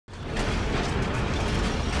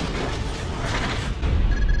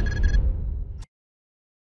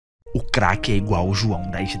Crack é igual o João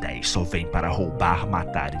 1010, só vem para roubar,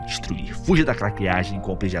 matar e destruir. Fuja da craqueagem e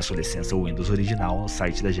compre já sua licença Windows original no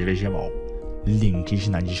site da GVGMall. Links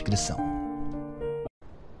na descrição.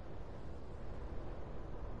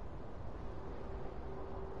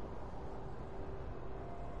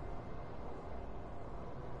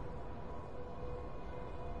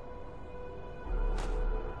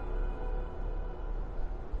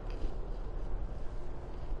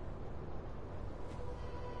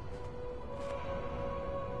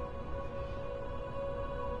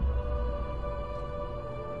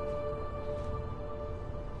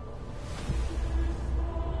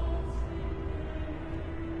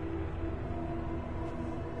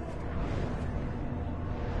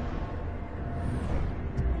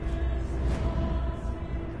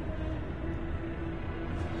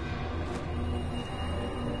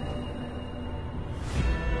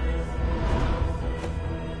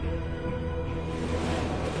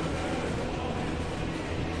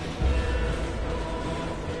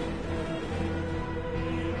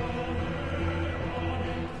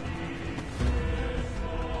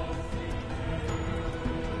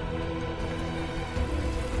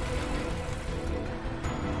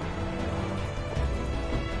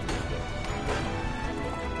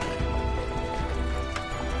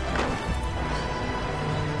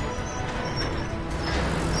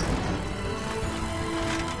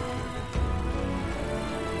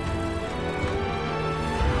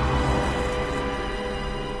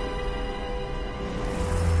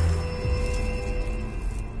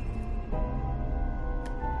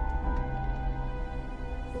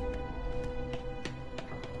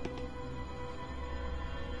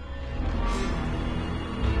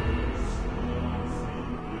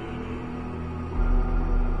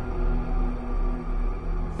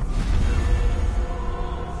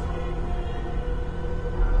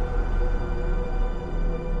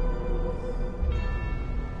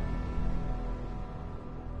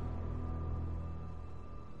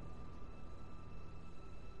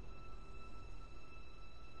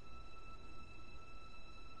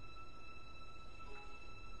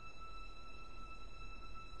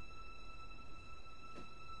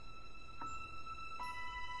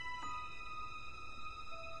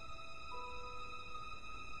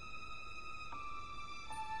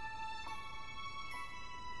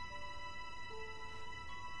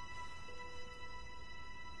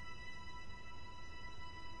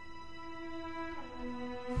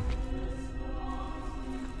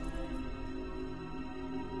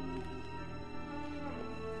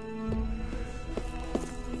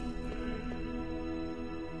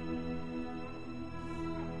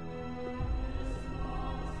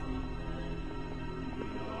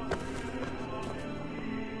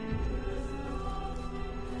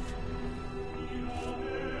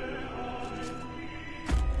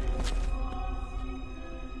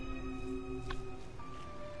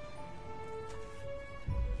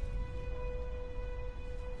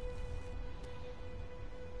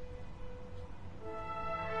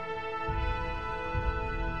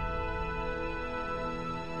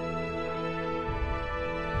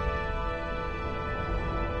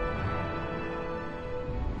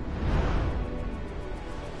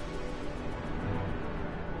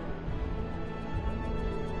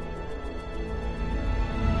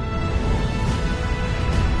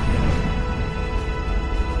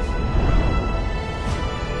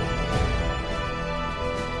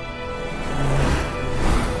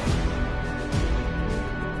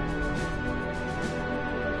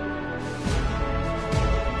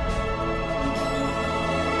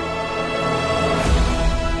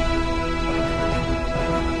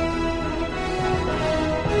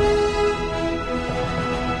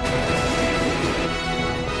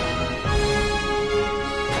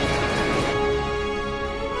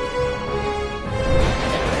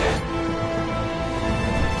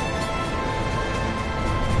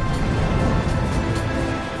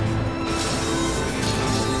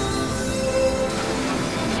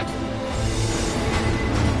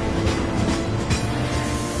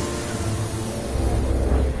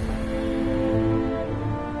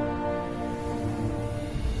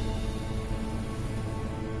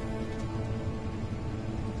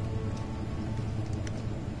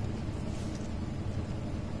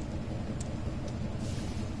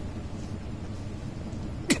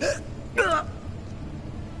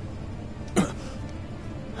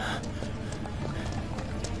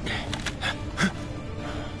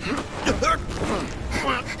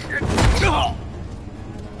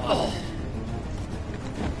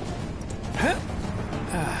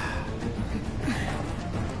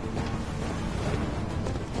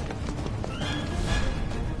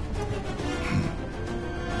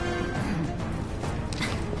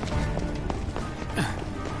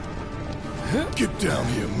 Get down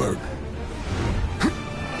here, Merc.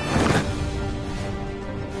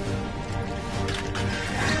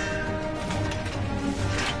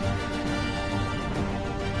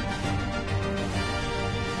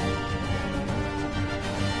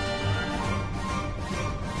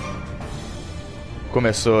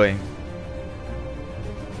 Começou, hein?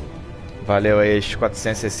 Valeu aí as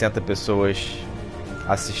 460 pessoas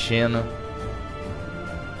assistindo.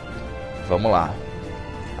 Vamos lá.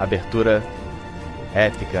 Abertura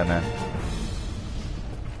épica, né?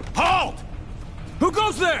 Halt! Who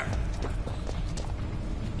goes there?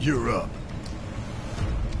 You're up.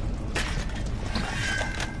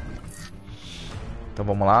 Então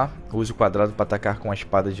vamos lá. Use o quadrado para atacar com a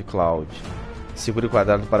espada de Cloud. Segure o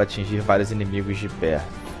quadrado para atingir vários inimigos de perto.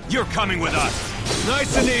 You're coming with us.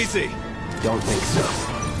 Nice and easy. Don't think so.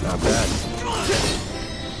 Not bad.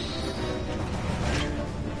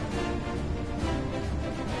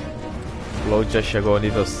 Cloud já chegou ao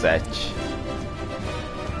nível 7.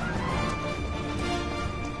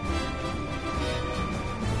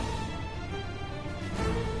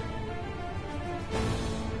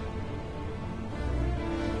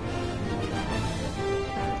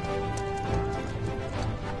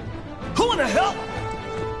 Who in the hell?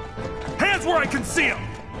 Hands where I can see them.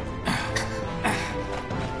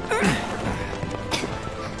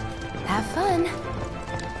 Have fun.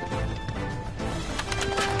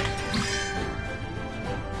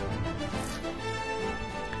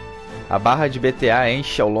 A barra de BTA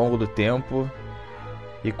enche ao longo do tempo.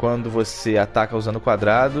 E quando você ataca usando o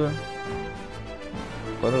quadrado,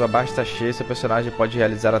 quando a barra está cheia, seu personagem pode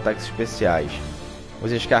realizar ataques especiais.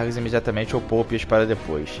 Use as cargas imediatamente ou poupe-as para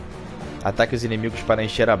depois. Ataque os inimigos para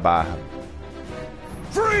encher a barra.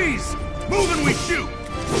 Freeze! Move and we shoot.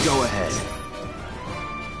 Go ahead.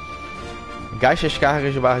 Gaste as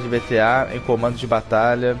cargas de barra de BTA em comandos de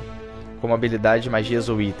batalha, como habilidade, magias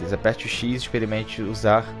ou itens. Aperte o X e experimente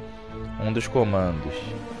usar um dos comandos.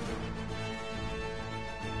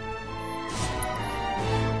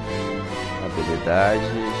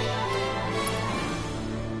 Habilidades.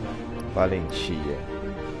 Valentia.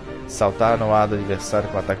 Saltar no ar do adversário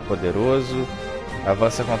com ataque poderoso.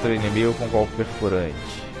 Avança contra o inimigo com golpe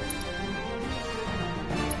perfurante.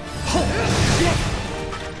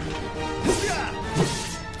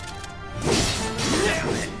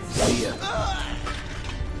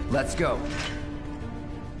 Let's go.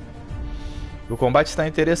 O combate está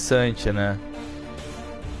interessante, né?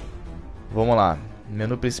 Vamos lá.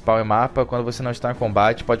 Menu principal e mapa. Quando você não está em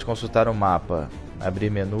combate, pode consultar o mapa. Abrir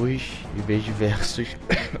menus e ver diversos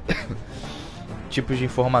tipos de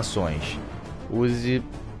informações. Use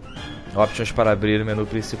options para abrir o menu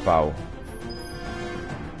principal.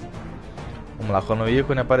 Vamos lá, quando o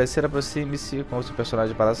ícone aparecer, aproxime-se com o seu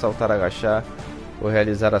personagem para saltar, agachar ou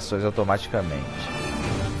realizar ações automaticamente.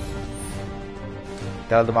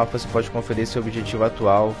 Na tela do mapa você pode conferir seu objetivo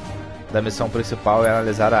atual da missão principal e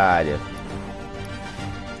analisar a área.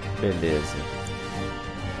 Beleza.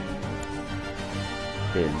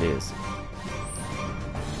 Beleza.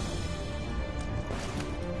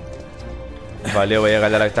 Valeu aí a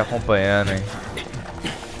galera que tá acompanhando, hein?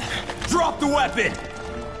 Drop the weapon.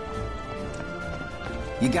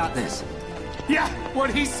 You got this. Yeah,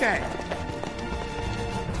 what he said.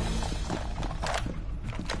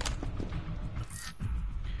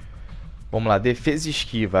 Vamos lá, defesa e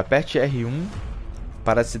esquiva. Aperte R1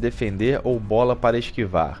 para se defender ou bola para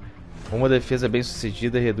esquivar. Uma defesa bem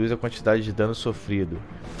sucedida reduz a quantidade de dano sofrido,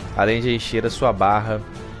 além de encher a sua barra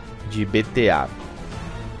de BTA.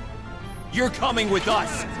 You're coming with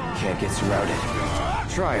us. Can't get surrounded.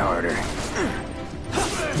 Try harder.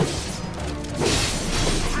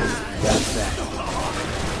 That's that.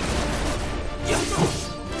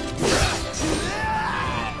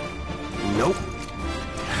 Nope.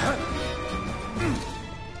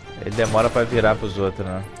 Ele demora para virar para os outros,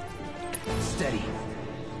 né? Steady.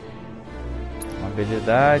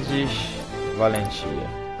 Habilidades, valentia.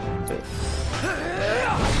 Vamos ver.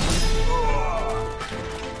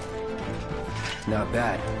 Not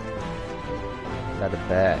bad. Not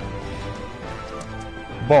bad.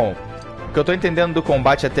 Bom, o que eu tô entendendo do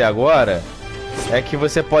combate até agora é que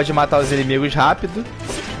você pode matar os inimigos rápido,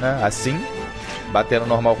 né? Assim, batendo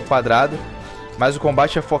normal com o quadrado. Mas o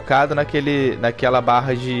combate é focado naquela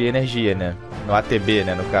barra de energia, né? No ATB,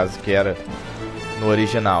 né? No caso, que era no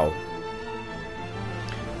original.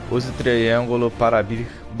 Use o triângulo para abrir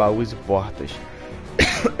baús e portas.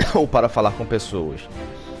 Ou para falar com pessoas.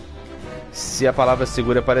 Se a palavra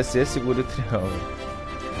segura aparecer, segure o triângulo.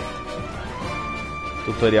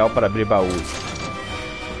 Tutorial para abrir baús.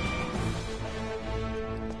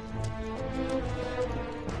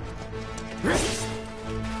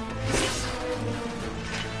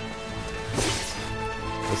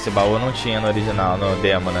 Esse baú não tinha no original, no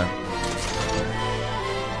demo, né?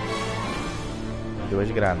 2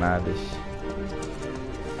 granadas.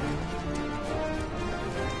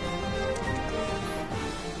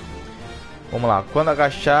 Vamos lá. Quando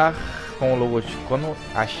achar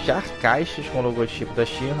caixas com o logotipo da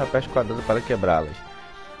China, aperte o quadrado para quebrá-las.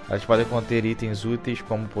 Elas podem conter itens úteis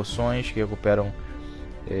como poções que recuperam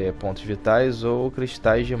pontos vitais ou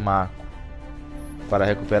cristais de maco para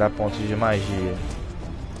recuperar pontos de magia.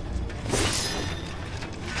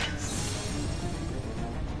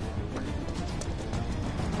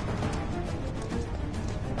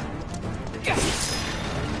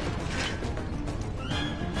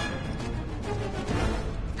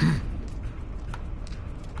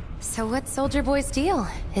 So what's Soldier Boy's deal?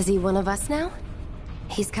 Is he one of us now?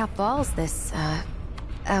 He's got balls, this,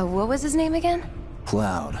 what was his name again?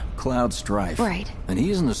 Cloud Strife. Right. And he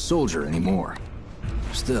isn't a soldier anymore.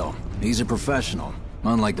 Still, he's a professional,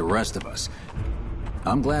 unlike the rest of us.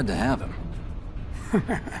 I'm glad to have him.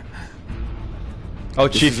 Oh,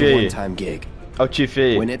 This Chief is a aí. one-time gig. Oh, Chief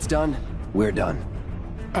aí. When it's done, we're done.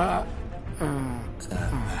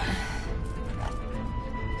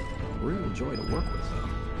 Real joy to work with, though.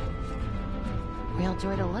 Real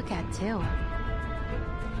joy to look at, too.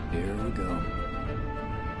 Here we go.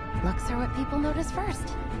 Looks are what people notice first.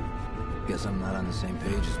 Guess I'm not on the same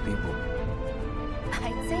page as people.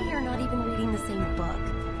 I'd say you're not even reading the same book.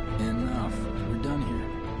 Enough. We're done here.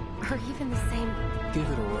 Or even the same... Give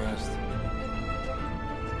it a rest.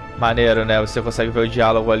 Maneiro, né? Você consegue ver o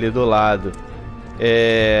diálogo ali do lado.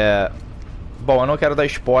 Bom, eu não quero dar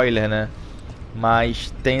spoiler, né?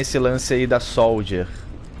 Mas tem esse lance aí da Soldier.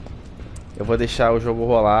 Eu vou deixar o jogo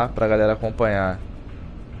rolar pra galera acompanhar.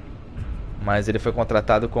 Mas ele foi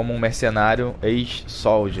contratado como um mercenário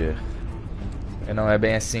ex-Soldier. E não é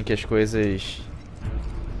bem assim que as coisas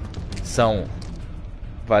são.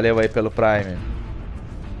 Valeu aí pelo Prime.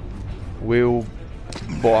 Will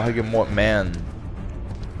Borgman.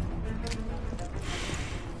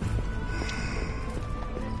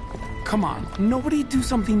 Come on, nobody do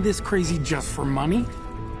something this crazy just for money.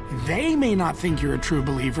 They may not think you're a true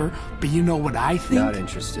believer, but you know what I think? Not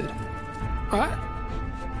interested. What?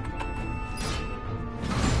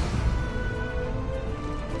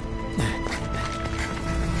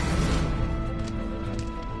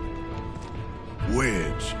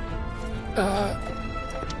 Wedge.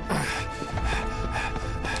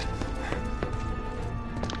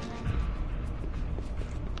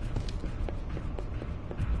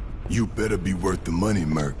 You better be worth the money,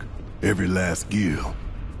 Merc. Every last gill.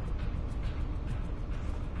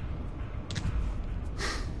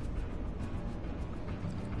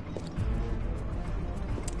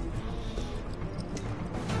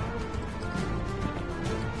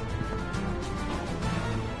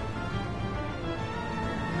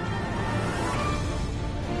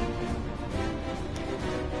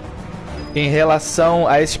 Em relação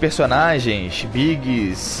a esses personagens,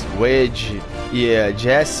 Biggs, Wedge e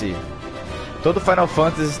Jesse, todo Final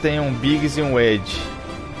Fantasy tem um Biggs e um Wedge,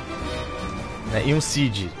 né, e um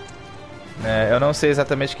Cid. Eu não sei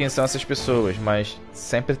exatamente quem são essas pessoas, mas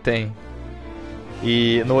sempre tem.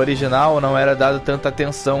 E no original não era dado tanta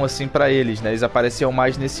atenção assim pra eles, né? Eles apareciam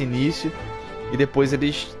mais nesse início e depois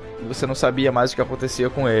você não sabia mais o que acontecia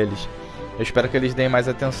com eles. Eu espero que eles deem mais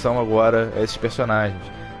atenção agora a esses personagens.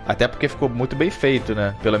 Até porque ficou muito bem feito,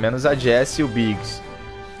 né? Pelo menos a Jessie e o Biggs.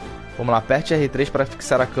 Vamos lá, aperte R3 para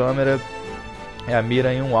fixar a câmera e a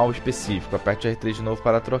mira em um alvo específico. Aperte R3 de novo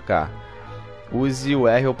para trocar. Use o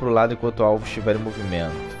R para o lado enquanto o alvo estiver em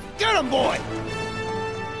movimento. Get him, boy!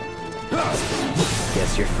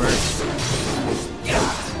 Guess you're first.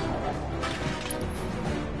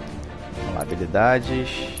 Vamos lá, habilidades.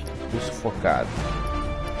 O sufocado.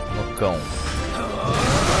 No cão.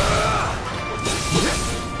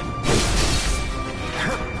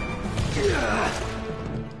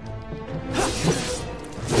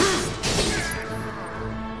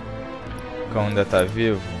 O cão ainda tá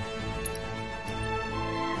vivo?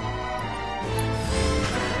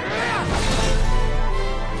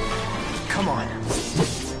 Come on.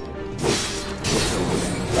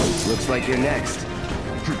 Looks like you're next.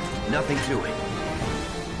 Nothing to it.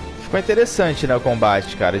 Ficou interessante, né, o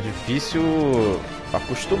combate, cara. Difícil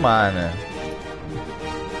acostumar, né?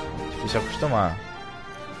 Difícil acostumar.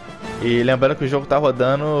 E lembrando que o jogo tá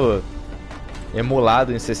rodando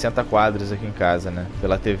emulado em 60 quadros aqui em casa, né?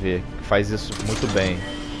 Pela TV, que faz isso muito bem.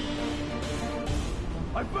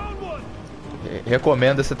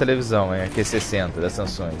 Recomendo essa televisão, hein? Aqui 60 da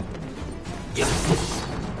Samsung.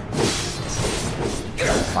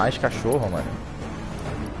 Mais cachorro, mano.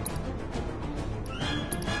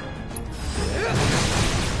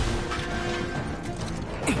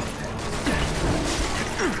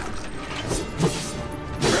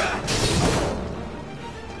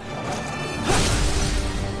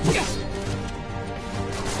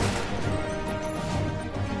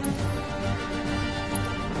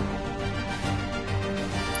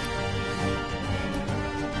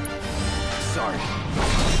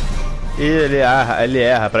 E ele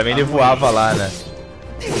erra. Pra mim ele voava lá, né?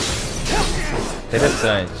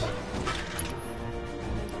 Interessante.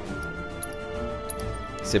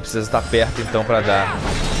 Você precisa estar perto então pra dar.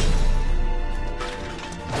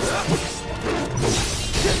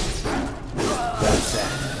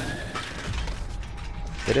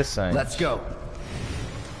 Interessante. Let's go.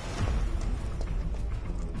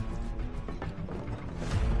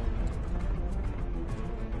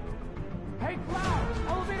 Hey, Cloud!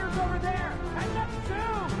 Elevator's over there! Head up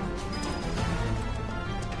soon!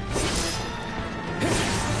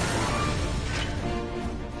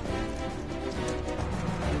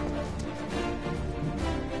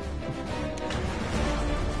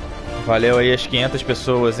 Valeu aí as 500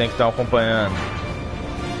 pessoas, hein, que estão acompanhando.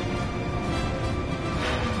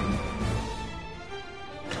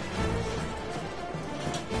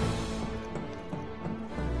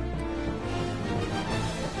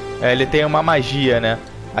 É, ele tem uma magia, né?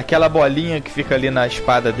 Aquela bolinha que fica ali na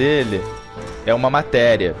espada dele é uma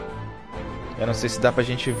matéria. Eu não sei se dá pra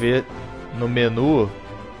gente ver no menu.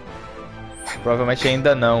 Provavelmente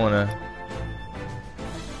ainda não, né?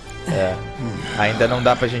 É. Ainda não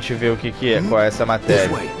dá pra gente ver o que é, qual é essa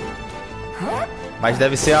matéria. Mas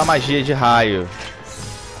deve ser uma magia de raio.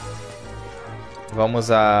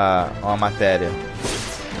 Vamos a uma matéria.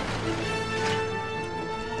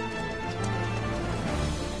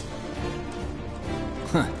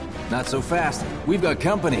 Not so fast. We've got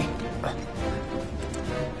company.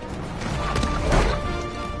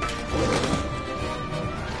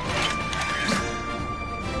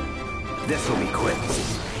 This will be quick.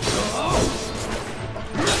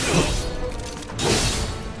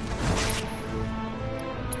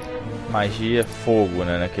 Magia fogo,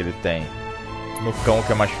 né, que ele tem. No cão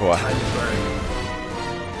que é mais forte.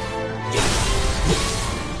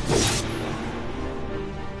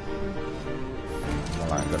 Vamos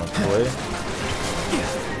lá, ainda não foi.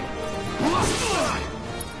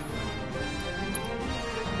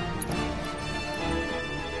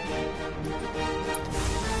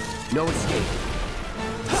 No escape.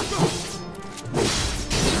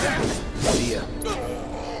 See ya.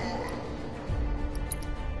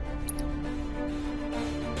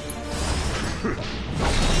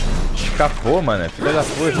 Escapou, mano. Filha da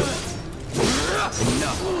puta.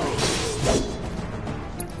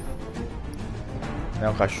 Né,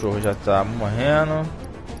 o cachorro já tá morrendo.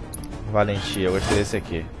 Valentia, eu gostei desse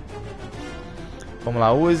aqui. Vamos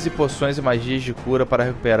lá, use poções e magias de cura para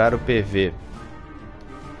recuperar o PV.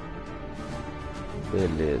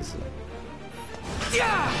 Beleza.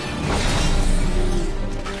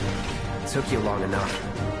 Took you long enough.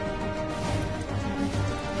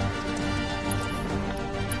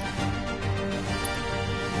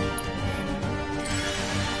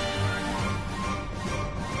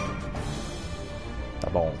 Tá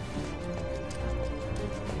bom.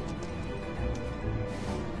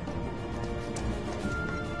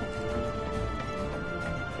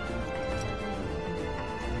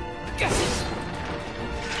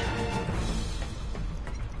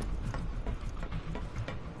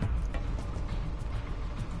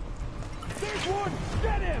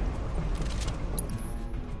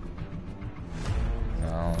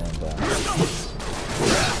 Não, não dá.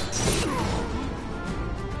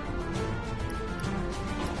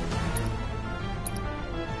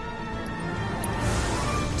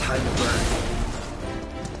 Time to burn.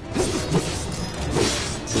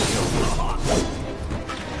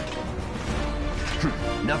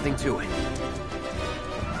 Nothing to it.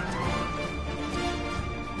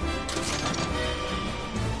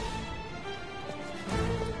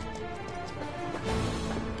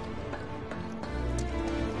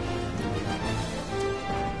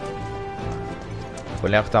 O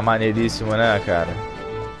boneco tá maneiríssimo, né, cara?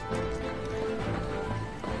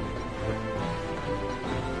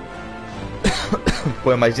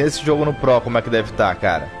 Pô, imagina esse jogo no Pro, como é que deve estar,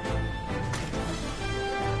 cara.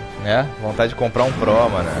 Né? Vontade de comprar um Pro,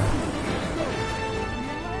 mano.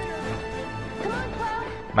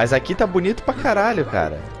 Mas aqui tá bonito pra caralho,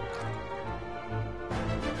 cara.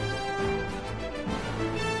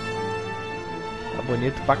 Tá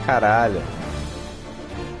bonito pra caralho.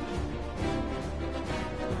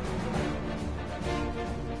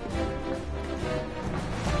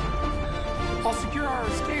 I'll secure our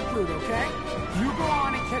escape route, okay? You go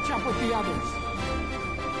on and catch up with the others.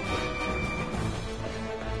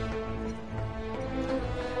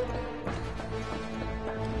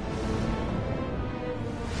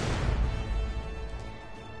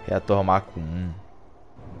 Reator Marco 1.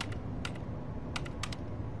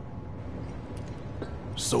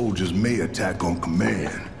 Soldiers may attack on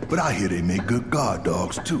command, but I hear they make good guard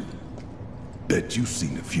dogs too. bet you've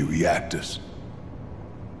seen a few reactors.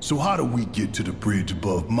 So how do we get to the bridge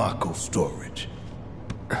above Mako storage?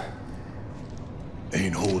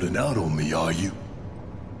 Ain't holding out on me, are you?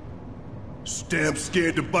 Stamp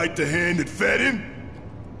scared to bite the hand that fed him?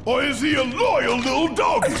 Or is he a loyal little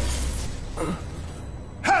doggy?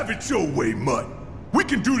 Have it your way, Mutt. We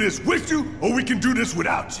can do this with you, or we can do this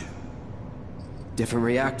without you. Different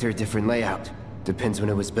reactor, different layout. Depends when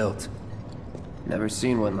it was built. Never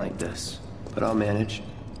seen one like this, but I'll manage.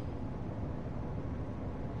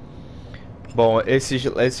 Bom,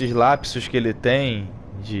 esses lapsos que ele tem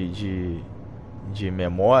de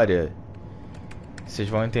memória, vocês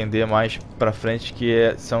vão entender mais pra frente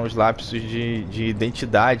que são os lapsos de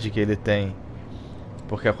identidade que ele tem.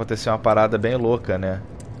 Porque aconteceu uma parada bem louca, né?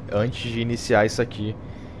 Antes de iniciar isso aqui,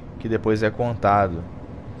 que depois é contado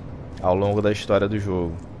ao longo da história do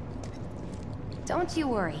jogo. Don't you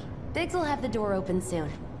worry. Biggs will have the door open soon.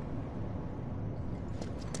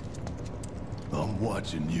 I'm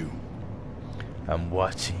watching you. I'm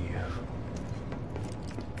watching you.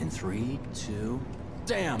 In 3, 2...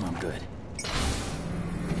 Damn, I'm good.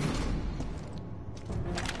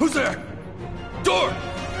 Who's there? Door!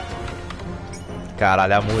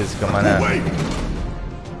 Caralho, a música, mané. Wait!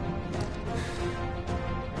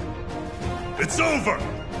 It's over!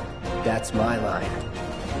 That's my line.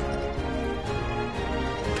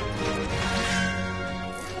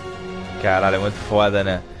 Caralho, é muito foda,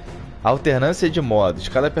 né? Alternância de modos.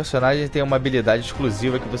 Cada personagem tem uma habilidade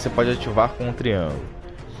exclusiva que você pode ativar com um triângulo.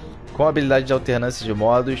 Com a habilidade de alternância de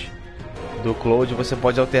modos do Cloud, você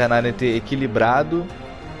pode alternar entre equilibrado,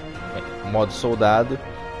 modo soldado,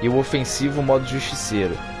 e o ofensivo, modo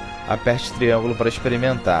justiceiro. Aperte triângulo para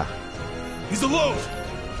experimentar.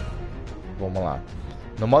 Vamos lá.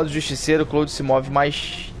 No modo justiceiro, o Cloud se move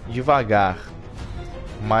mais devagar,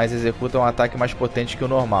 mas executa um ataque mais potente que o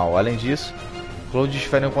normal. Além disso, Cloud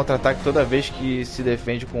desfere um contra-ataque toda vez que se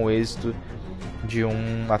defende com o êxito de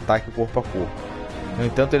um ataque corpo a corpo. No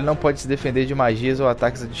entanto, ele não pode se defender de magias ou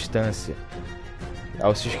ataques à distância.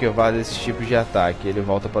 Ao se esquivar desses tipos de ataque, ele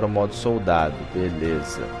volta para o modo soldado.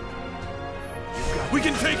 Beleza. We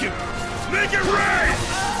can take it! Make it rain!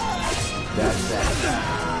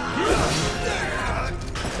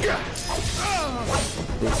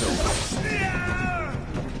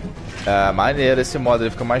 Ah, maneiro esse modo,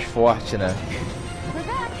 ele fica mais forte, né?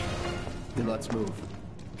 Then let's move.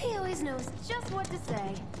 He always knows just what to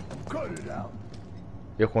say. Cut it out.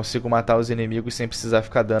 Eu consigo matar os inimigos sem precisar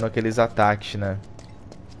ficar dando aqueles ataques, né?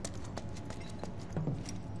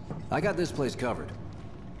 I got this place covered.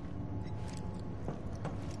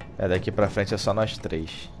 É, daqui pra frente é só nós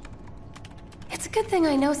três. It's a good thing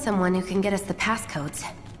I know someone who can get us the passcodes.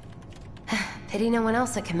 Pity no one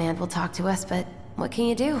else at command will talk to us, but what can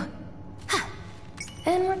you do?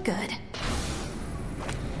 And we're good.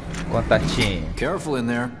 Contatinho. Careful in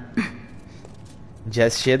there.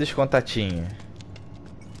 Jazz cheio dos contatinhos.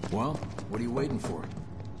 Well, what are you waiting for?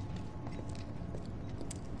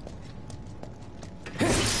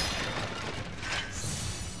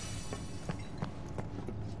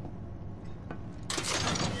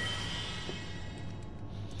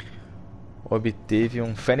 Obteve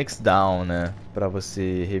um Phoenix Down, né? Pra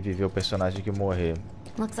você reviver o personagem que morrer.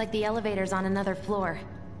 Looks like the elevator's on another floor.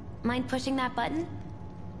 Mind pushing that button?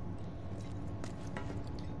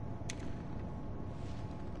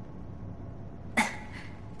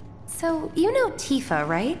 So, you know Tifa,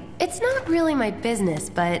 right? It's not really my business,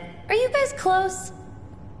 but are you guys close?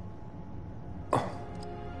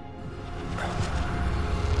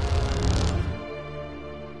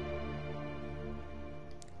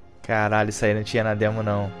 Caralho, isso aí não tinha na demo,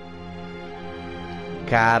 não.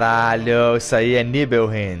 Caralho, isso aí é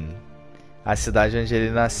Nibelheim, a cidade onde ele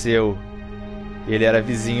nasceu. Ele era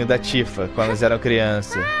vizinho da Tifa quando eles eram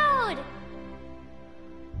crianças.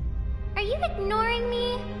 Are you ignoring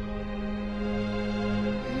me?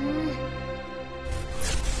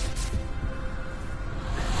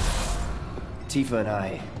 Tifa and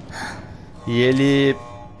I. E ele...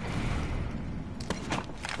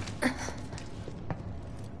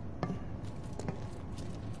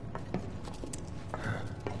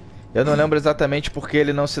 Eu não lembro exatamente porque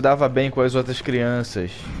ele não se dava bem com as outras crianças.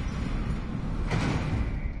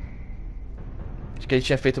 Acho que ele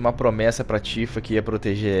tinha feito uma promessa pra Tifa que ia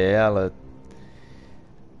proteger ela.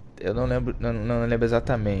 Eu não lembro, não lembro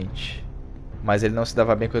exatamente. Mas ele não se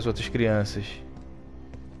dava bem com as outras crianças.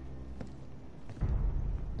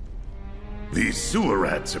 These sewer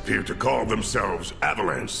rats appear to call themselves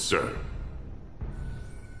Avalanche, sir.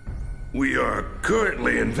 We are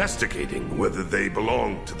currently investigating whether they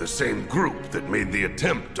belong to the same group that made the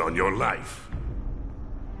attempt on your life.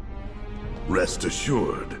 Rest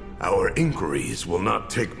assured, our inquiries will not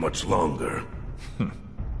take much longer.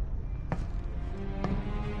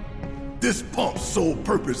 This pump's sole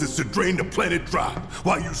purpose is to drain the planet dry.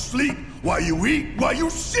 While you sleep, while you eat, while you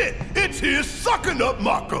shit, it's here sucking up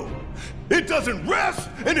Mako. It doesn't rest,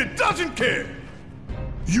 and it doesn't care.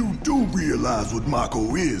 You do realize what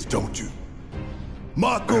Mako is, don't you?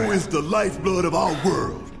 Mako is the lifeblood of our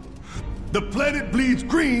world. The planet bleeds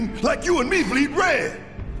green like you and me bleed red.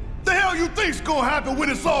 The hell you think's gonna happen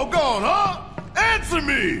when it's all gone, huh? Answer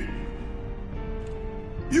me!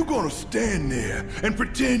 You gonna stand there and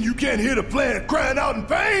pretend you can't hear the planet crying out in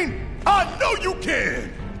pain? I know you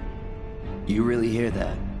can! You really hear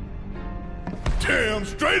that? Damn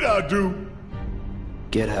straight I do!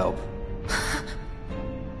 Get help.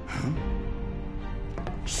 Huh?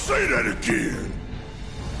 Say that again!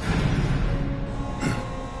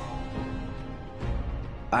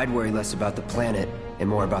 I'd worry less about the planet and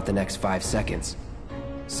more about the next 5 seconds.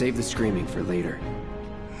 Save the screaming for later.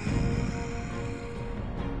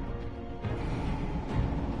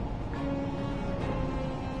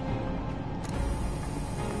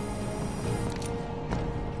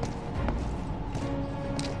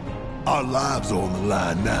 Our lives are on the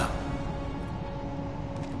line now.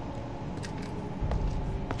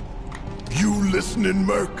 You listening,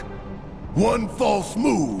 Merc? One false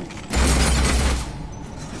move,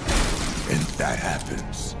 and that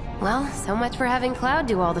happens. Well, so much for having Cloud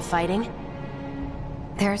do all the fighting.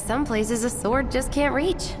 There are some places a sword just can't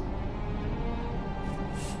reach.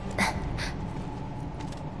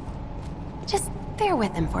 Just bear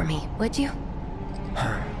with him for me, would you?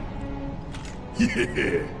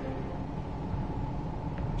 Yeah.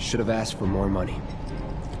 Should have asked for more money.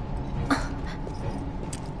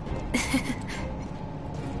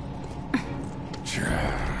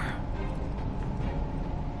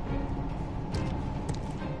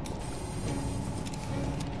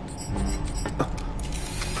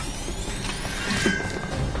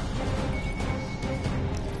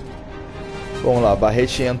 Vamos lá,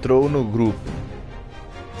 Barrete entrou no grupo.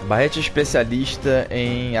 Barrete é especialista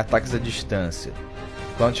em ataques à distância.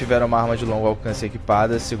 Quando tiver uma arma de longo alcance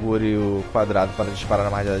equipada, segure o quadrado para disparar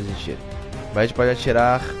na rajada de tiro. Barrete pode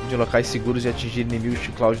atirar de locais seguros e atingir inimigos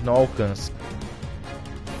que Cloud não alcança.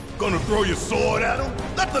 Gonna throw your sword at him?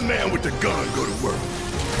 Let the man with the gun go to work.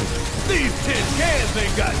 These tin cans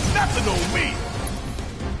ain't got nothing on me.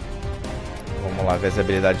 Vamos lá ver as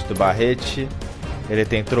habilidades do Barrete. Ele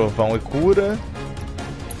tem trovão e cura.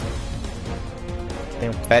 Tem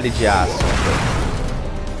um pele de aço.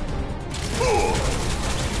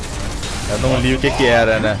 Eu não li o que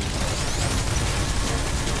era, né?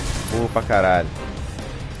 Pra caralho.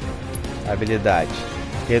 Habilidade.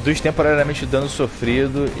 Reduz temporariamente o dano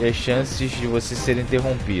sofrido e as chances de você ser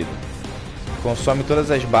interrompido. Consome todas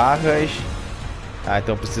as barras. Ah,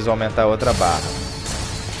 então preciso aumentar outra barra.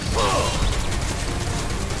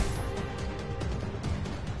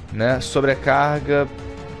 Né? Sobrecarga.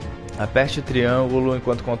 Aperte o triângulo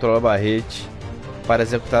enquanto controla a barrete para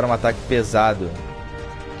executar um ataque pesado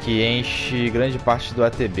que enche grande parte do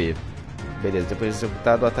ATB. Beleza, depois de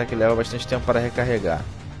executado, o ataque leva bastante tempo para recarregar.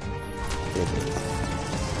 Beleza.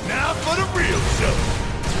 Now for the real show.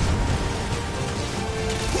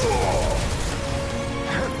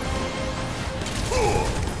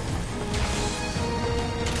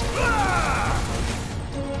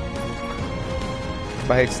 O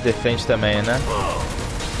Barrete se defende também, né?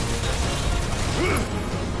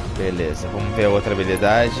 Beleza, vamos ver a outra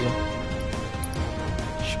habilidade.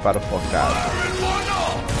 Disparo focado.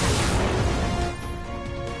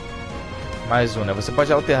 Mais um, né? Você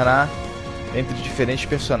pode alternar entre diferentes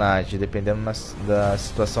personagens, dependendo da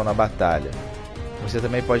situação na batalha. Você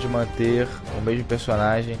também pode manter o mesmo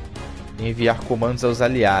personagem e enviar comandos aos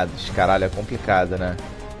aliados. Caralho, é complicado, né?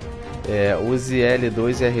 Use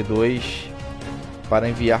L2 e R2 para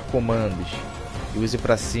enviar comandos. E use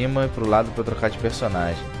pra cima e pro lado para trocar de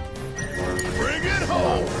personagem. Bring it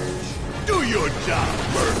home. Do your job,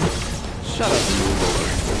 Merc. Shut up,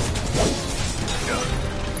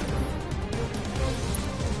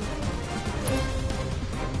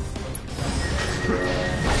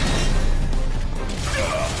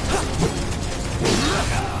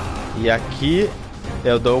 E aqui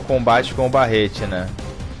eu dou o combate com o Barrete, né?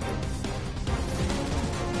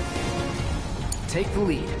 Take the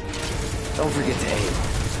lead. Don't forget to aim.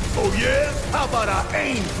 Oh yeah? How about I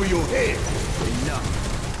aim for your head? Enough.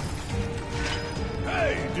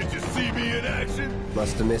 Hey, did you see me in action?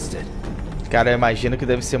 Must have missed it. Cara, eu imagino que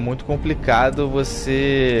deve ser muito complicado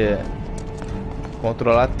você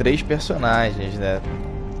controlar 3 personagens, né?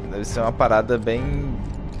 Deve ser uma parada bem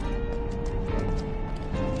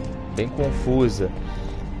bem confusa.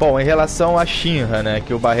 Bom, em relação a Shinra, né,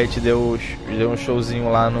 que o Barrete deu um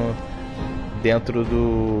showzinho lá no dentro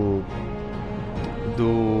do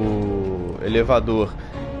elevador.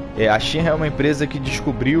 A Shinra é uma empresa que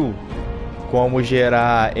descobriu como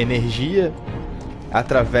gerar energia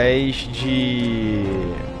através de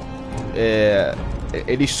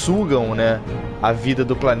eles sugam, né, a vida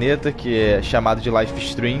do planeta, que é chamado de life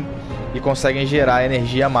stream, e conseguem gerar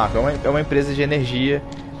energia macro. É uma empresa de energia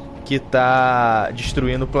que está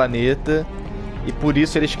destruindo o planeta, e por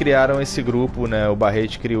isso eles criaram esse grupo, né? O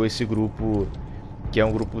Barrete criou esse grupo, que é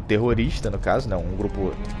um grupo terrorista, no caso, não, um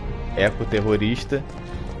grupo ecoterrorista,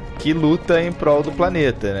 que luta em prol do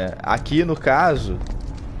planeta, né? Aqui no caso,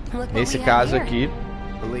 nesse caso aqui,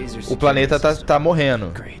 o planeta tá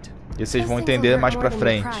morrendo. E vocês vão entender mais pra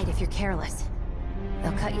frente.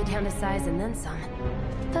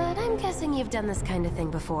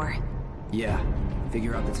 Yeah,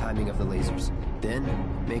 figure out the timing of the lasers. Then,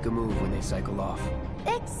 make a move when they cycle off.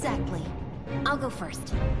 Exactly. I'll go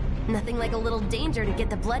first. Nothing like a little danger to get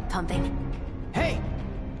the blood pumping. Hey!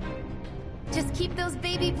 Just keep those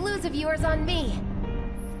baby blues of yours on me.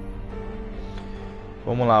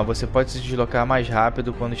 Vamos lá, você pode se deslocar mais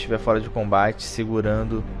rápido quando estiver fora de combate,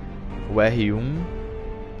 segurando o R1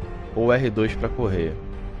 ou R2 para correr.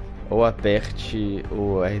 Ou aperte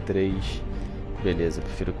o R3. Beleza,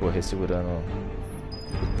 prefiro correr segurando o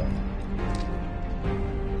botão.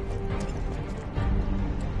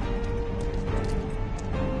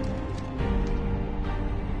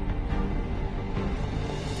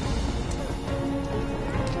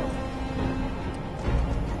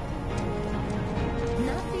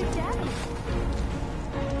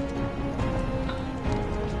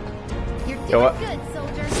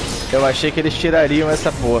 Eu achei que eles tirariam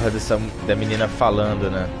essa porra da menina falando,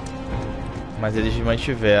 né? Mas eles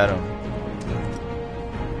mantiveram.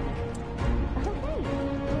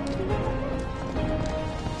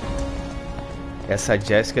 Essa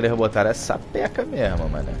Jessica, eles botaram essa peca mesmo,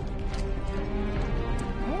 mano.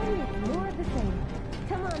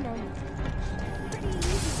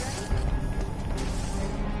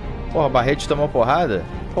 Porra, o Barrete tomou porrada?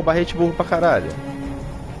 Pô, o Barrete burro pra caralho.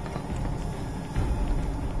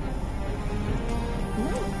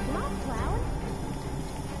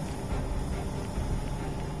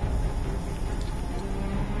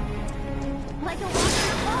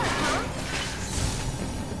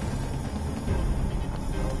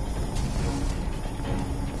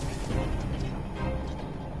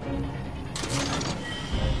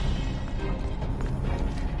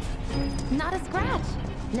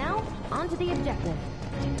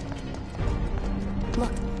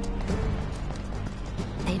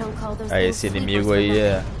 Aí esse inimigo aí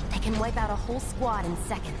é...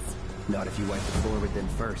 Not if you wipe the floor with them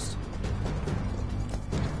first.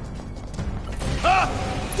 Ah!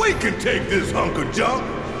 We can take this hunk of junk!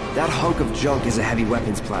 That hunk of junk is a heavy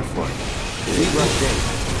weapons platform. If we rushed in,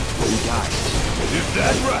 we die. Is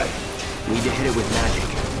that right? We need to hit it with magic.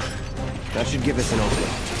 That should give us an opening.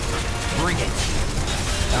 Bring it!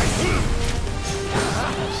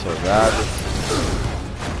 Soldado.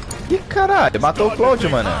 Ih, caralho, matou o Cloud,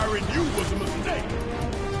 mano.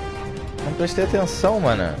 Não prestei atenção,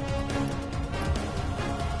 mano.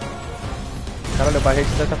 Caralho, o Barrete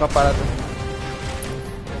deve estar com a parada.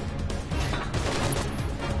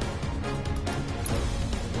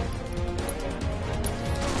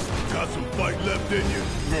 Got some fight left in you?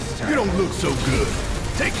 You don't look so good.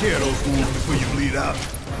 Take care of those fools before you bleed out.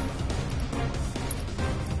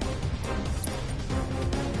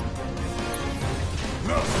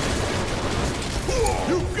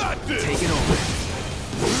 You got this. Take it over.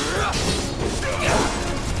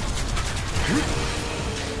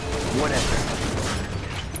 Whatever.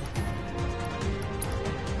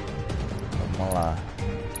 Vamos lá.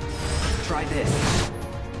 Try this.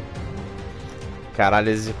 Caralho,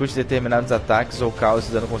 execute determinados ataques ou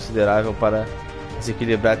cause dano considerável para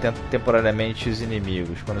desequilibrar temporariamente os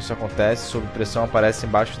inimigos. Quando isso acontece, sob pressão aparece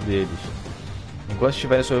embaixo deles. Enquanto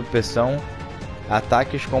estiverem sob pressão,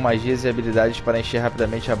 ataques com magias e habilidades para encher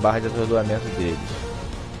rapidamente a barra de atordoamento deles.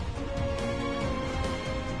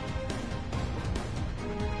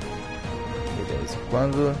 Beleza.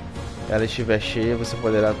 Quando ela estiver cheia, você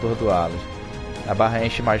poderá atordoá-los. A barra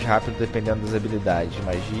enche mais rápido dependendo das habilidades,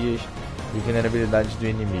 magias e vulnerabilidades do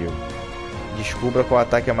inimigo. Descubra qual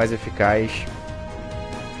ataque é mais eficaz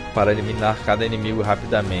para eliminar cada inimigo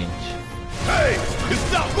rapidamente. Hey,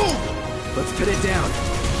 stop moving! Let's pin it down.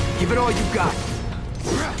 Give it all you got.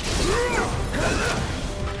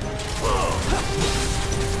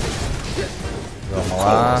 Vamos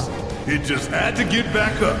lá. It just had to get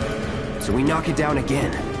back up. So we knock it down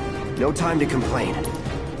again. No time to complain.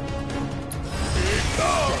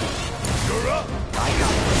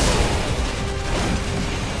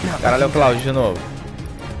 Caralho, é o Cláudio de novo.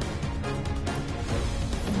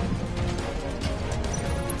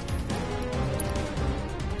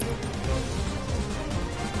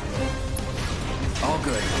 All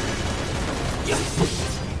good.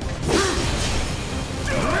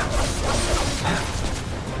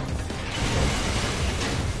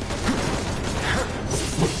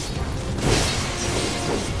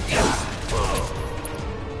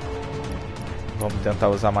 Vamos tentar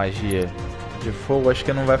usar magia de fogo. Acho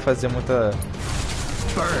que não vai fazer muita...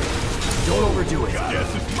 Burn. Don't overdo it.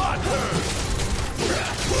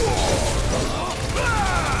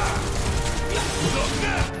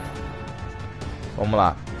 Vamos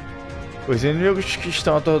lá. Os inimigos que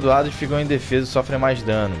estão atordoados ficam indefesos e sofrem mais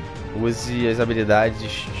dano. Use as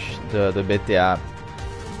habilidades do BTA.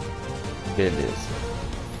 Beleza.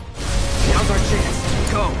 Now's our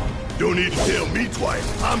chance. Go. Don't need to tell me twice.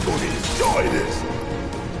 I'm gonna enjoy this.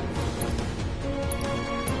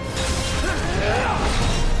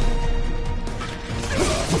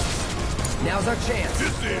 Now's our chance.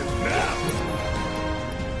 This is now.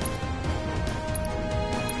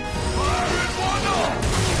 Fire it one off.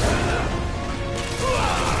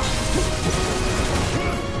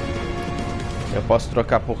 Eu posso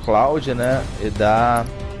trocar por Cloud, né? E dar...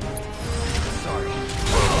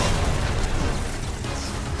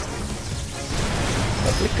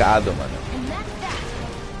 Complicado, mano.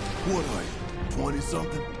 What are you, 20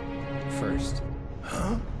 something? First.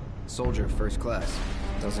 Huh? Soldier first class.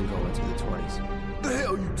 Doesn't go into the 20s. The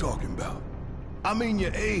hell you talking about? I mean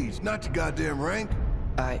your age, not your goddamn rank.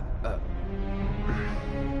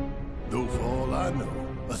 Though for all I know,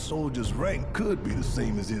 a soldier's rank could be the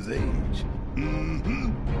same as his age.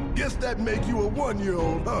 Mm-hmm. Guess that make you a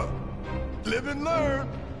 1-year-old, huh? Live and learn.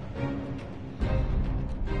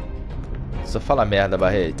 Só fala merda,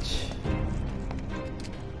 Barrete.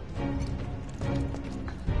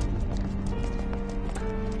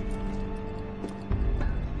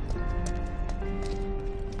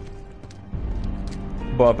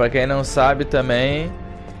 Bom, pra quem não sabe também,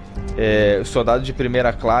 o soldado de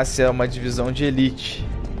primeira classe é uma divisão de elite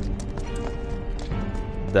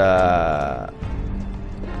da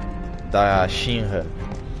Shinra.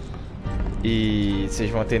 E vocês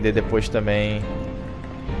vão entender depois também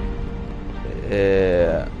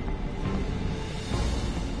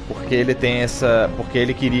porque ele tem porque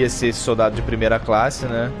ele queria ser esse soldado de primeira classe,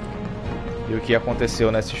 né? E o que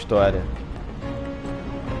aconteceu nessa história.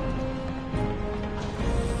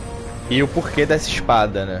 E o porquê dessa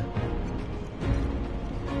espada, né?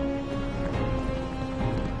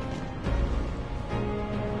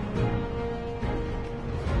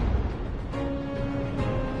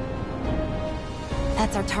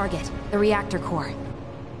 That's our target, the reactor core.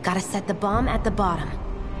 Gotta set the bomb at the bottom.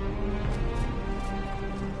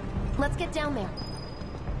 Let's get down there.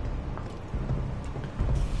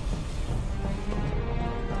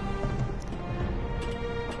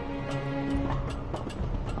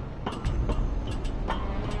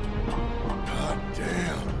 God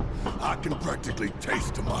damn. I can practically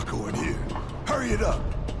taste tobacco in here. Hurry it up.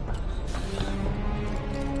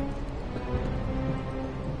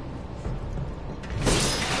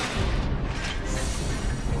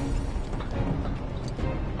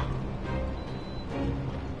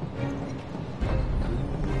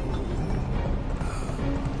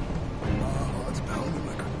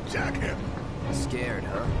 Scared,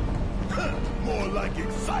 huh? More like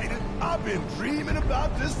excited. I've been dreaming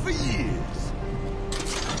about this for years.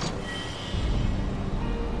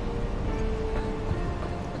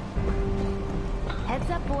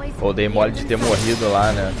 Pô, dei mole de ter morrido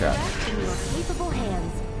lá, né, cara?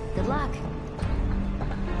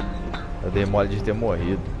 Eu dei mole de ter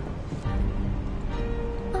morrido.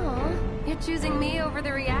 Aw, you're choosing me over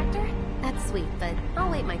the reactor? That's sweet, but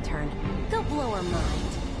I'll wait my turn. Go blow her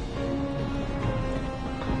mind.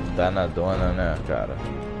 Danadona, né, cara?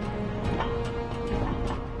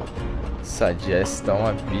 Essa Jess tá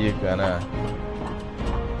uma pica, né?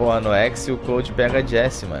 Pô, no X o Cloud pega a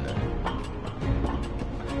Jess, mano.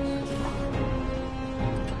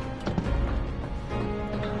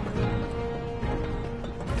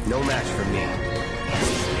 No match for me.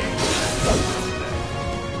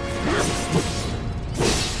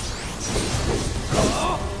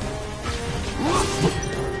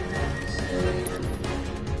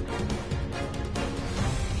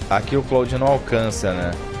 Aqui o Cloud não alcança,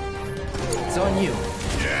 né? It's on you.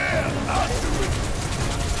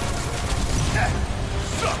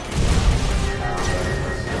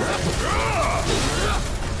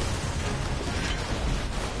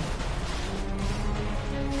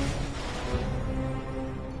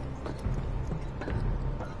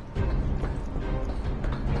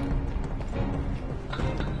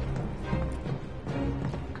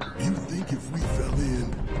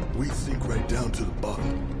 down to the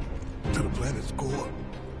bottom? To the planet's core?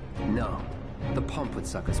 No. The pump would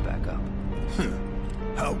suck us back up.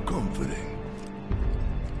 How comforting.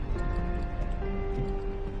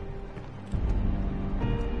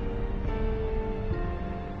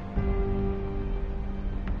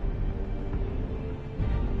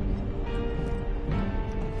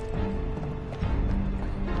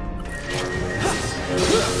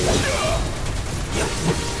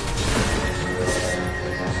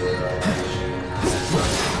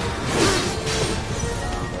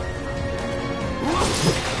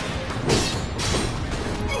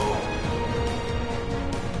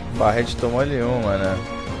 Barret tomou ali uma, né?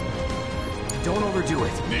 Don't overdo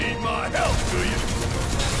it. Need my help, do you?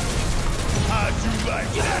 How'd you like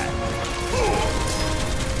that?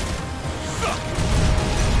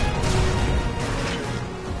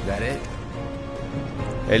 That it?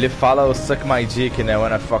 Ele fala o suck my dick, né?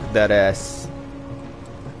 When I fuck that ass.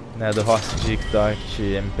 Né? Do horse dick dot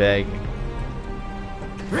mpeg.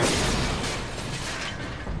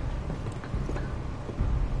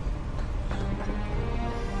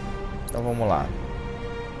 Então vamos lá.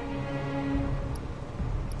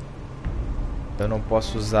 Eu não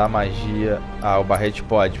posso usar magia. Ah, o Barret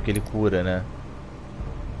pode, porque ele cura, né?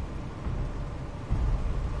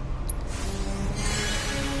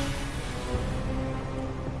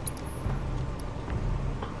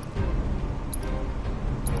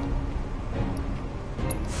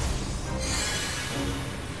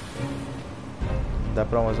 Dá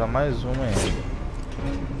pra usar mais uma ainda.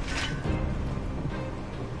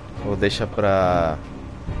 Ou deixa pra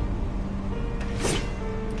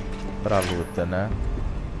luta, né?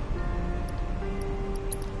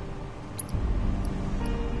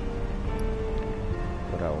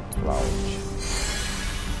 Pra o Cloud.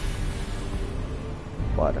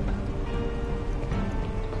 Bora.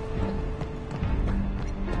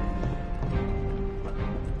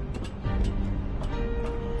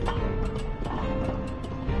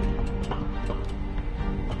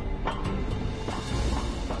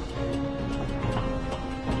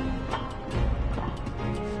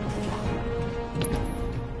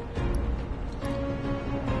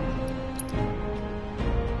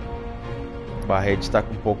 Barret tá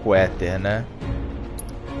com um pouco éter, né?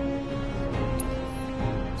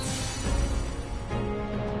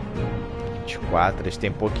 Eles tem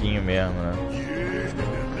pouquinho mesmo, né? Yeah,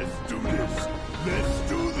 let's do this. Let's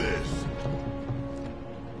do this.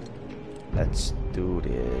 Let's do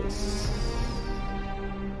this.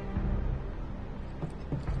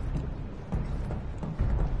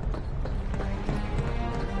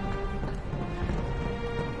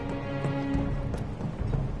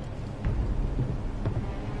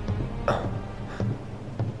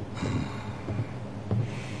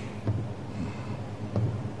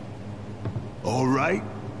 All right,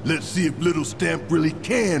 let's see if little Stamp really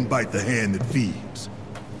can bite the hand that feeds.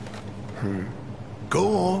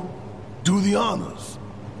 Go on, do the honors.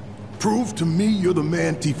 Prove to me you're the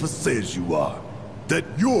man Tifa says you are. That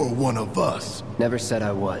you're one of us. Never said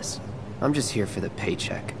I was. I'm just here for the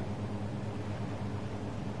paycheck.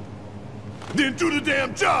 Then do the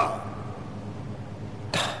damn job!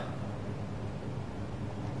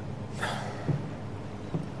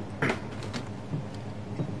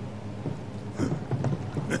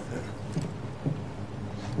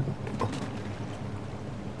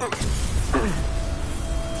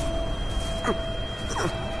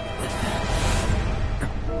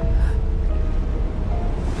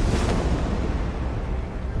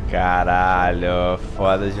 Caralho,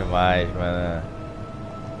 foda demais, mano.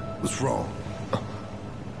 What's wrong?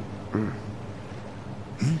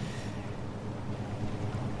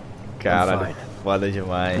 Caralho, foda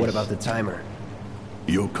demais. What about the timer?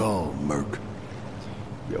 Your call, Merc.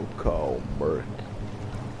 Your call, Merc.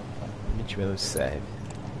 20 minutos serve.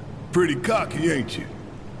 Pretty cocky, ain't you?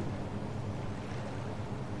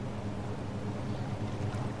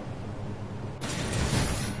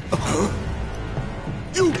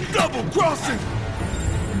 You double-crossing!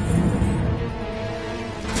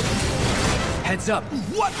 Heads up!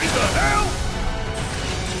 What in the hell?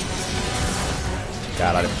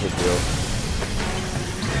 Caralho, fodeu.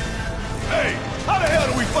 Hey, how the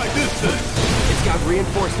hell do we fight this thing? It's got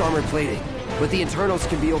reinforced armor plating, but the internals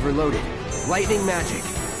can be overloaded. Lightning magic.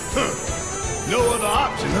 No other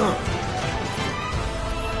option, huh?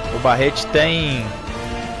 O Barret tem...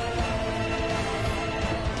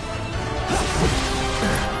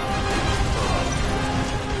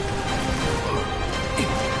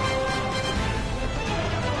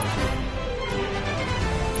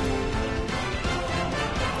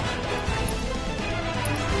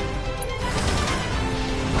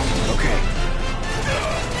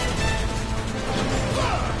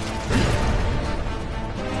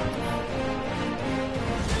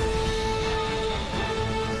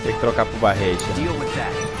 trocar pro barrete. Né? Deal with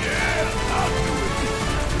that.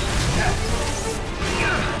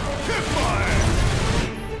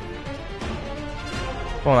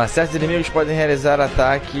 Bom, lá, certos inimigos podem realizar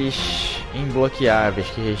ataques imbloqueáveis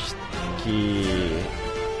que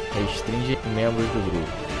restringem membros do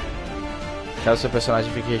grupo. Caso seu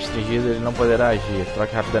personagem fique restringido, ele não poderá agir.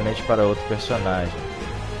 Troque rapidamente para outro personagem.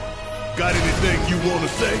 Got anything you wanna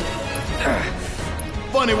say?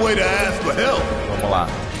 Funny way to ask for help. Vamos lá.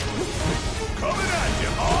 Coming at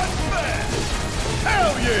you hard and fast.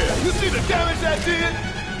 Hell yeah! You see the damage that did?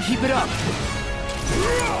 Keep it up.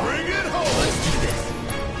 Bring it home. Let's do this.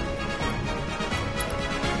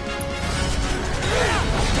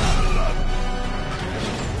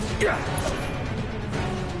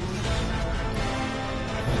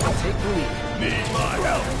 Take the lead. Need my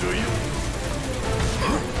help, do you?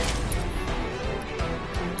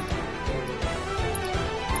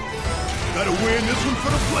 Gotta win this one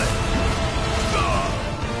for the play.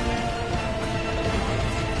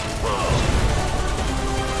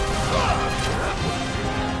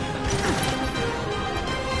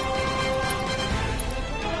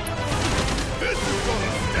 This is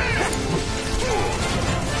gonna stand.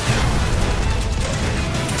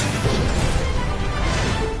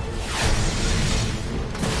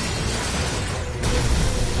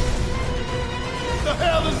 The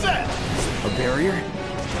hell is that? A barrier?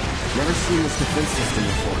 Never seen this defense system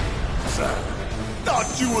before. Thought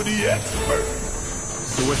you were the expert.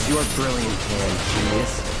 So what's your brilliant plan,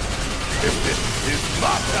 genius? It's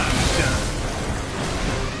my time to shine.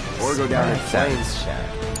 Or go down in flames.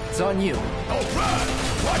 It's on you. All right,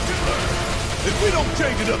 watch and learn. If we don't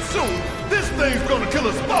change it up soon, this thing's gonna kill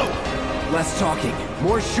us both. Less talking,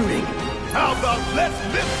 more shooting. How about less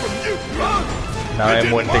lift from you, huh? Não, é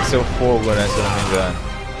muito, tem que ser o fogo, né, se eu não me engano.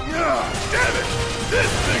 Ah, damn it!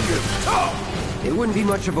 This thing is tough! It wouldn't be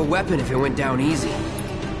much of a weapon if it went down easy.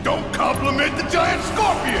 Don't compliment the giant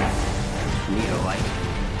scorpion! Need a light.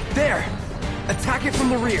 There! Attack it from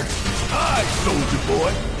the rear. Aye, soldier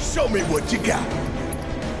boy. Show me what you got.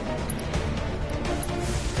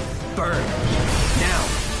 Burn. Now,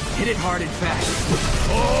 hit it hard and fast.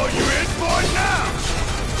 Oh, you in for it now!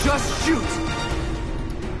 Just shoot!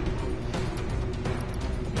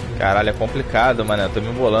 Caralho, é complicado, mano. Eu tô me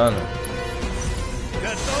embolando.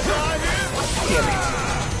 That's all right here. Damn it.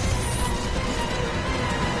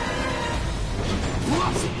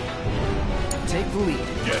 Take the lead.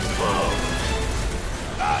 Get full.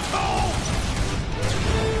 Asshole!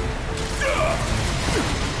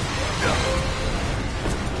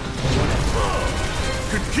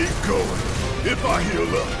 Could keep going if I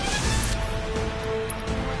heal up.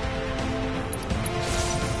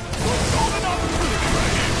 Golden opportunity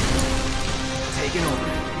right here. Taking over.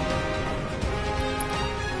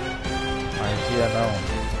 Magia não.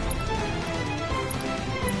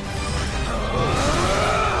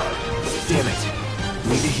 Damn it.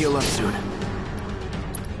 Need to heal up soon.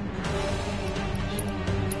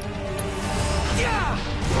 Yeah!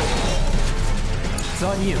 It's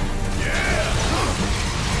on you.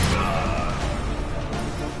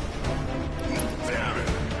 Damn it.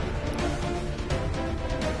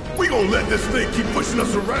 We gonna let this thing keep pushing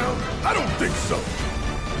us around? I don't think so.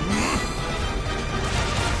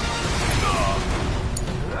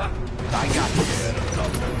 I got this.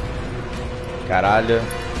 Caralho.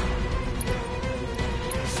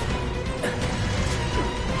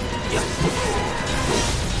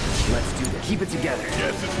 Let's do this. Keep it together.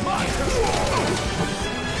 Yes, it's my turn.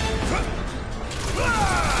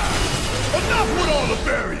 Enough with all the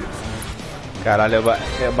barriers. Caralho,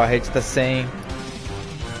 a barrete tá sem.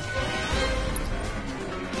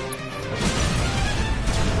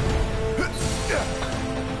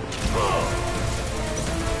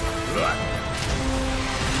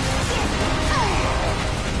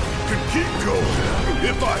 Can keep going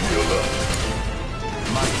if I heal up.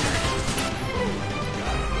 My turn.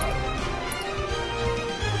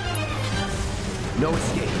 No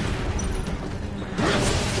escape.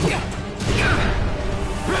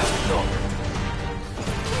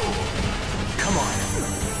 Come on.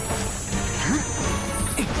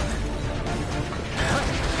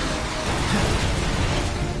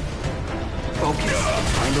 Focus.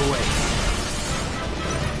 Find a way.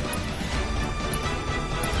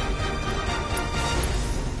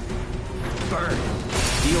 Burn.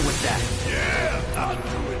 Deal with that. Yeah, I'll do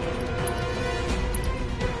it.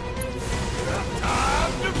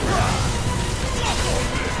 Time to fry. Fuck on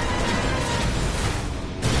this.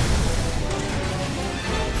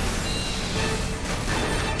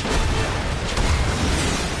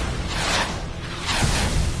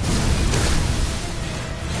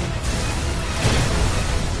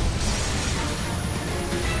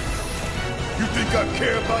 You think I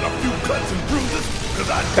care about a few cuts and bruises?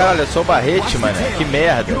 Caralho, eu sou o Barrete, mano. Que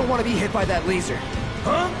merda. You don't want to be hit by that laser.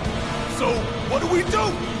 Huh? So, what do we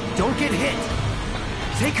do? Don't get hit.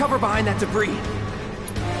 Take cover behind that debris.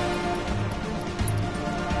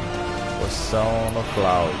 Poção no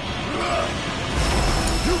Cloud.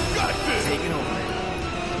 You got this. Take it over.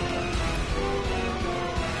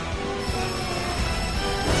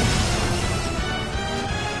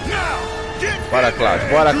 Bora, Cloud.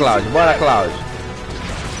 Bora, Cloud. Bora, Cloud.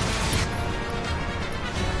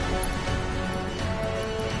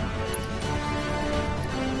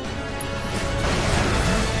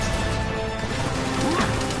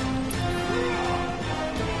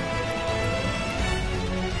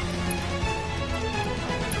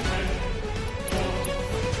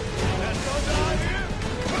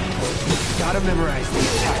 Gotta memorize the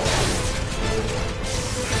attack.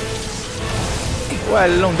 Ué,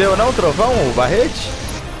 ele não deu não, trovão, o Barrete?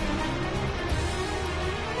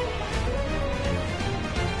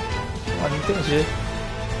 Ah, não entendi.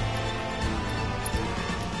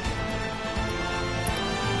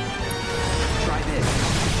 Try this.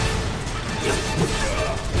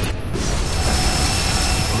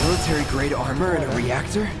 Military grade armor and a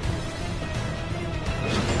reactor?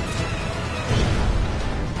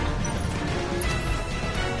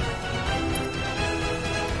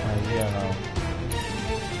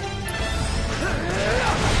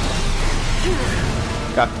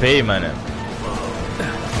 Capei, mano.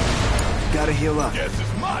 Gotta heal up. Guess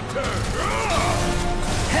it's my turn.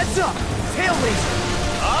 Heads up! Tail laser!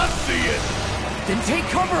 I see it. Then take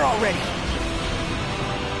cover already!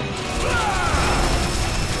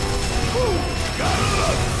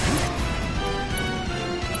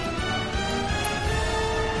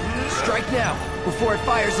 Strike now, before it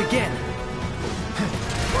fires again.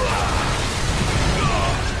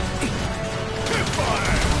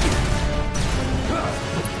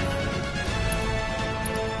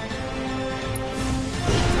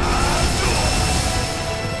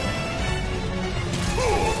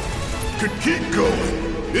 Could keep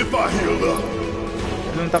going if I heal up.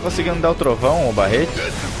 Ele não tá conseguindo dar o trovão, o Barrete?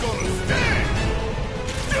 This is gonna sting.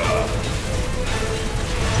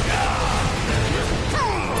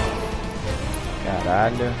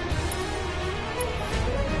 Caralho.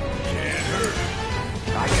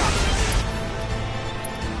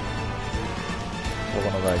 O fogo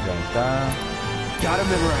não vai adiantar. Gotta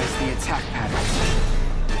memorize the attack patterns.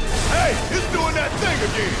 Hey, it's doing that thing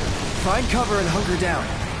again. Find cover and hunker down.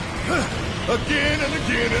 Again and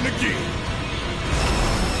again and again.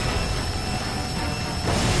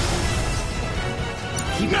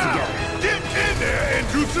 Keep it Now, together. get in there and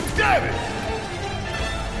do some damage.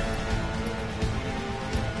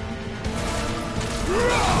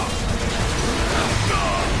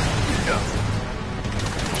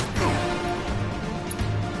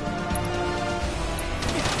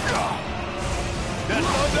 That's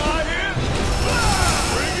one die here.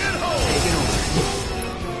 Bring it home. Take it over.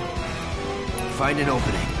 Find an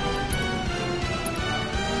opening.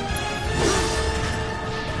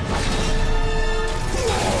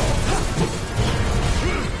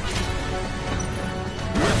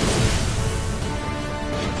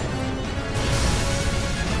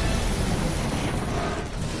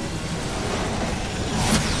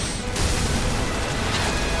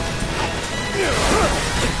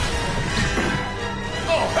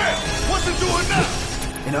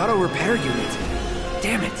 An auto repair unit.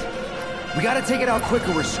 Damn it. We gotta take it out quick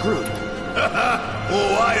or we're screwed.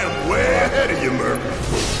 Oh, I am way ahead of you, Murphy.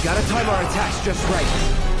 Gotta time our attacks just right.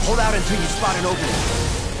 Hold out until you spot an opening.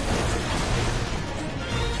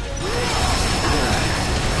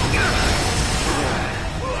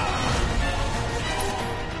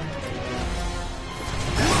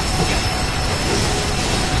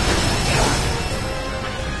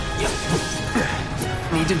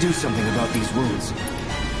 Need to do something about these wounds.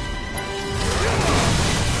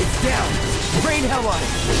 It's down! Rain hell on it!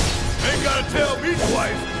 Ain't gotta tell me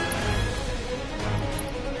twice.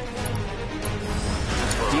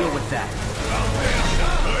 Deal with that.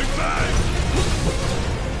 Bang, bang.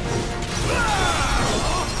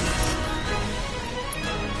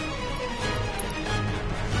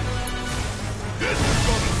 This is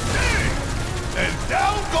gonna sting! And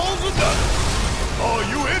down goes another. Oh,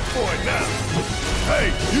 you in for it now. Hey,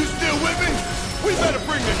 you still with me? We better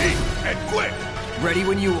bring the heat, and quick! Ready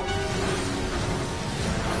when you...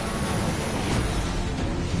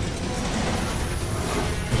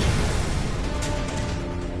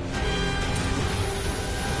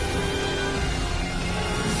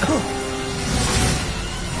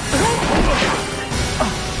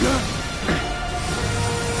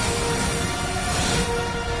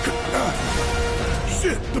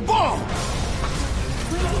 shit! The bomb!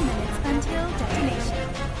 20 minutes until detonation.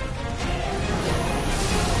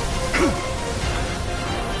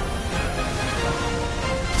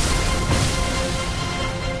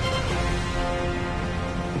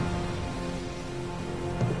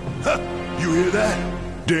 You hear that?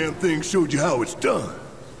 Damn thing showed you how it's done.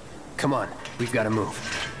 Come on, we've got to move.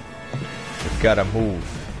 Gotta move.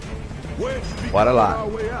 Bora lá.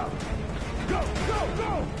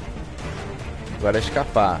 Agora é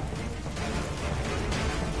escapar.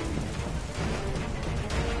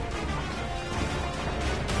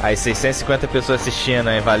 Aí, 650 pessoas assistindo,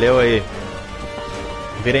 hein? Valeu aí.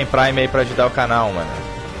 Virem Prime aí pra ajudar o canal, mano.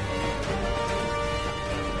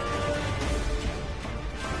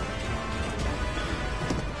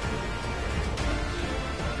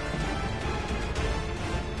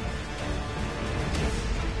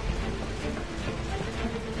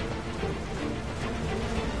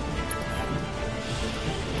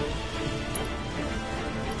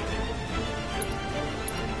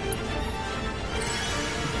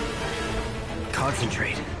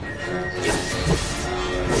 Concentrate.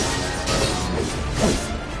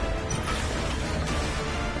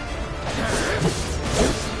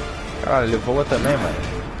 Caralho, ele voa também, mano.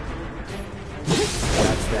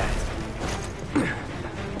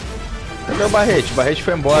 Cadê o Barrete? O Barrete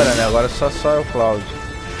foi embora, né? Agora só é o Cloud.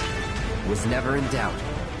 Was never in doubt.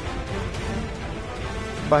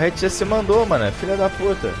 O Barrete já se mandou, mano. Filha da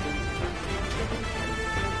puta.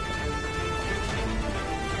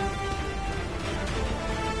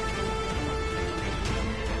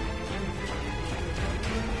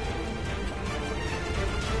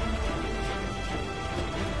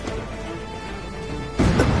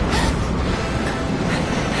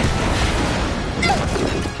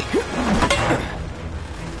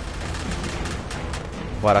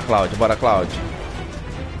 Bora, Cloud, bora, Cloud.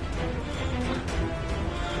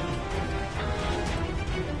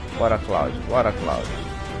 Bora, Cloud, bora, Cloud.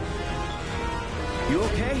 You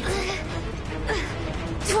okay?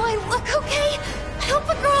 Do I look okay? Help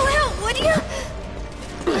a girl out, would you?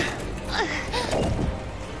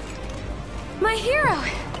 My hero.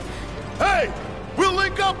 Hey! We'll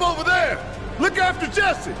link up over there! Look after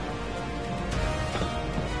Jesse!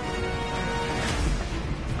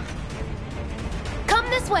 Come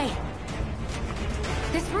this way.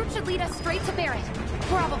 This route should lead us straight to Barrett.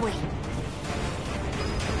 Probably.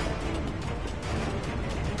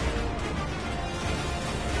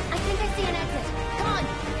 I think I see an exit. Come on.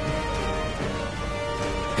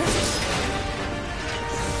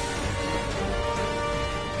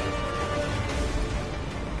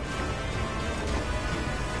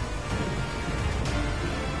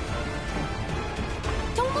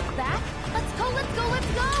 Don't look back. Let's go, let's go, let's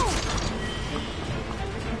go!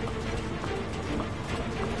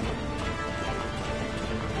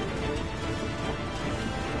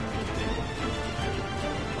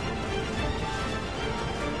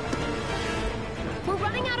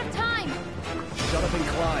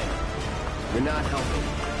 You're not helping.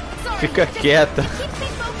 Fica quieta.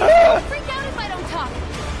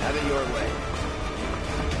 Have it your way.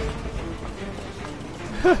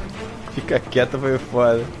 Fica quieta foi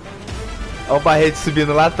foda. Olha o Barrete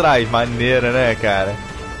subindo lá atrás. Maneiro, né, cara?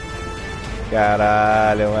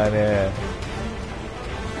 Caralho, maneiro.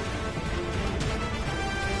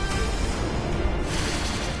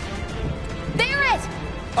 Barrett!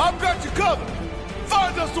 I've got you covered.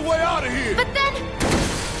 Find us a way out of here. But then...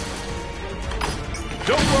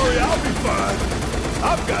 Don't worry, I'll be fine.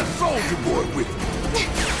 I've got Soldier Boy with me.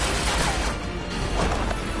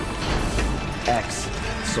 X,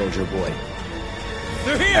 Soldier Boy.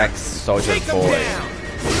 They're here! X Soldier Boy.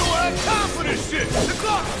 We don't have time for this shit! The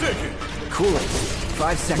clock's ticking! Cool it.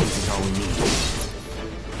 5 seconds is all we need.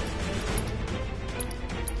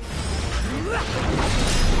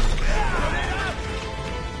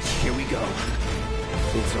 Here we go.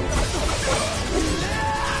 It's over.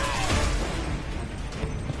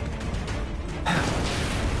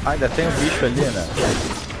 Ah, ainda tem um bicho ali, né?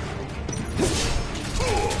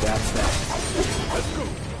 That's that. Let's go.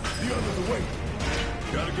 The others are waiting.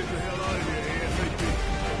 Gotta get the hell out of here ASAP.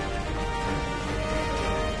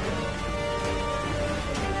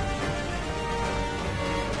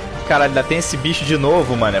 Caralho, ainda tem esse bicho de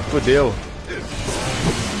novo, mano. Fudeu.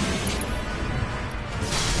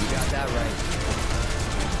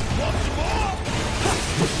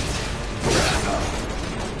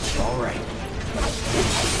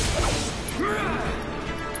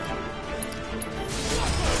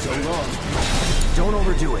 Don't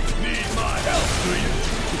overdo it. Need my help, do you?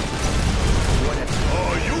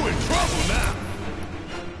 Oh, you in trouble now.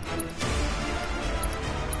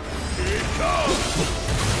 Here it comes.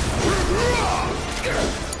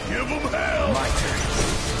 them hell! My turn.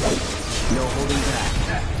 No holding back.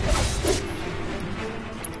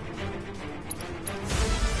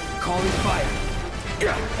 Calling fire.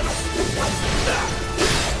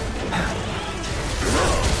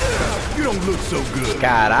 You don't look so good.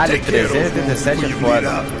 Caralho, 337 é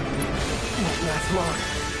foda. Won't last long.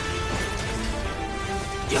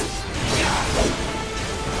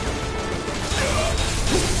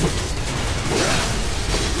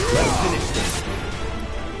 Let's finish this.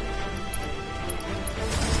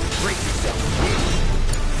 Break yourself.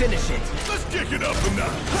 Finish it. Let's kick it up a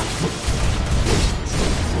notch.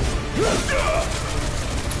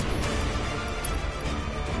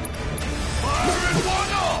 Fire in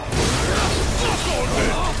one off. Fuck on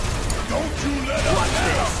this. Don't you let up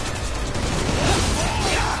now.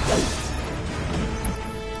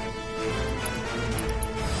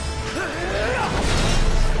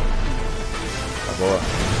 Tá boa.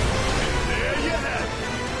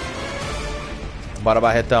 Bora,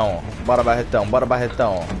 Barretão. Bora, Barretão. Bora,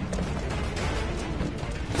 Barretão.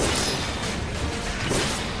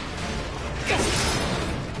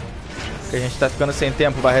 Que a gente tá ficando sem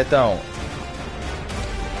tempo, Barretão.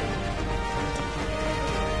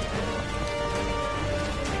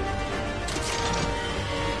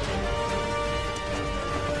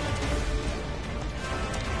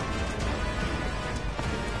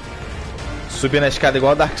 Subir na escada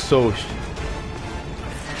igual Dark Souls.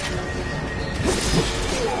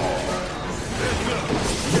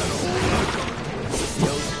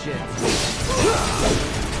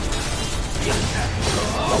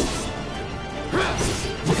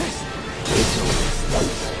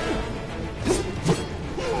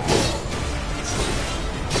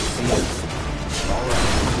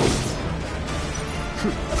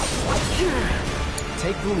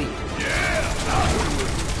 Take the lead.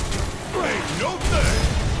 Ain't no thing.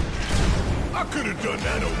 I could have done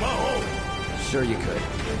that on my own. Sure you could.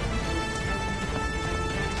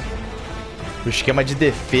 O esquema de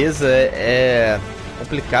defesa é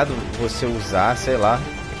complicado você usar, sei lá.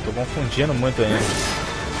 Tô confundindo muito ainda.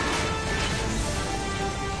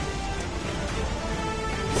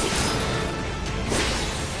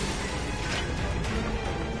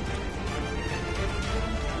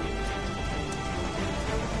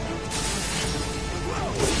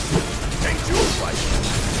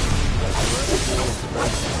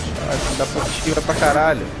 Dá pra esquivar pra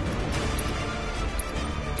caralho.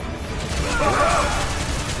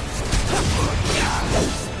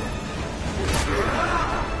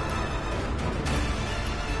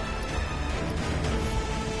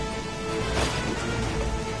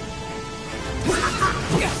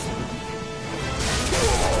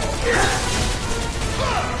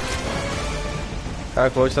 Cara,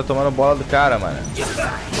 o Cloud tá tomando bola do cara, mano.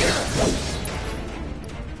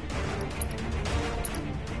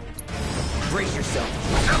 Brace yourself.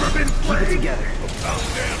 Keep it together.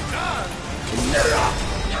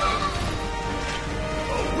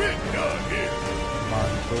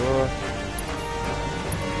 Matou.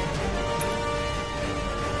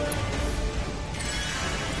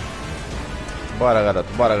 Bora, garoto.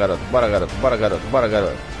 Bora, garoto. Bora, garoto. Bora, garoto. Bora,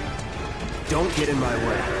 garoto. Don't get in my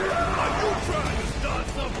way.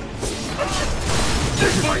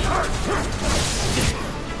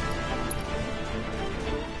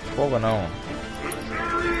 Fogo não.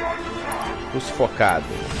 Tô sufocado.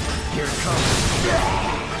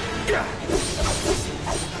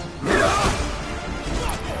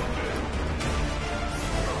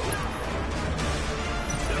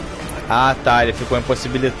 Ah, tá, ele ficou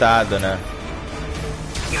impossibilitado, né?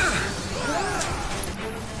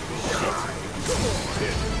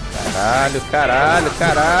 Caralho, caralho,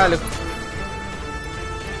 caralho.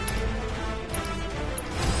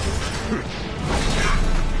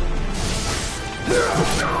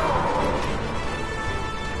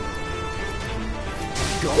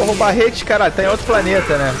 Porra, o Barrete, caralho, tá em outro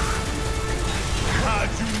planeta, né?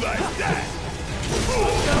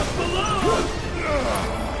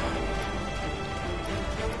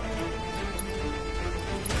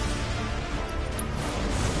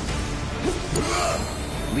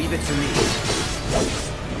 Leave it to me.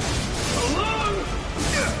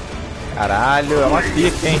 Caralho, é uma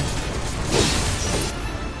pica, hein?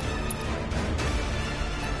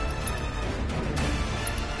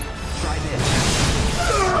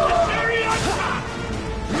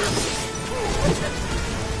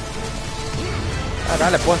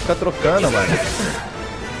 Caralho, a porra fica trocando, mano.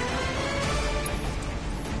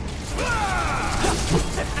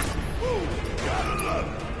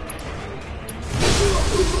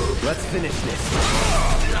 Let's finish this.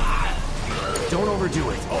 Don't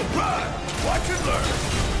overdo it. All right, watch and learn.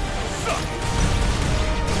 Suck.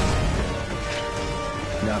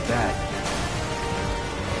 not bad.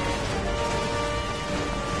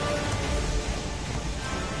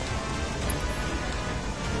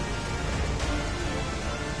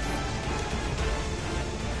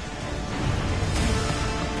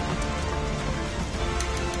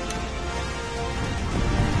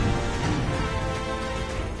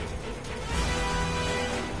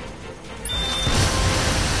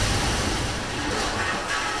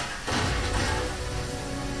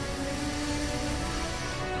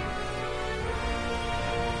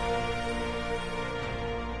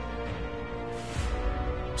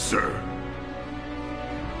 Sir.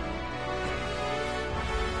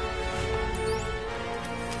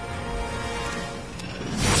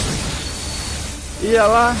 Ia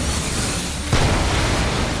lá.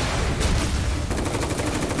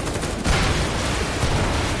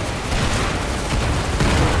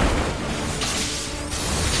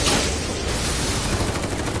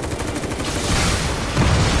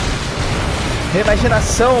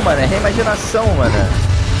 Reimaginação, mano. Reimaginação,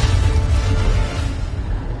 mano.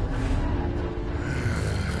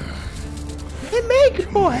 Remake,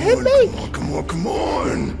 porra, remake! Come on, come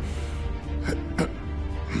on!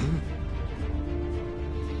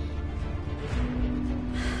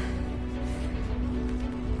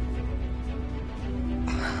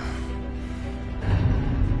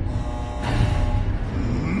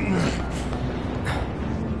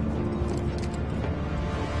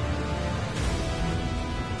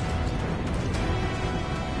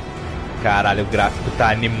 Caralho, o gráfico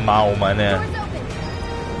tá animal, mano.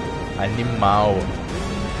 Animal.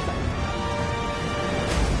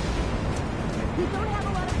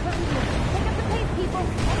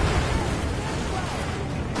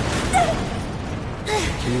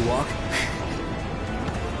 Can you walk?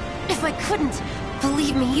 If I couldn't,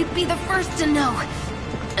 believe me, you'd be the first to know.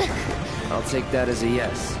 I'll take that as a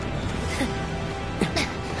yes.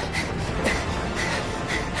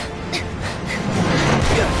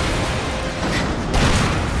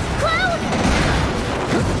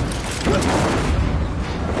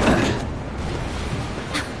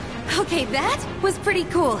 Okay, that was pretty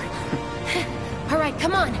cool. All right,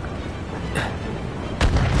 come on.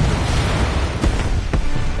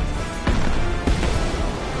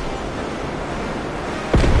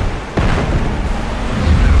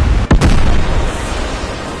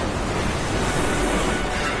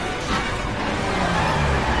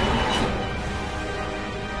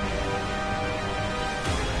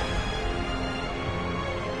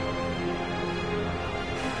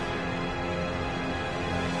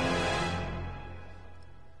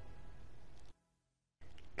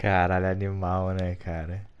 Caralho, animal, né,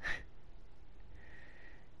 cara?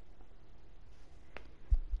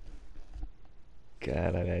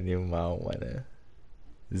 Caralho, animal, mano.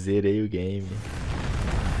 Zerei o game.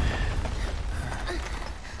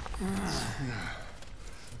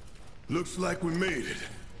 Looks like we made it.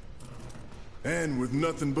 And with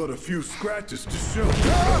nothing but a few scratches to show.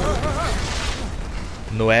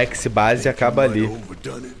 No X base acaba ali.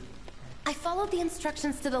 I followed the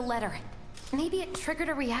instructions to the letter. Maybe it triggered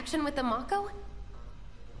a reaction with the Mako?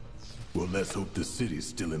 Well, let's hope the city's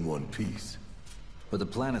still in one piece. But the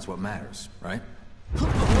planet's what matters, right?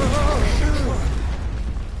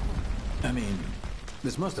 I mean,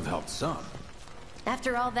 this must have helped some.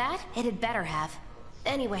 After all that, it had better have.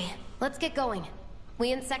 Anyway, let's get going.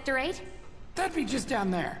 We in Sector 8? That'd be just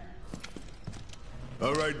down there.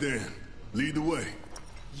 All right then. Lead the way.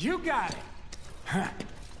 You got it. Huh.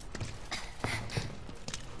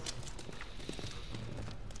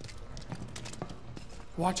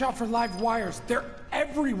 Watch out for live wires. They're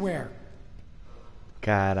everywhere.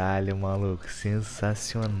 Caralho, maluco,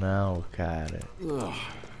 sensacional, cara. Ugh.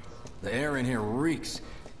 The air in here reeks.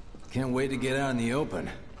 Can't wait to get out in the open.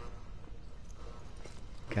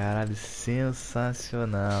 Caralho,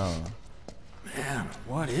 sensacional. Man,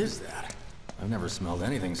 what is that? I've never smelled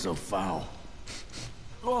anything so foul.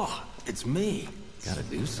 Oh, it's me. Gotta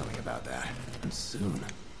do something about that. And soon.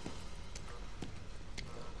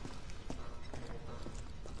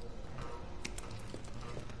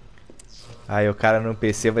 Aí o cara no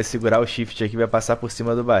PC vai segurar o shift aqui e vai passar por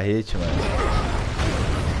cima do barrete, mano.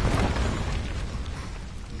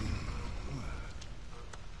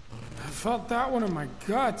 I felt that one in my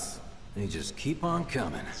guts. They just keep on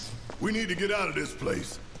coming. We need to get out of this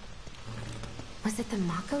place. Was it the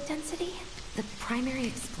Mako density? The primary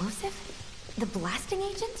explosive? The blasting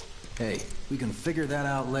agent? Hey, we can figure that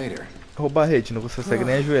out later. O barrete não consegue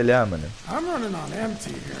nem ajoelhar, mano. I'm running on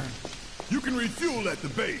empty here. You can refuel at the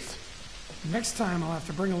base. Next time I'll have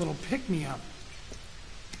to bring a little pick-me-up.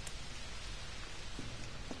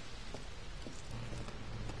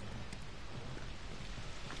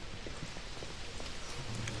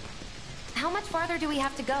 farther do we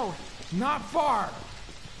have to go? Not far.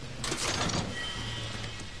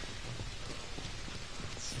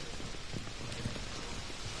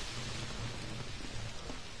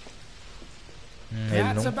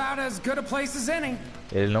 That's about as good a place as any.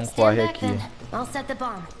 Ele não corre aqui. I'll set the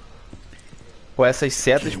bomb. Pô, essas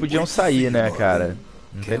setas podiam sair, né, cara?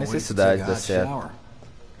 Não tem necessidade da seta.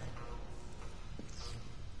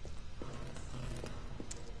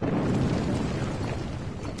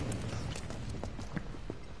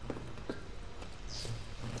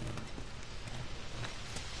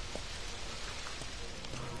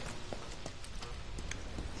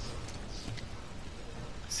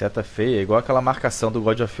 Seta feia, igual aquela marcação do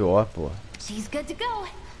God of War, pô. She's good to go.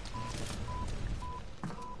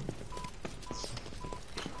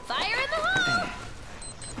 Fire in the hole!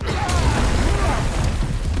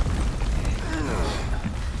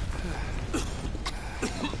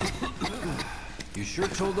 You sure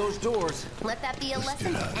told those doors. Let that be a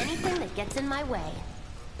lesson to anything that gets in my way.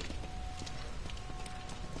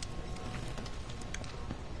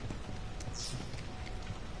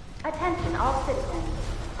 Attention all citizens.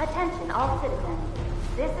 Attention all citizens.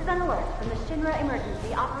 This is an alert from the Shinra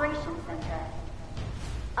Emergency Operations Center.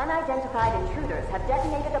 Unidentified intruders have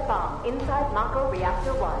detonated a bomb inside Mako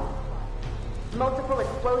Reactor 1. Multiple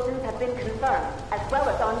explosions have been confirmed, as well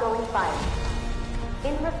as ongoing fire.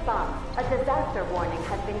 In response, a disaster warning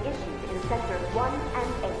has been issued in Sectors 1 and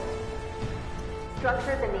 8.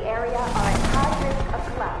 Structures in the area are at high risk of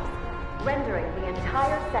collapse, rendering the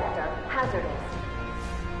entire sector hazardous.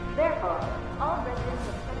 Therefore, all residents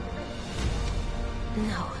of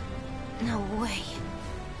No way.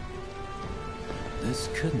 This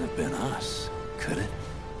couldn't have been us, could it?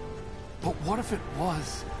 But what if it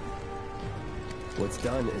was? What's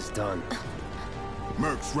done is done.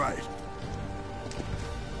 Merc's right.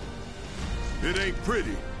 It ain't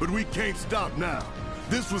pretty, but we can't stop now.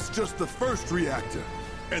 This was just the first reactor,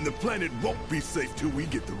 and the planet won't be safe till we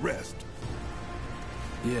get the rest.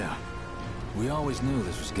 Yeah. We always knew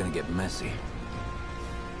this was gonna get messy.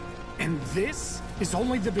 And this is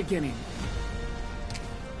only the beginning.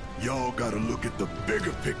 Y'all gotta look at the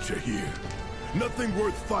bigger picture here. Nothing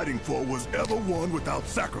worth fighting for was ever won without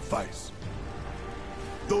sacrifice.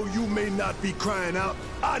 Though you may not be crying out,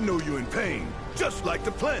 I know you're in pain, just like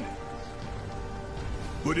the planet.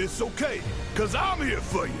 But it's okay, cause I'm here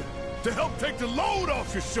for you, to help take the load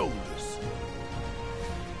off your shoulders.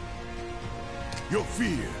 Your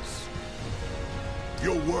fears,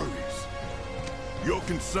 your worries, your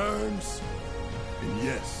concerns, and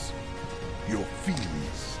yes, your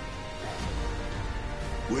feelings.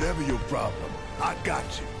 Whatever your problem, I got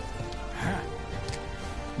you.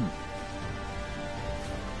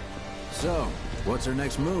 So, what's our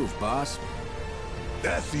next move, boss?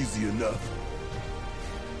 That's easy enough.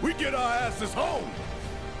 We get our asses home!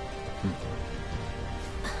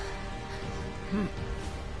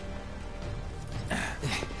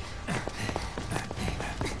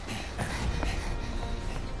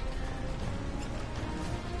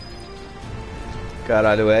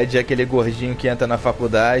 Caralho, o Ed é aquele gordinho que entra na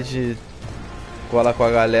faculdade, cola com a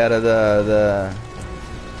galera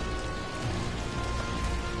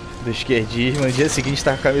do esquerdismo, no dia seguinte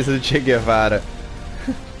tá com a camisa do Che Guevara.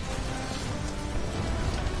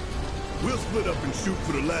 We'll split up and shoot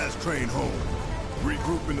for the last train home.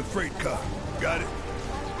 Regroup in the freight car. Got it?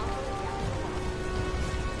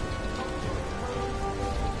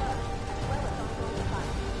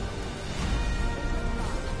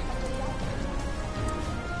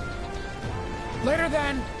 Later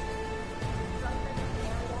then.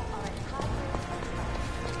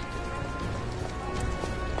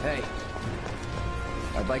 Hey,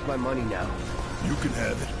 I'd like my money now. You can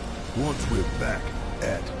have it once we're back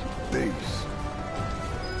at base.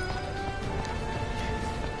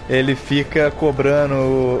 Ele fica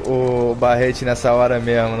cobrando o Barrete nessa hora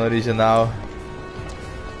mesmo, no original.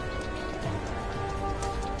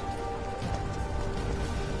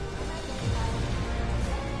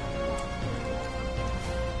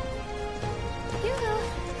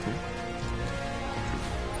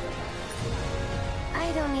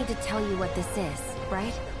 This is,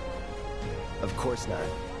 right? Of course not.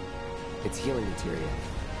 It's healing material.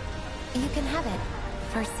 You can have it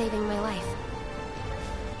for saving my life.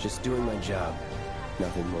 Just doing my job,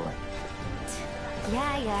 nothing more.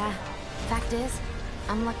 Yeah. Fact is,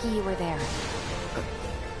 I'm lucky you were there.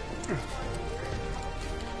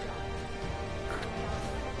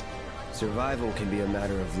 Survival can be a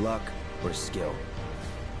matter of luck or skill.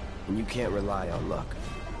 And you can't rely on luck.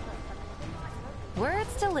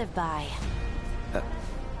 Words to live by.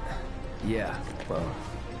 Yeah, well,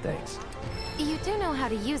 Thanks. You do know how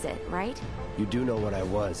to use it, right? You do know what I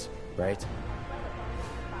was, right?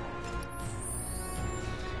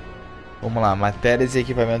 Vamos lá, matérias e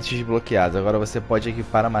equipamentos desbloqueados. Agora você pode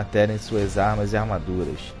equipar a matéria em suas armas e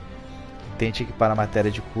armaduras. Tente equipar a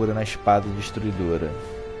matéria de cura na espada destruidora.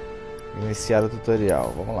 Iniciar o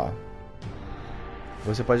tutorial, vamos lá.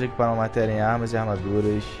 Você pode equipar uma matéria em armas e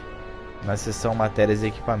armaduras na seção matérias e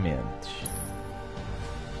equipamentos.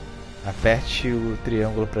 Aperte o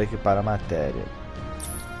triângulo para equipar a matéria.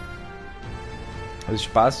 Os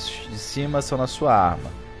espaços de cima são na sua arma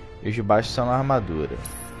e os de baixo são na armadura.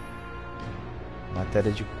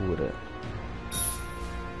 Matéria de cura.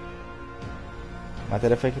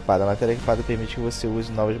 Matéria foi equipada. A matéria equipada permite que você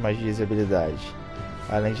use novas magias e habilidades,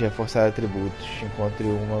 além de reforçar atributos. Encontre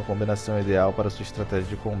uma combinação ideal para sua estratégia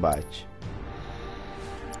de combate.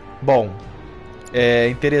 Bom, é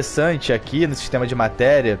interessante aqui no sistema de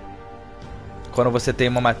matéria, quando você tem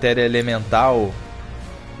uma matéria elemental,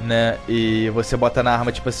 né, e você bota na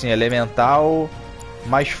arma tipo assim, elemental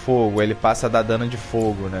mais fogo, ele passa a dar dano de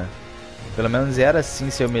fogo, né? Pelo menos era assim,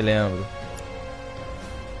 se eu me lembro.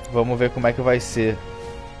 Vamos ver como é que vai ser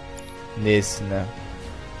nesse, né?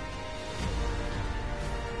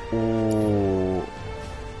 O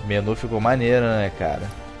menu ficou maneiro, né, cara?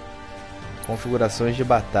 Configurações de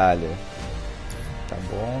batalha. Tá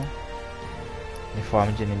bom.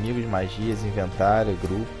 Informe de inimigos, magias, inventário,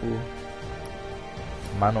 grupo,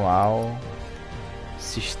 manual,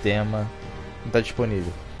 sistema. Não tá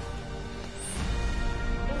disponível.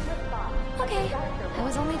 Okay, I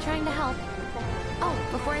was only trying to help. Oh,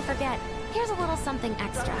 before I forget, here's a little something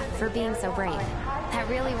extra for being so brave. That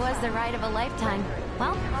really was the ride of a lifetime.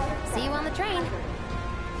 Well, see you on the train.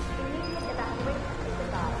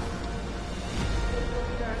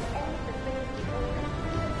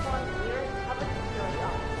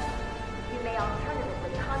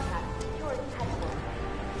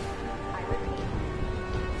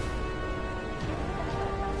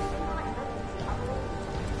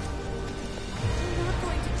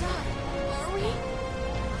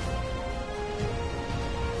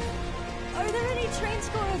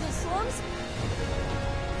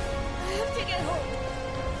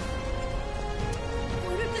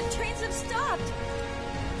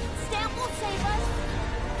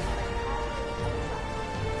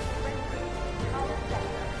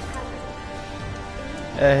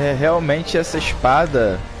 É, realmente essa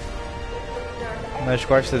espada nas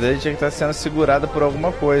costas dele tinha que estar sendo segurada por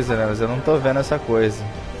alguma coisa, né? Mas eu não tô vendo essa coisa.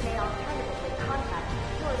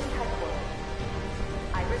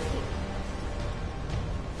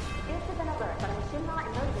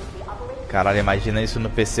 Caralho, imagina isso no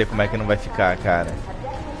PC, como é que não vai ficar, cara.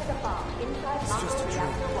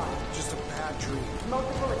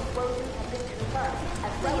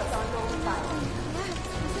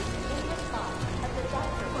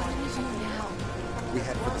 We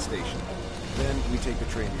head for the station. Then we take the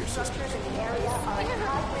train to your sister's.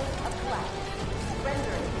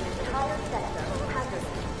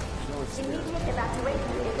 Immediate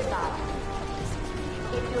evacuation is advised.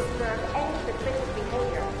 If you observe any suspicious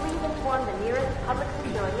behavior, please inform the nearest public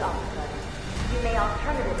security officer. You may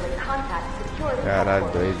alternatively contact security. Caralho,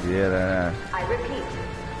 doideira, né? I repeat.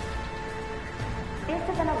 This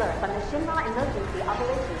is an alert from the Shinra Emergency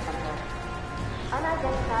Operations Center.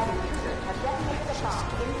 Unidentified intruders have detonated a bomb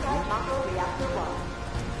inside Mako Reactor 1.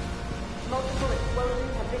 Multiple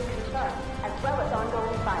explosions have been confirmed, as well as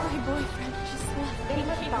ongoing fire. My boyfriend just left. In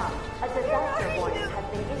response, a disaster warning has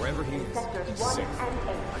been issued in sectors 1 and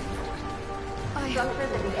 8.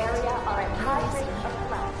 Structures in the area are at high risk of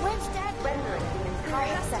collapse, rendering the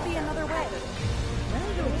entire sector. Another way.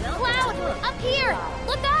 Cloud! Up here!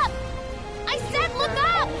 Look up! I said look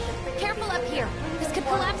up! Careful up here. This could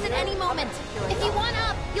collapse at any moment. If you want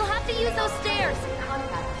up, you'll have to use those stairs.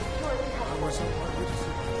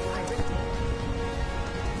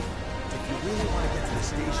 If you really want to get to the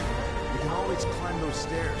station, you can always climb those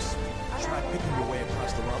stairs. Try picking your way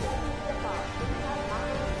across the rubble.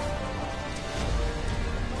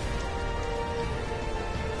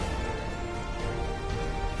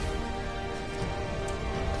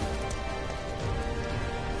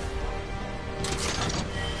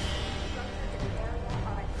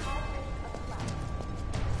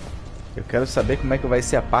 Eu quero saber como é que vai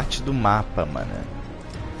ser a parte do mapa, mano.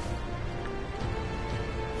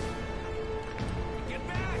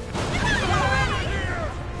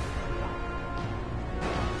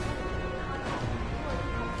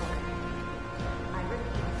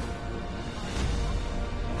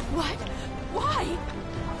 What? Why?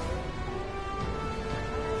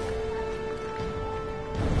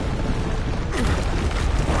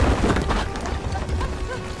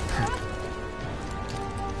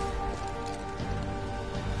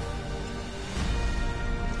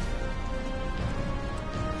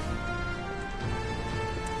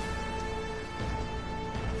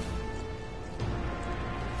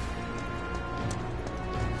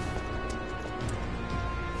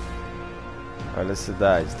 Olha a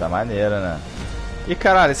cidade, tá maneira, né? Ih,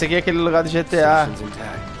 caralho, esse aqui é aquele lugar do GTA.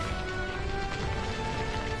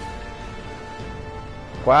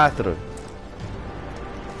 4.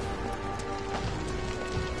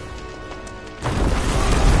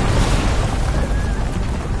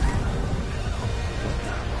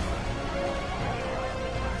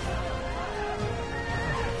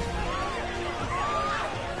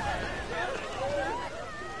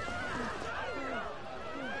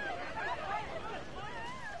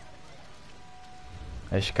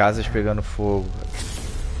 As casas pegando fogo.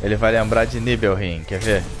 Ele vai lembrar de Nibelheim, quer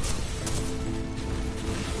ver?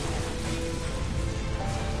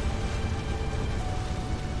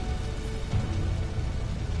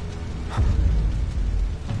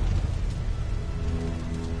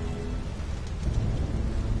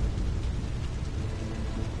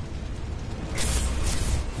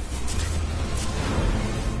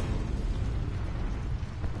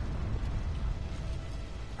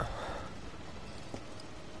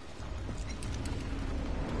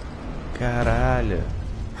 Caralho.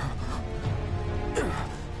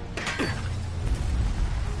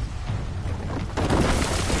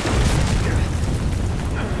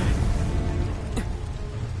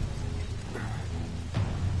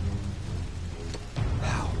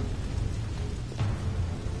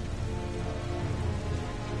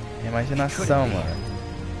 Imaginação, mano.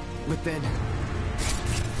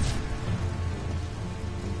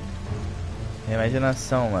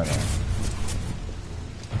 Imaginação, mano.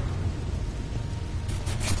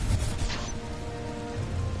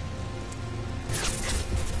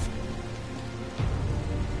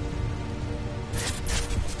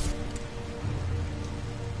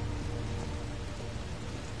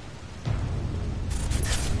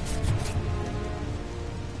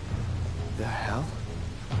 The hell?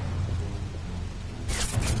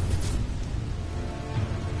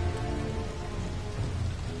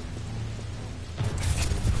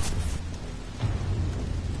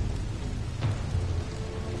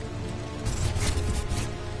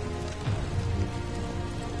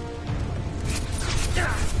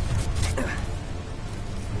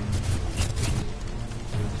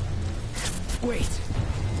 Wait.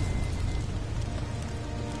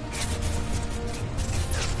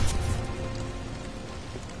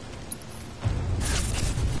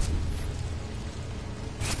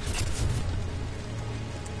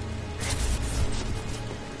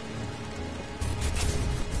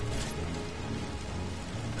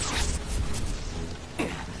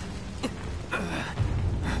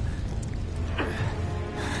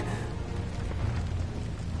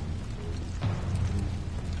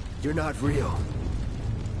 You're not real.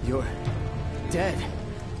 You're dead.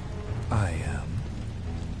 I am.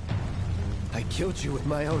 I killed you with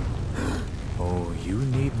my own... Oh, you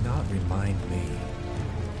need not remind me.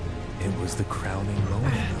 It was the crowning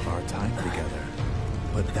moment of our time together.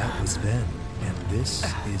 But that was then, and this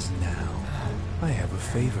is now. I have a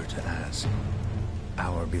favor to ask.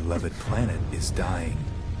 Our beloved planet is dying.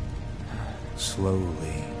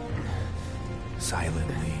 Slowly.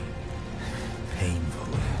 Silently.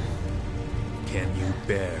 Painfully. Can you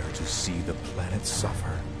bear to see the planet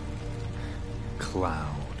suffer?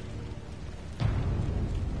 Cloud.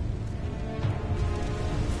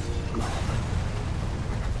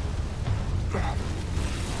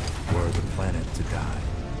 Were the planet to die,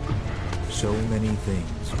 so many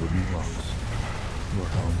things would be lost. Your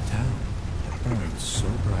hometown that burned so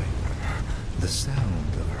bright. The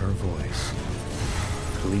sound of her voice,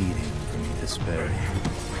 pleading from despair.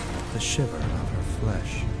 The shiver of her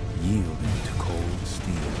flesh, yielding to cold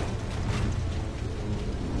steel.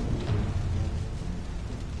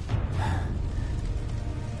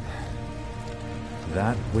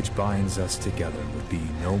 That which binds us together would be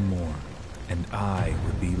no more, and I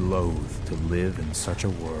would be loath to live in such a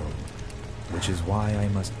world, which is why I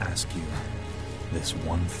must ask you this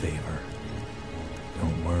one favor.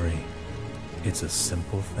 Don't worry, it's a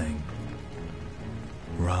simple thing.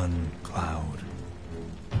 Run, Cloud.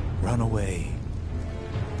 Run away.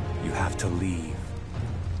 You have to leave.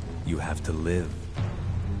 You have to live.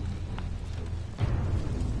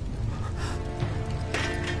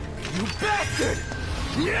 You bastard!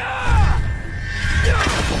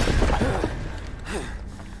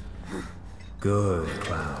 Good,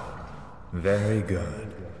 Cloud. Very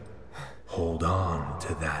good. Hold on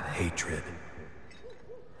to that hatred.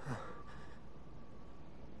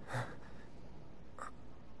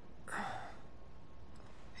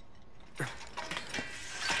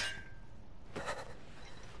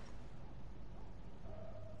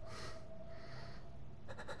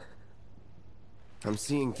 I'm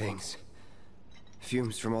seeing things.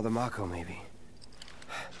 Fumes from all the Mako, maybe.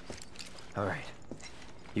 All right.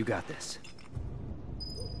 You got this.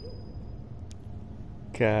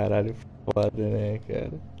 Caralho, foda, né,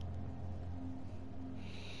 cara?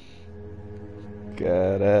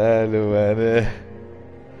 Caralho, mano.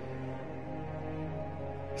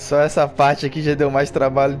 Só essa parte aqui já deu mais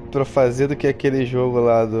trabalho pra fazer do que aquele jogo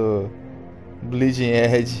lá do Bleeding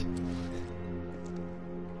Edge.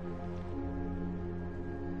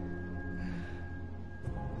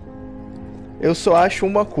 Eu só acho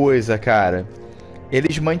uma coisa, cara.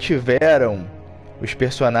 Eles mantiveram os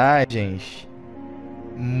personagens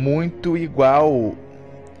muito igual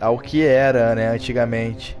ao que era, né,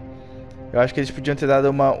 antigamente. Eu acho que eles podiam ter dado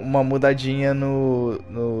uma mudadinha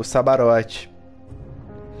no Sabarote.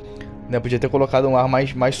 Né, podia ter colocado um ar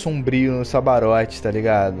mais sombrio no Sabarote, tá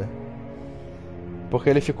ligado? Porque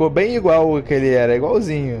ele ficou bem igual ao que ele era,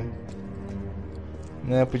 igualzinho.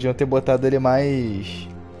 Né, podiam ter botado ele mais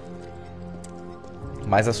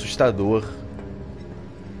assustador.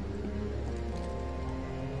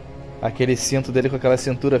 Aquele cinto dele com aquela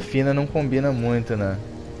cintura fina não combina muito, né?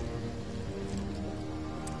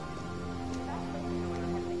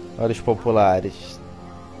 Olha os populares.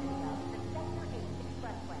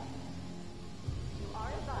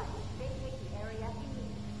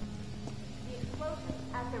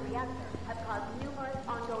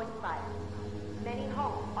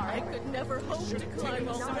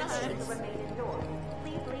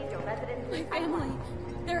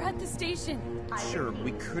 Sure,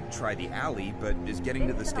 we could try the alley, but is getting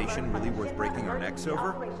to the station really worth breaking our necks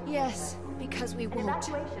over? Yes, because we won't.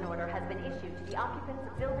 Evacuation order has been issued to the occupants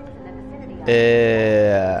of buildings in the vicinity of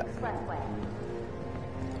É...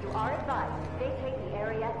 You are advised to vacate the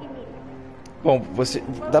area immediately. Bom, você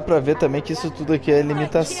dá pra ver também que isso tudo aqui é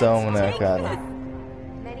limitação, né, cara?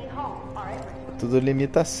 Tudo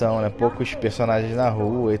limitação, né? Poucos personagens na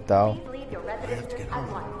rua e tal.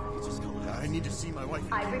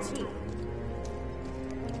 I repeat.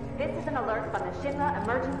 This is an alert from the Shinra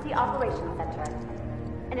Emergency Operations Center.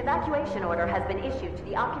 An evacuation order has been issued to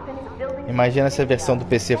the occupants of buildings. Imagina se a versão do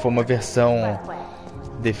PC for uma versão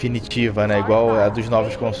definitiva, né? Igual a dos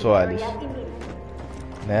novos consoles.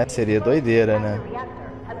 Né? Seria doideira, né?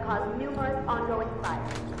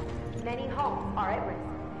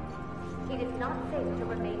 It is not safe to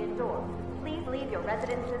remain indoors. Please leave your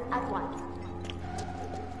residences at once.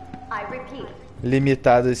 I repeat.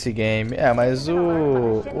 Limitado esse game. É, mas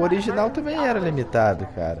o original também era limitado,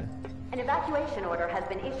 cara.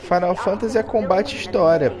 Final Fantasy é combate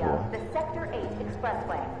história, pô.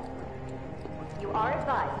 You are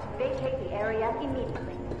advised to vacate the area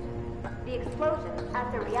immediately. The explosions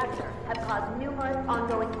at the reactor have caused numerous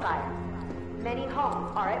ongoing fires. Many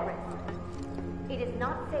homes are at risk. It is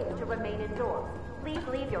not safe to remain indoors. Please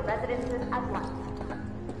leave your residences at once.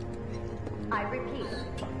 I repeat.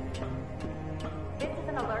 This is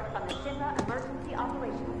an alert from the Shinra Emergency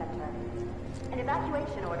Operations Center. An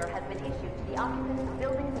evacuation order has been issued to the occupants of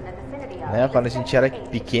buildings in the vicinity of... Né, quando a gente era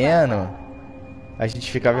pequeno, a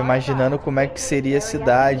gente ficava imaginando como é que seria a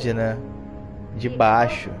cidade, né? De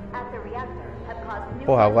baixo.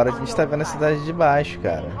 Porra, agora a gente tá vendo a cidade de baixo,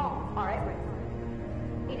 cara.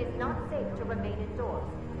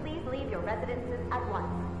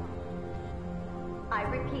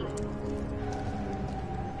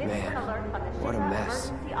 What a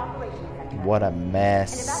mess. What a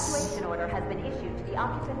mess. An evacuation order has been issued to the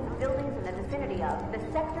occupants of buildings in the vicinity of the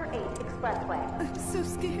Sector 8 Expressway. I'm so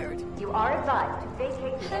scared. You are advised to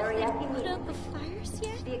vacate the area Have they put immediately. out the fires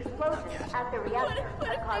yet? The explosions at the reactor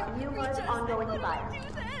have caused numerous ongoing fires.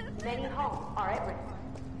 Many homes are at risk.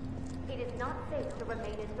 It is not safe to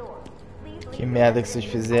remain indoors. Please leave Que merda que vocês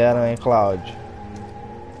fizeram, hein, Cláudio?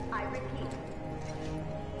 I repeat.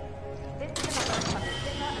 This is an alert from the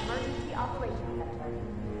Shinra Emergency Operations Center.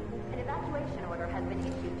 An evacuation order has been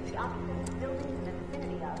issued to the occupants of buildings in the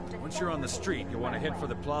vicinity of the... Once you're on the street, you'll want to head for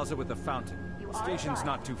the plaza with the fountain. The station's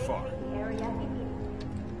not too far. The area immediately.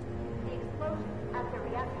 The explosions at the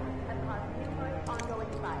reactor have caused numerous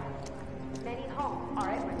ongoing fires. Many homes are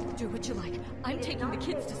at risk. Do what you like. I'm taking the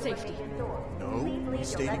kids to safety. No, we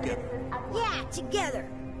stay together. Yeah, together.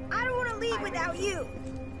 I don't want to leave without you.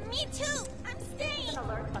 Me too. I'm staying. An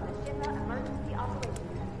alert from the Shinra Emergency Operations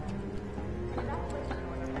Center. An evacuation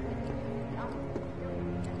order has been issued to the occupants of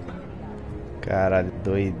buildings in the vicinity of... Caralho,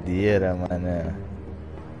 doideira, mano.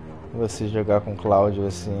 Você jogar com o Cláudio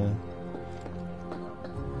assim.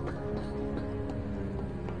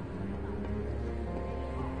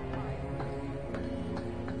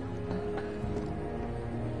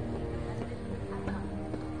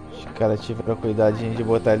 Os caras tiveram cuidadinho de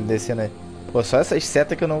botar ele descendo aí. Pô, só essas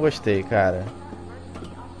setas que eu não gostei, cara.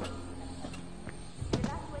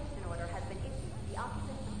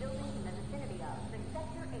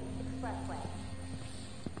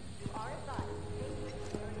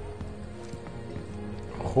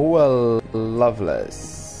 Rua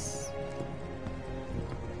Loveless.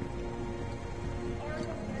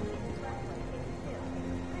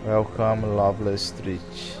 Welcome Loveless Street.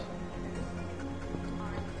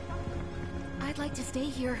 I'd like to stay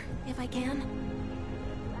here, if I can.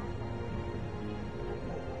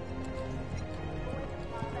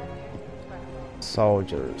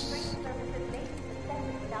 Soldiers.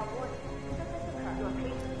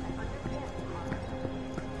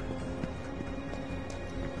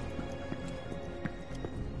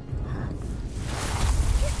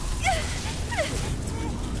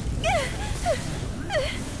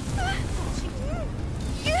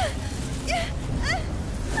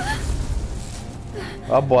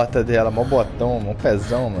 Olha a bota dela, mó botão, mó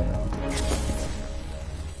pezão, mano.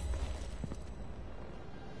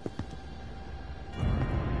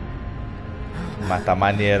 Mas tá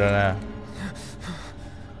maneiro, né?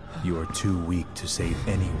 You are too weak to save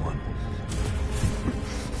anyone.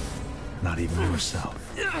 Not even yourself.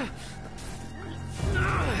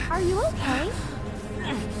 Are you okay?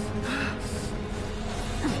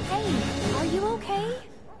 Hey, are you okay?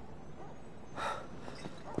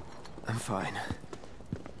 I'm fine.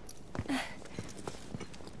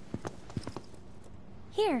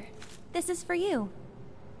 Here, this is for you.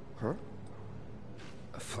 Huh?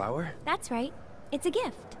 A flower? That's right. It's a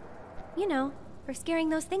gift. You know, for scaring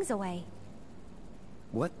those things away.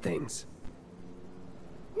 What things?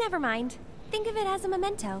 Never mind. Think of it as a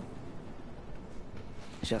memento.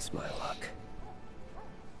 Just my luck.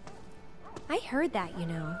 I heard that, you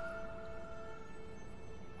know.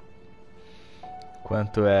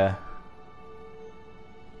 Quanto é?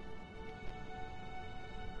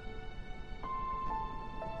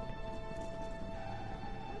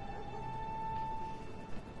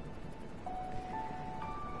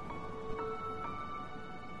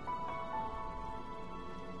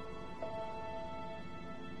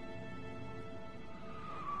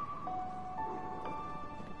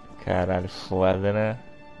 Caralho, foda, né?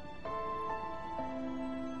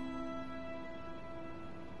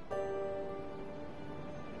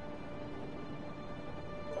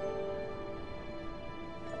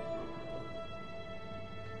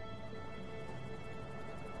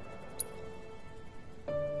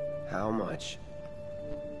 How much?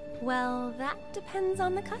 Well, that depends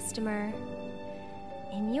on the customer.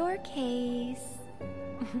 In your case,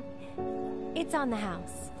 it's on the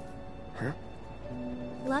house. Huh?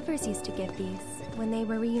 Lovers used to give these when they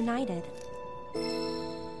were reunited.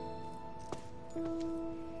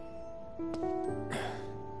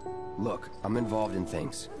 Look, I'm involved in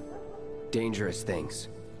things. Dangerous things.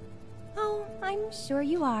 Oh, I'm sure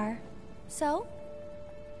you are. So?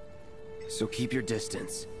 So keep your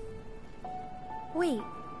distance. Wait,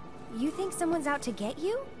 you think someone's out to get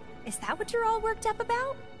you? Is that what you're all worked up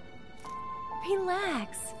about?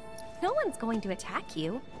 Relax. No one's going to attack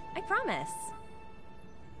you. I promise.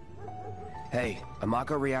 Hey, a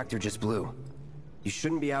Mako reactor just blew. You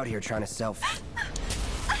shouldn't be out here trying to sell.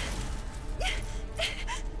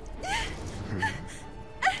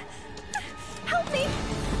 Help me!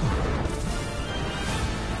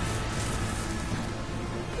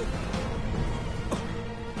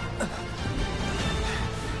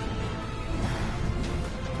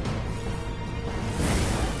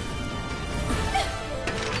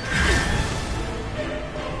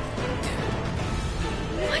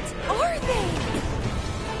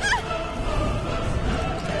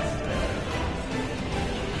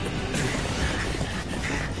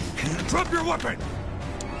 Drop your weapon!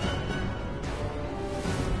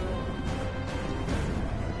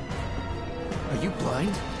 Are you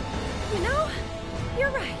blind? You know,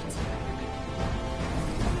 you're right.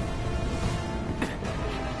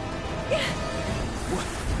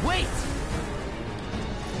 Wait!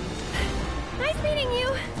 Nice meeting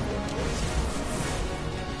you.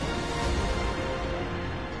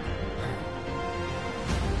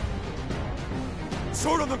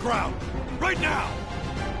 Sword on the ground! Right now!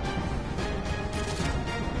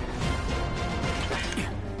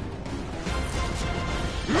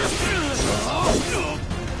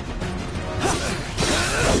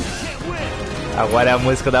 Agora é a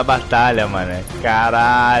música da batalha, mano.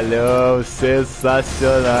 Caralho,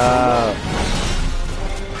 sensacional.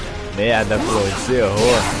 Merda, pô, encerrou.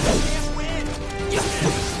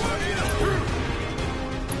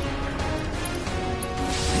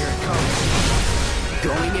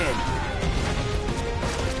 Going in.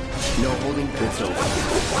 No holding this over.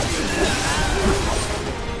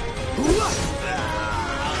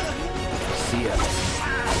 See ya.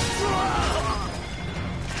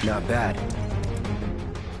 Not bad.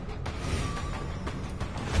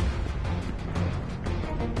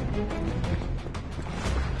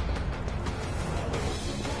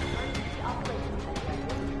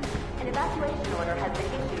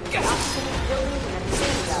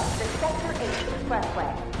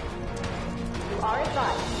 are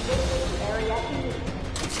advised to vacate the area immediately.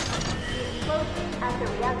 The explosions at the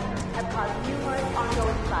reactor have caused numerous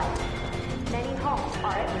ongoing fires. Many homes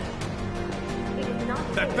are at risk. It is not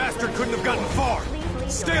That bastard couldn't have gotten far!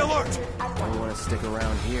 Stay alert! I don't want to stick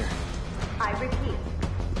around here. I repeat.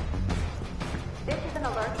 This is an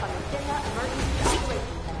alert from the Shinra Emergency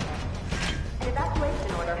Operations Center. An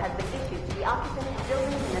evacuation order has been issued to the occupants of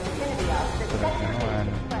buildings in the vicinity of the Sector 8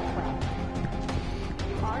 Expressway.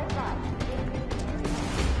 You are advised to vacate the area.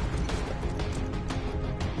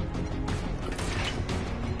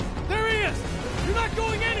 There he is! You're not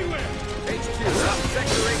going anywhere! HQ,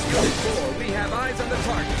 Sector 8, Unit 4. We have eyes on the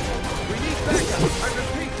target. We need backup. I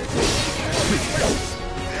repeat, this is...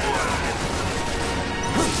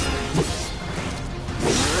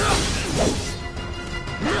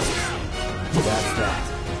 That's that.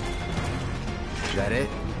 Is that it?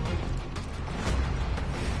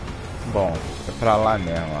 Bom, é pra lá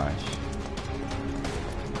mesmo, acho.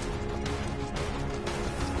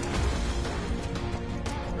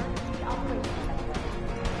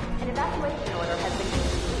 An evacuation order has been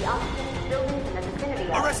issued to the occupants of buildings in the vicinity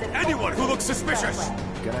of Arrest anyone who looks suspicious!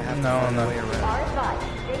 Gonna have to No, find no. a way You around. are advised to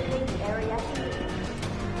vacate the area immediately.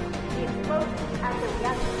 The explosions at the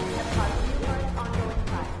reactor have caused numerous ongoing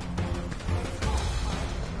fires.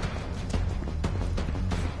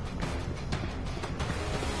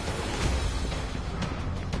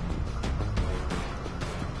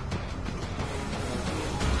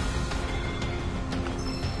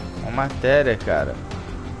 Uma matéria, cara.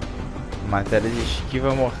 Matéria de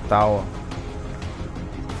esquiva mortal.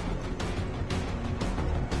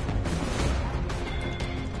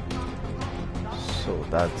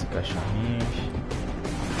 Soldados e cachorrinhos.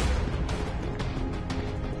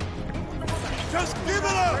 Just give it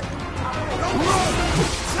up! No run!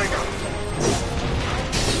 Take it!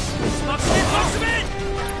 Marksman!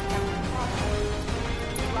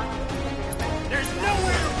 There's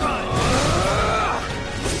nowhere to run!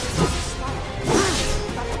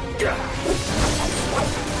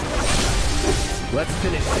 Let's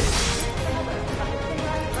finish this.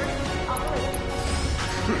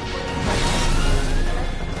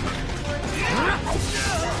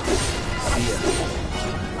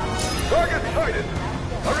 Target sighted!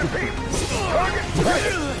 I repeat, target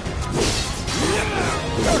sighted!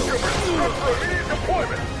 Documents up for immediate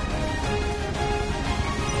deployment!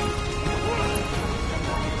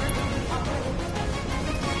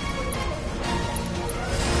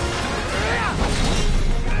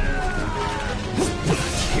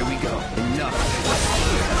 Here we go. Enough.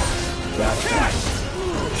 That's that.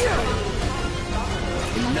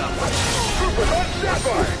 Enough. Troopers on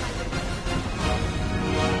standby!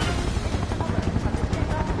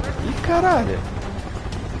 Ih, caralho.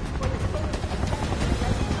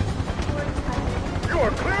 You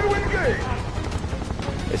are clear to engage!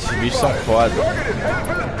 Esses bichos são foda. Target is headed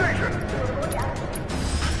for the station!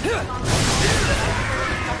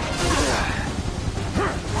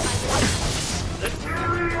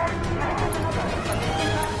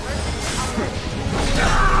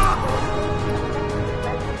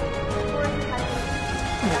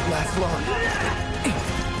 Won't last long.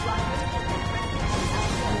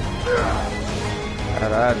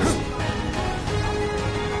 Caralho.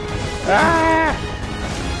 Ah!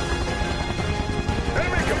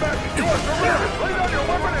 Enemy combatants, you are surrounded! Lay down your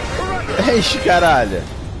weapon and surrender! Ixi, caralho.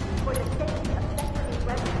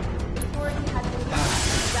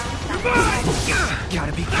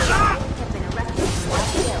 Gotta be careful.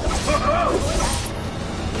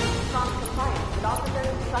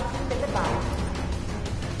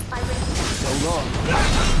 So long.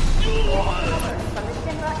 From the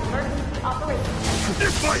Shinra Emergency Operations Center.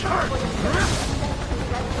 This might hurt!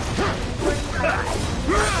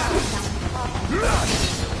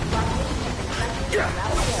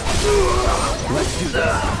 Let's do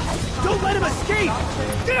this. Don't let him escape!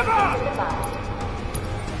 Give up!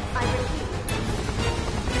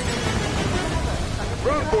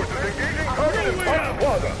 Ground forces engaging target in Park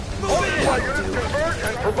Plaza. All supply units converge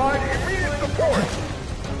and provide immediate support.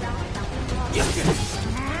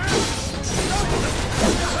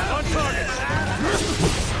 On target!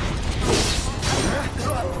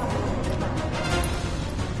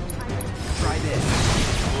 Try this.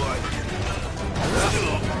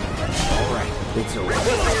 All right. It's over.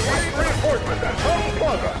 Requesting immediate reinforcements at Park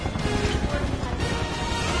Plaza.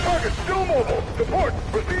 Target still mobile. Support.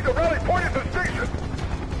 Proceed to rally point at the station.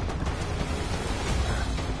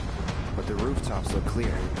 But the rooftops look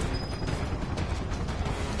clear.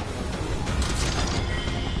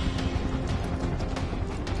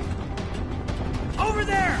 Over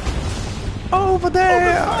there! Over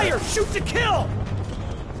there! Open fire! Shoot to kill!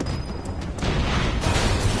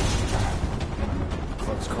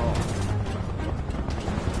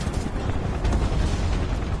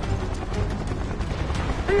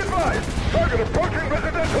 Target approaching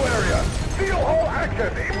residential area. Seal all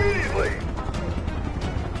access immediately.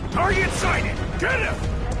 Target sighted. Get him.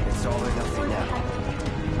 It's all or nothing now.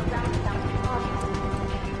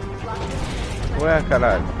 Ué,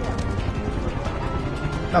 caralho.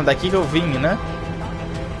 Não, daqui que eu vim, né?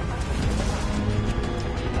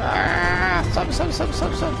 Ah, sobe, sobe, sobe,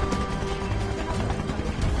 sobe, sobe.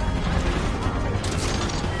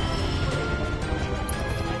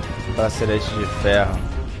 Bracelete de ferro.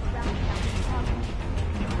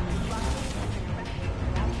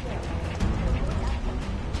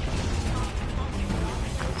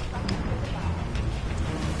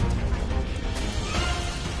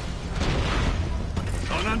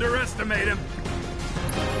 Don't underestimate him.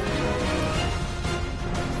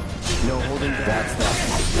 No holding back. That's that.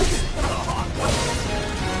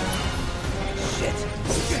 Shit.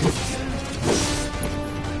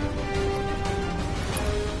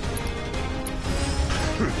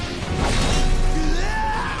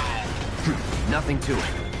 Nothing to it.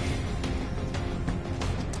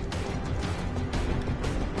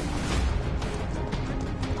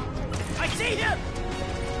 I see him!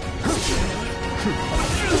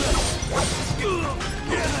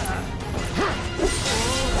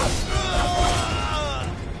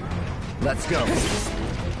 Let's go.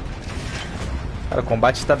 Cara, o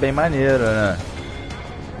combate tá bem maneiro, né?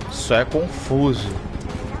 Só é confuso.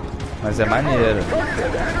 Mas é maneiro.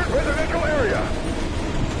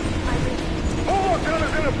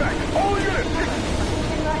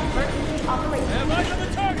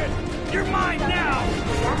 You're mine now!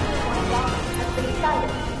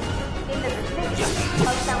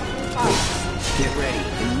 Get ready.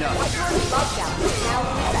 Enough.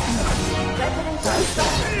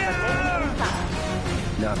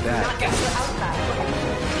 Not bad.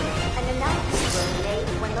 An announcement will be made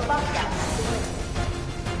when the lockdown has been lifted.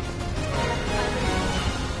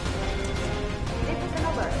 This is an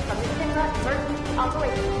alert from the Shinra Emergency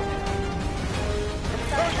Operations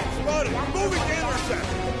Center. Spotted! Moving to intercept!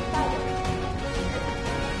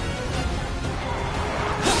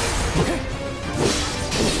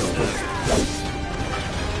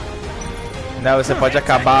 Não, você pode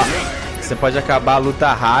acabar. Você pode acabar a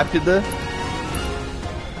luta rápida.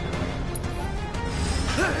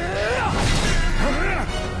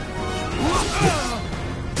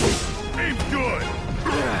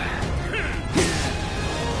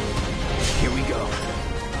 Here we go.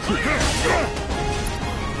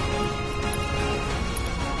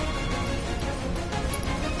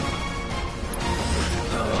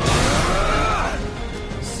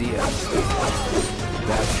 See ya.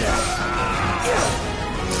 That's that.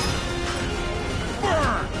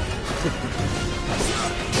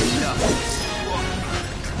 Enough.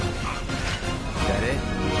 That it?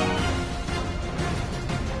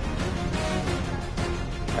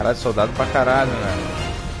 Caralho, soldado pra caralho, né?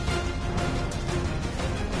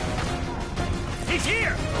 He's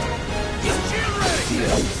here! Get shield ready! See ya.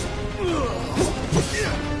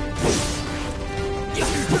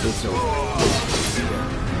 It's over. See ya.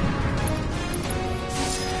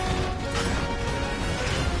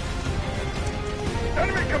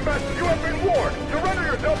 Enemy combatants, you have been warned. Surrender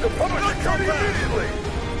yourself to public security immediately.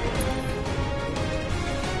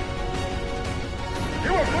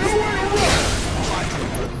 You have nowhere to run.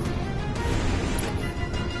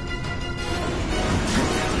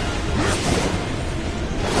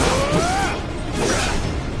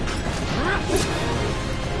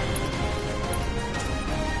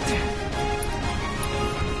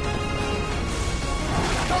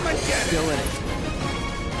 Come and get it! Still in it.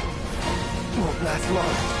 Won't last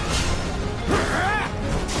long.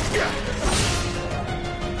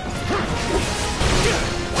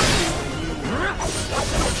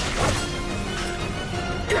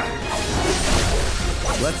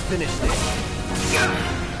 Let's finish this.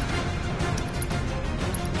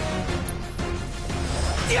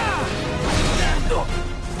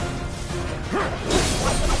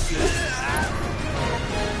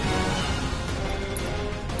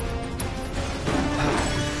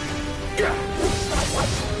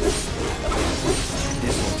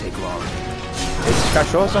 This won't take long. Esses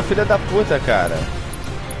cachorros são filha da puta, cara.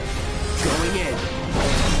 Going in.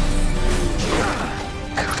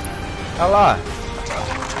 Olha lá.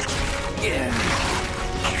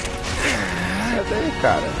 Sai daí,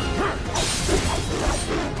 cara.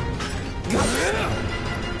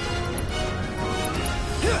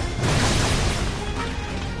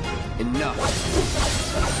 Enough.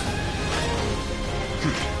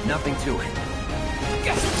 Nothing to it.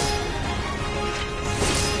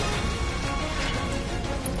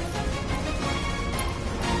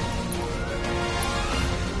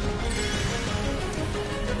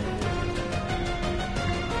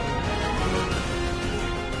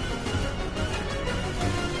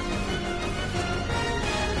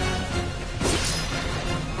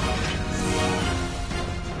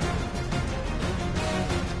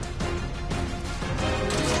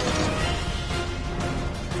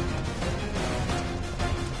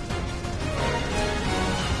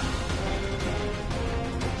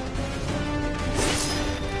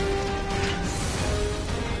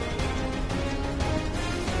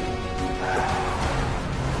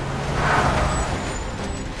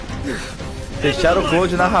 Fecharam o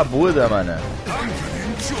Cloud na rabuda, mano.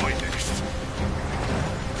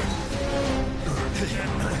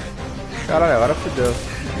 Caralho, agora fudeu.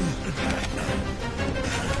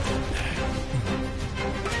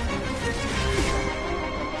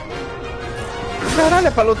 Caralho,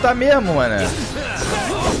 é pra lutar mesmo, mano.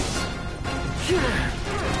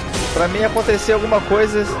 Pra mim acontecer alguma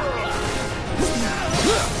coisa.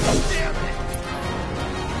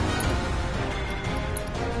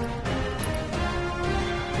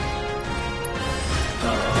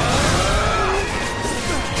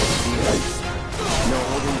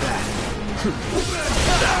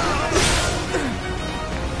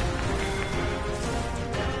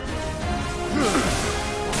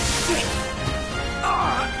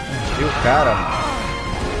 Viu, cara?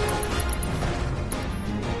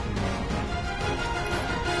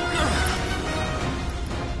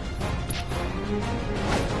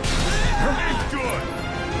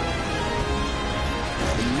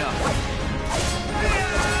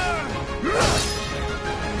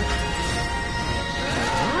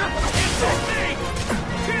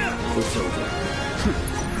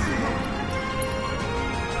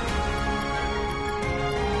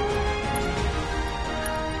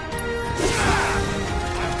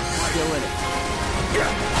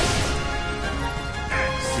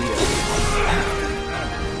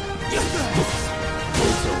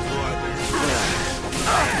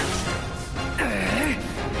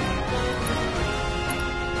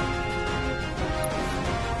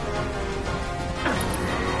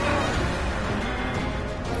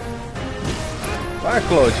 Vai,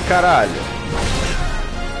 Claude, caralho.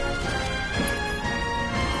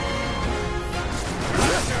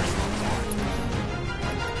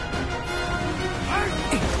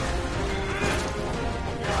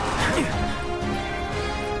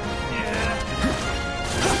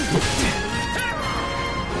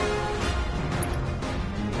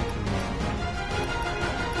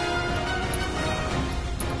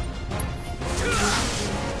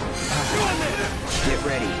 Get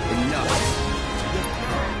ready. Enough.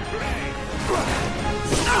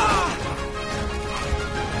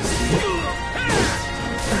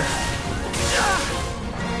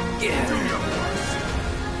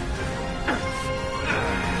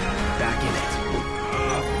 Back in it.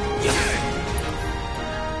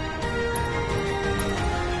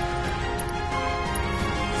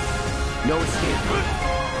 No escape.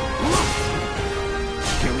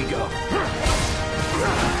 Here we go.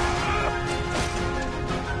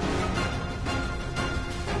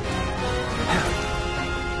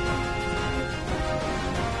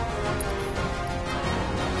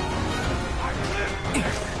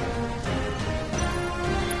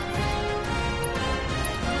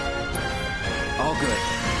 All good.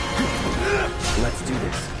 Let's do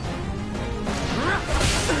this.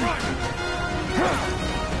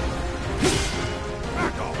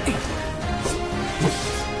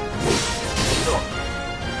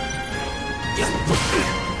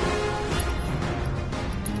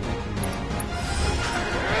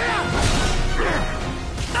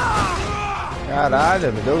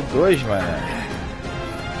 Caralho, me deu 2, mano.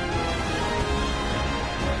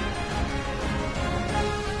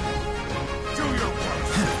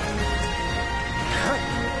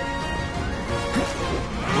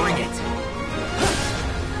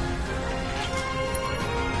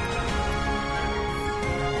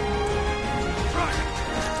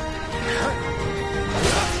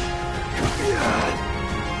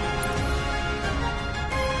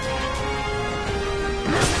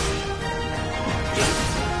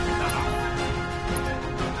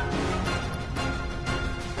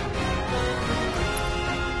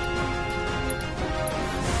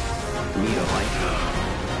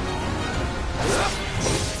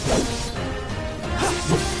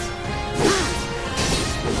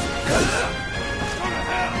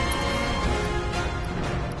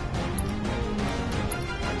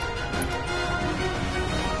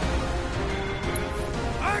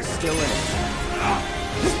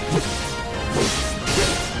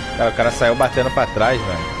 Cara, o cara saiu batendo pra trás,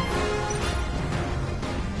 mano.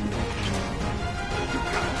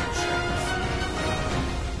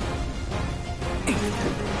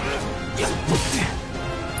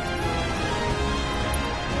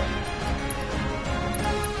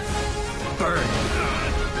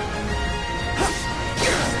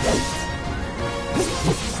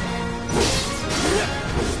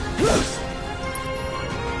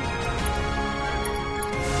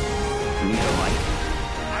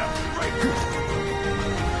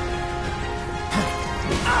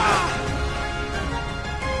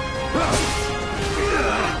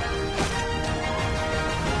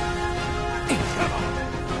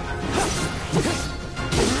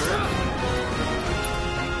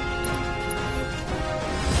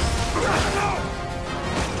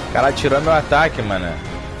 O cara tirou meu ataque, mano.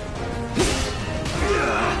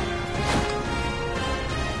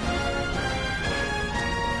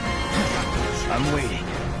 I'm waiting.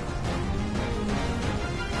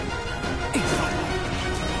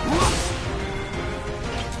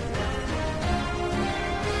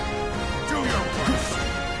 Do your worst.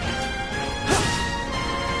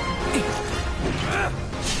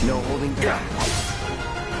 No holding back.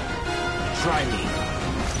 Try me.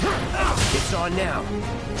 It's on now.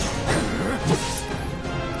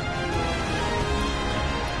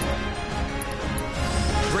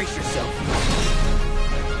 Brace yourself.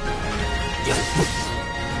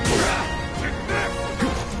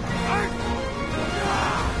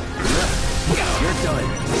 You're done.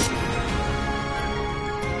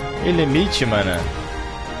 E limite, mano.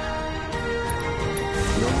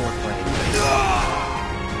 No more playing.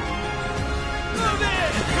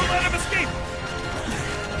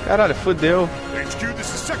 Caralho, fudeu. HQ,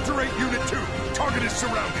 this is Sector 8, Unit 2. Target is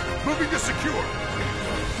surrounded. Moving to secure.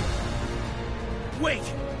 Wait!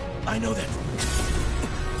 I know that.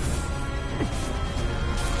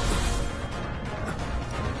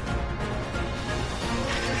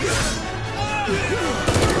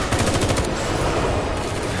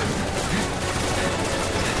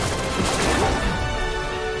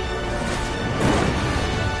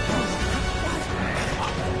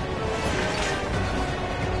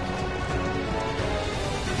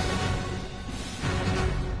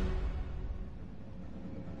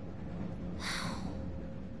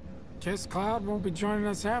 Guess Cloud won't be joining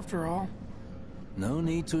us after all. No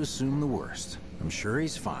need to assume the worst. I'm sure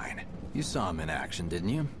he's fine. You saw him in action, didn't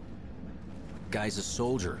you? Guy's a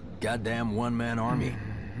soldier. Goddamn one-man army.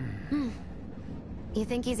 You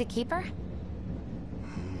think he's a keeper?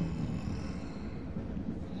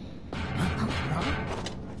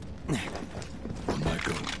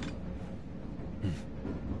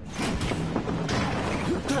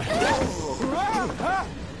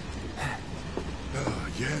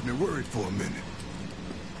 You had me worried for a minute.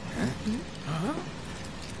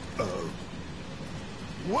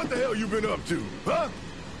 What the hell you been up to, huh?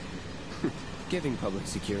 Giving public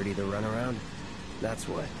security the runaround. That's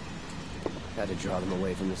what. Had to draw them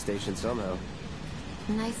away from the station somehow.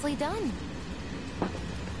 Nicely done.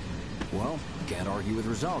 Well, can't argue with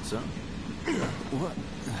results, huh? What?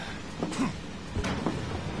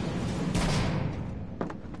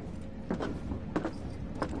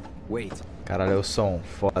 Wait. Caralho, o som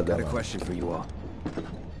foda, Got a mano. question for you all.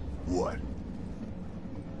 What?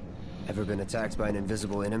 Ever been attacked by an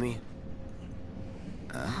invisible enemy?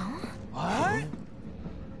 What?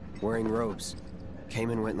 Wearing robes. Came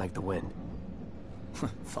and went like the wind.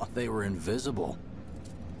 Thought they were invisible.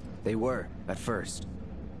 They were, at first.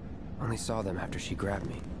 Only saw them after she grabbed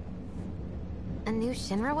me. A new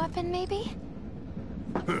Shinra weapon, maybe?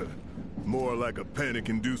 More like a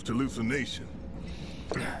panic-induced hallucination.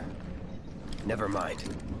 Never mind.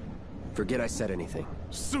 Forget I said anything.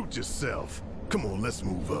 Suit yourself. Come on, let's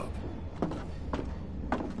move up.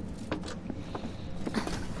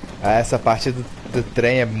 Ah, essa parte do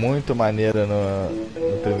trem é muito maneira no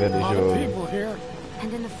primeiro jogo.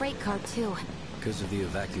 And in the freight car too. Because of the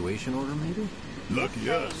evacuation order, maybe?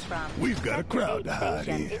 Lucky us. We've got a crowd to hide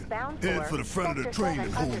in. Head for the front of the train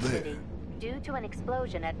and hold there. Due to an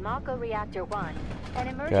explosion at Mako Reactor 1, an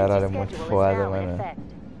emergency Caralho, é muito schedule foda, is now in mano. effect.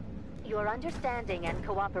 Your understanding and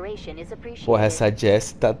cooperation is appreciated. Porra, essa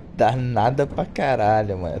Jess tá danada pra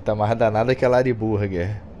caralho, mano. Tá mais danada que a Lari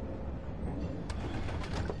Burger.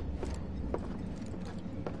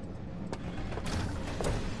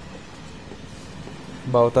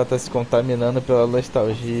 Baltar tá se contaminando pela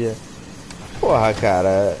nostalgia. Porra,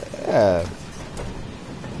 cara, é.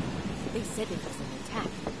 They said it was an attack,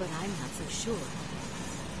 but I'm not so sure.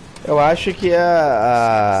 Eu acho que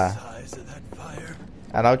a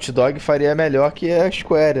Naughty Dog faria melhor que a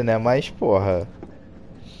Square, né? Mas, porra.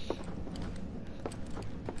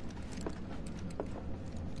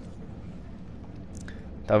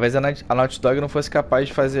 Talvez a Naughty Dog não fosse capaz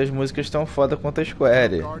de fazer as músicas tão foda quanto a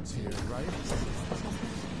Square.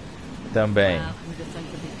 Também.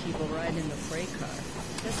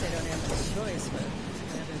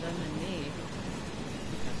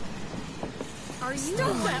 Are you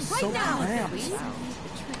stop that right now?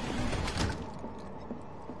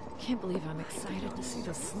 Can't believe I'm excited to see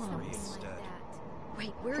the slums.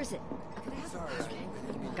 Wait, where is it?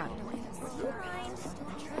 Got it.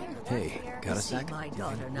 Hey, got a sec? My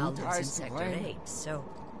daughter now lives in Sector 8, so...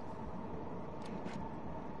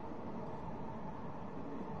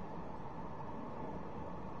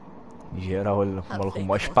 Geral, olha o maluco com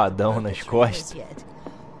mó espadão nas costas.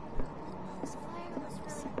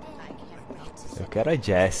 quero a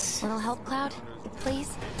Jess. Little help, Cloud?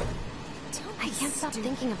 Please? I can't stop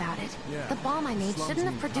thinking about it. The bomb I made shouldn't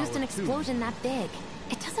have produced an explosion that big.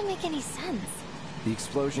 It doesn't make any sense. The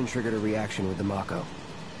explosion triggered a reaction with the Mako.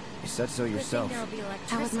 You said so yourself.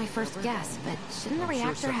 That was my first guess, but shouldn't the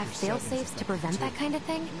reactor have fail-safes to prevent that kind of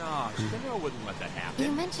thing? No, Shinra wouldn't let that happen.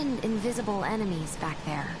 You mentioned invisible enemies back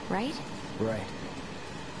there, right? Right.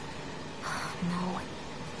 No.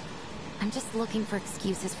 I'm just looking for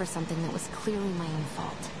excuses for something that was clearly my own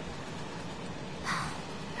fault.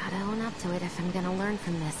 Gotta own up to it if I'm gonna learn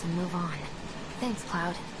from this and move on. Thanks,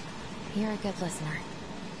 Cloud. You're a good listener.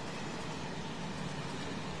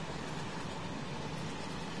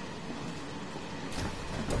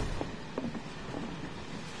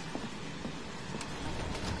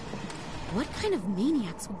 What kind of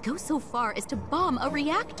maniacs would go so far as to bomb a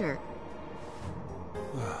reactor?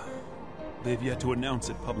 They've yet to announce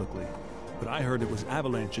it publicly, but I heard it was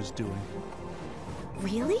Avalanche's doing.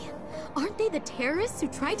 Really? Aren't they the terrorists who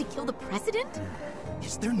tried to kill the president?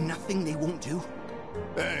 Is there nothing they won't do?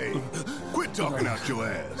 Hey, quit talking out your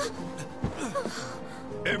ass.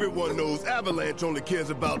 Everyone knows Avalanche only cares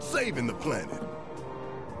about saving the planet.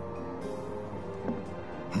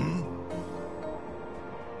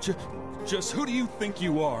 Just who do you think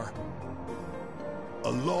you are? A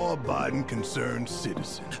law-abiding, concerned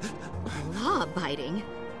citizen. Law-abiding?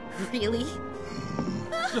 Really?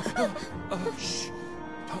 Shh.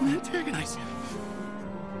 Don't antagonize him.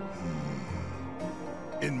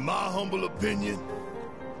 In my humble opinion,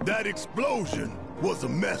 that explosion was a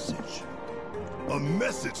message. A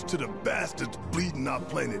message to the bastards bleeding our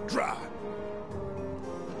planet dry.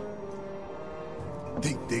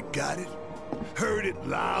 Think they got it? Heard it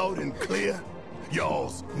loud and clear?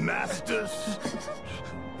 Y'all's masters?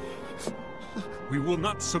 We will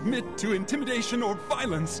not submit to intimidation or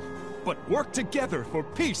violence, but work together for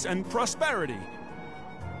peace and prosperity.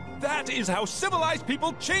 That is how civilized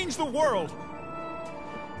people change the world!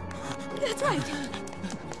 That's right!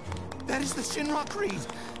 That is the Shinra Creed!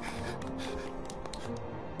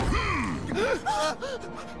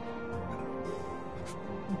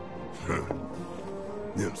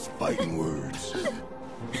 Them's fighting words.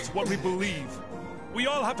 It's what we believe. We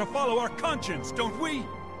all have to follow our conscience, don't we?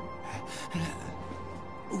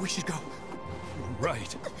 We should go.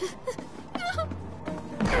 Right.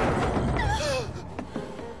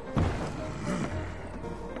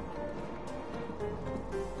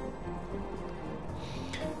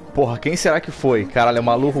 Porra, quem será que foi? Caralho, é um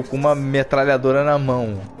maluco com uma metralhadora na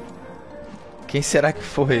mão. Quem será que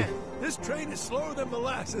foi? This train is slower than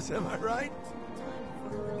molasses, am I right?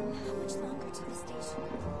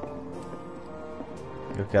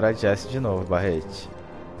 Eu quero a Jess de novo, Barrete.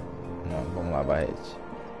 Não, vamos lá, Barrete.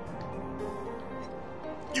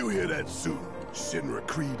 You hear that suit? Shinra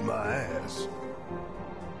Creed my ass.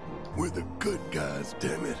 We're the good guys,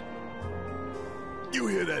 damn it. You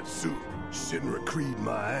hear that suit? Shinra Creed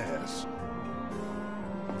my ass.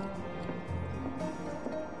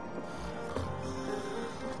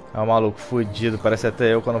 É um maluco fudido, parece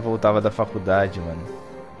até eu quando voltava da faculdade, mano.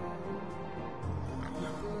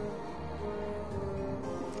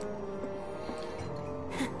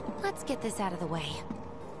 Let's get this out of the way.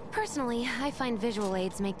 Personally, I find visual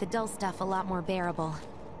aids make the dull stuff a lot more bearable.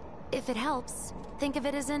 If it helps, think of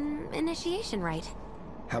it as an initiation rite.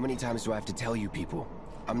 How many times do I have to tell you people?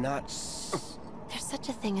 I'm not... There's such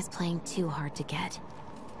a thing as playing too hard to get.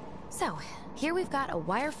 So, here we've got a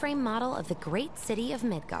wireframe model of the great city of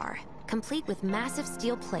Midgar, complete with massive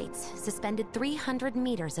steel plates suspended 300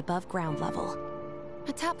 meters above ground level.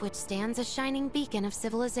 Atop which stands a shining beacon of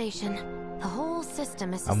civilization. The whole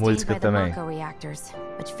system is sustained by the Mako reactors,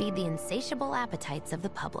 which feed the insatiable appetites of the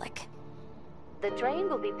public. The train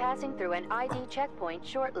will be passing through an ID checkpoint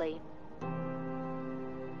shortly.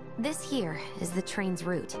 This here is the train's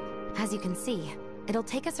route. As you can see, it'll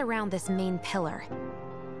take us around this main pillar.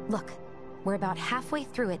 Look, we're about halfway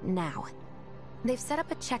through it now. They've set up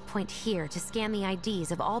a checkpoint here to scan the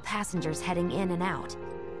IDs of all passengers heading in and out.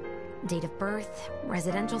 Date of birth,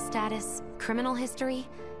 residential status, criminal history,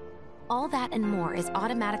 all that and more is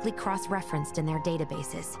automatically cross-referenced in their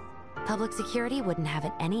databases. Public security wouldn't have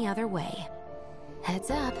it any other way. Heads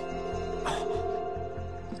up.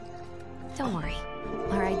 Don't worry,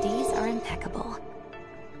 our IDs are impeccable.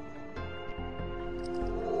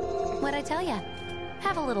 What'd I tell ya?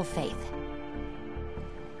 Have a little faith.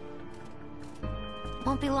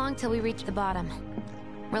 Won't be long till we reach the bottom.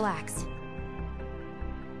 Relax.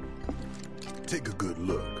 Take a good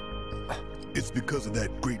look. It's because of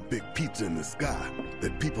that great big pizza in the sky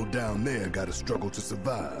that people down there gotta struggle to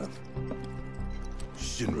survive.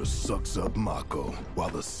 Shinra sucks up Mako while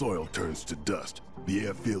the soil turns to dust. The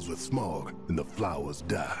air fills with smog and the flowers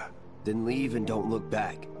die. Then leave and don't look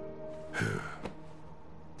back.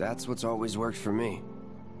 That's what's always worked for me.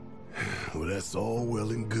 Well, that's all well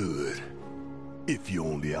and good. If you're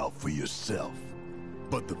only out for yourself.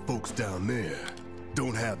 But the folks down there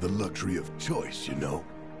don't have the luxury of choice, you know?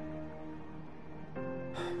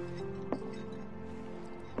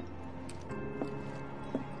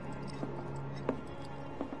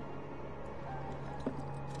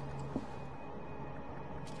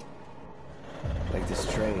 Like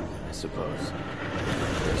this train, I suppose.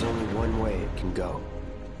 There's only one way it can go.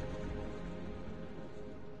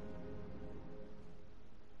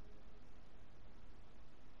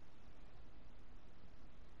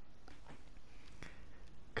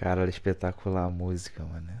 Cara, espetacular a música,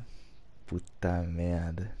 mano. Puta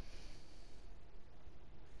merda.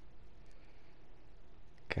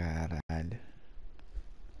 Caralho.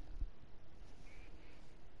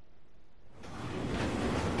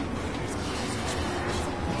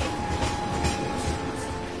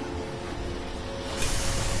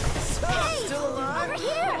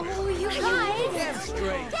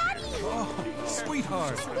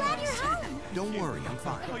 Sweetheart. I'm glad you're home. Don't worry, I'm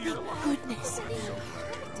fine. Thank goodness.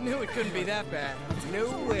 Knew it couldn't be that bad. No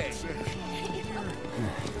way.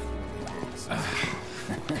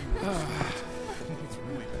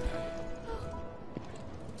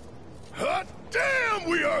 Hot damn,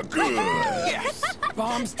 we are good! Yes!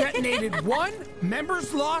 Bombs detonated 1,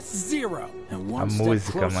 members lost 0. And one step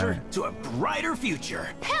closer to a brighter future.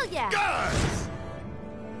 Hell yeah! Guys!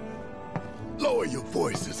 Lower your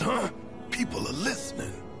voices, huh? People are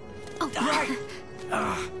listening. Oh, right.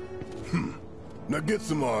 Now get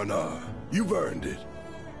some R&R. You've earned it.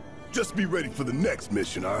 Just be ready for the next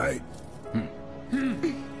mission, all right?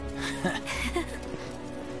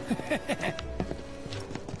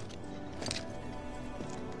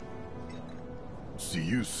 See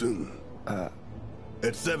you soon. At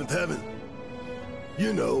 7th Heaven.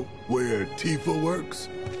 You know, where Tifa works.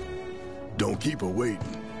 Don't keep her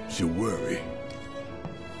waiting. She'll worry.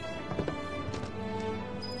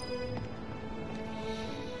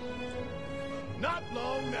 Not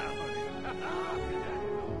long now, honey.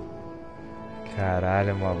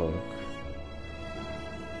 Caralho, maluco.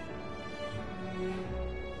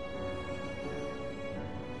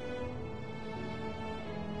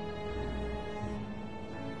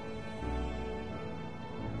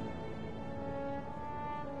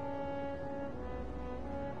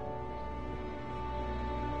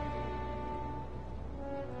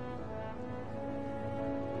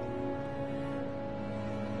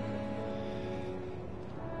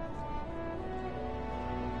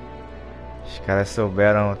 Os caras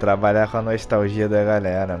souberam trabalhar com a nostalgia da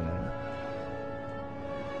galera, mano.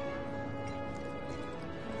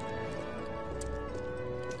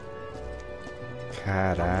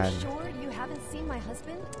 Caralho.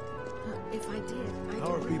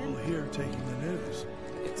 How are people here taking the news?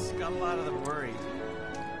 It's got a lot of them worried.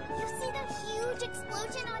 You see that huge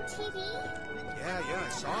explosion on TV? Yeah, I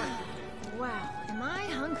saw it. Wow, am I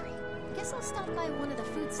hungry? Guess I'll stop by one of the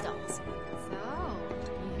food stalls. So,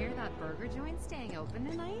 you hear that burger joint staying open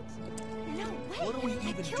tonight? No way! What are we I'd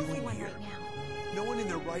even kill for doing one here? right now. No one in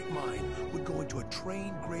their right mind would go into a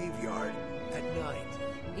train graveyard at night.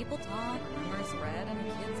 People talk, rumors spread, and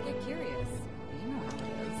kids get curious. You know how it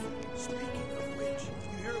is. Speaking of which,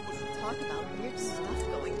 you hear it was... Talk about weird stuff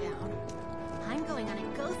going down. I'm going on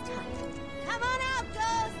a ghost hunt. Come on out,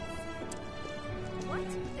 ghosts! What?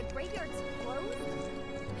 The graveyard's closed?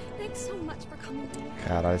 Thanks so much for coming.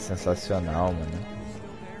 Caralho, sensacional, mano.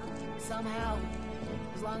 Somehow,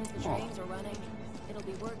 as long as the trains are running, it'll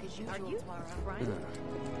be work as usual tomorrow, right?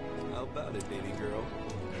 How about it, baby girl?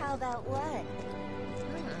 How about what?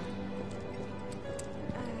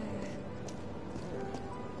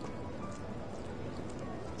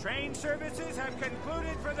 Train services have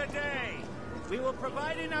concluded for the day. We will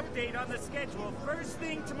provide an update on the schedule first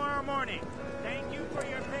thing tomorrow morning. Thank you for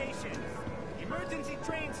your patience. Emergency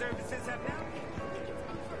train services have now...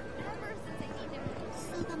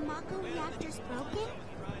 So the Mako reactor's broken?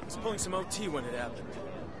 I was pulling some OT when it happened.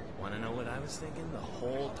 Wanna know what I was thinking the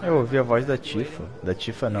whole time? Eu ouvi a voz da Tifa. Da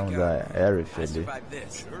Tifa não, da Aerith ali.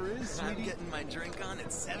 I'm getting my drink on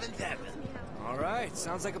at 7th Heaven. All right,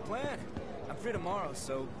 sounds like a plan. I'm free tomorrow,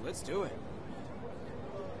 so let's do it.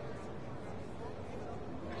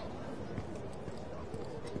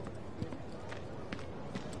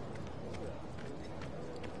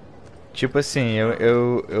 Tipo assim,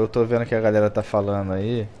 eu tô vendo que a galera tá falando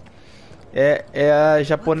aí. É a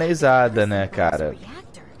japonesada, né, cara?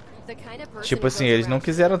 Tipo assim, eles não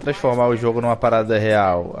quiseram transformar o jogo numa parada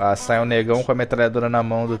real. Ah, sai um negão com a metralhadora na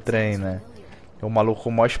mão do trem, né? O maluco com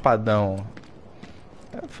o maior espadão.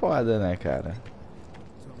 É foda, né, cara?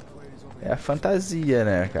 É a fantasia,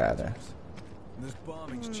 né, cara? This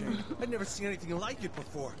bomb exchange. I'd never seen anything like it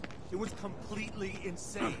before. It was completely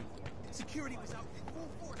insane. Security was out in full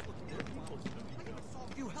force looking for people. I even saw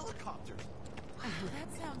a few helicopters. That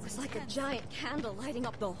sounds it's like a giant candle lighting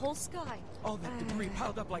up the whole sky. All that debris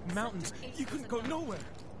piled up like mountains. You couldn't go nowhere.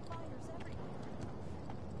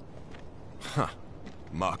 Huh.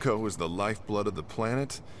 Mako is the lifeblood of the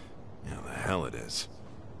planet? Yeah, the hell it is.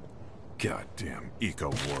 Goddamn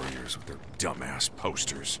eco-warriors with their dumbass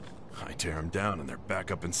posters. I tear them down and they're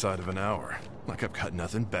back up inside of an hour. Like I've got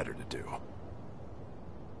nothing better to do.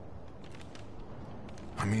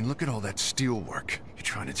 I mean, look at all that steel work. You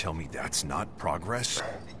trying to tell me that's not progress?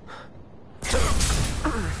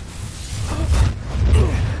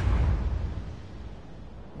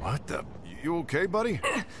 What the? You okay, buddy?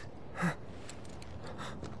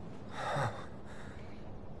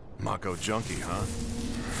 Mako junkie, huh?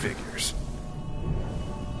 Figures.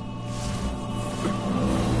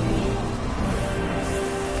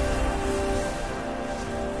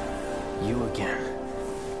 You again.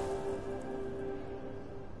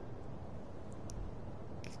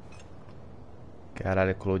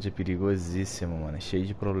 Caralho, Cloud é perigosíssimo, mano. Cheio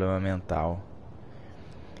de problema mental.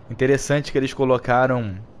 Interessante que eles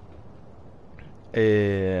colocaram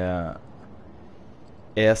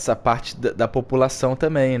essa parte da população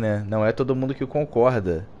também, né? Não é todo mundo que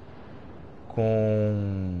concorda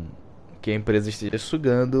com que a empresa esteja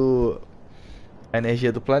sugando a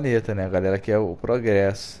energia do planeta, né? A galera quer o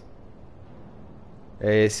progresso.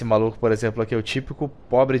 É esse maluco, por exemplo, aqui é o típico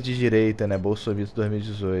pobre de direita, né? Bolsonaro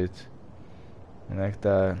 2018. Né? Que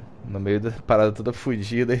tá no meio da parada toda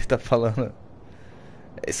fudida e tá falando.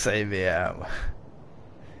 É isso aí mesmo.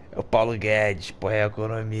 É o Paulo Guedes, porra, é a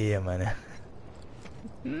economia, mano.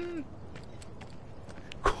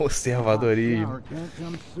 Conservadorismo.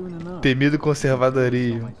 Temido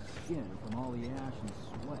conservadorismo.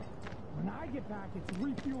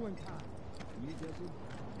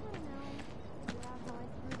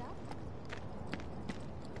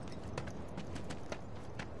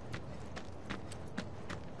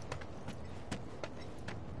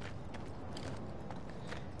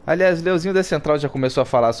 Aliás, o Leozinho da Central já começou a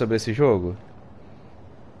falar sobre esse jogo?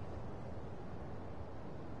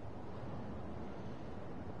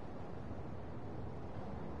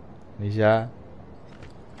 Já.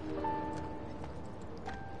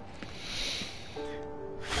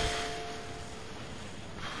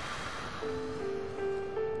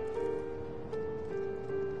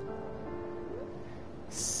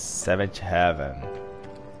 Seventh Heaven.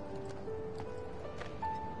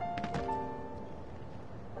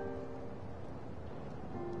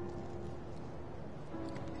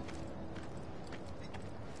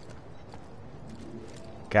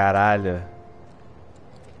 Caralho.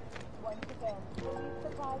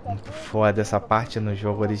 Muito foda, essa parte no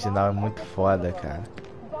jogo original é muito foda, cara.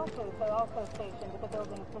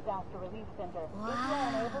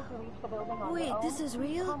 Wow. Wait, this is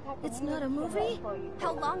real? It's not a movie?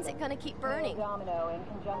 How long's it gonna keep burning? Domino, in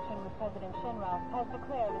conjunction with President Shinra, has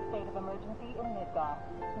declared a state of emergency in Midgar.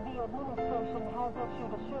 The administration has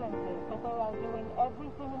issued assurances that they are doing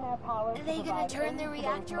everything in their power Are they gonna turn the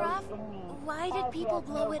reactor off? Why did people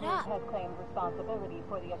blow it up? Has claimed responsibility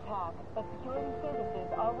for the attack, but security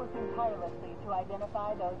services are working tirelessly to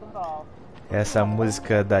identify those involved. Essa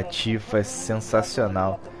música da Tifa é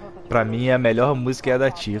sensacional. Pra mim, a melhor música é a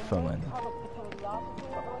da Tifa, mano.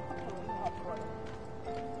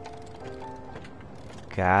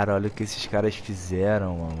 Cara, olha o que esses caras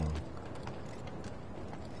fizeram, mano.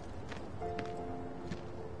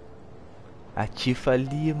 A Tifa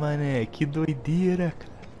ali, mané. Que doideira,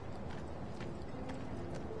 cara.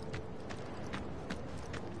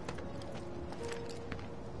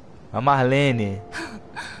 A Marlene.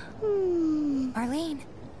 Marlene.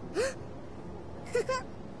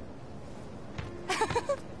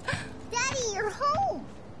 Daddy, you're home!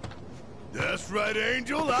 That's right,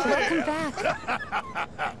 Angel. Welcome back.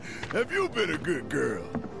 Have you been a good girl?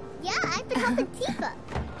 Yeah, I've been helping Tifa.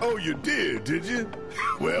 Oh, you did you?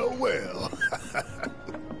 Well, well.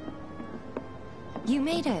 You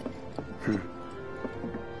made it.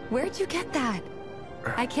 Where'd you get that?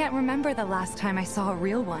 I can't remember the last time I saw a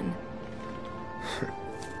real one.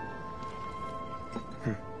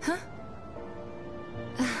 Huh?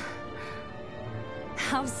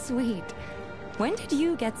 How sweet. When did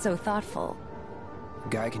you get so thoughtful?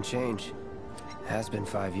 Guy can change. Has been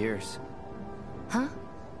 5 years. Huh?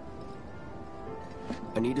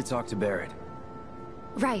 I need to talk to Barrett.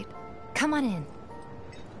 Right. Come on in.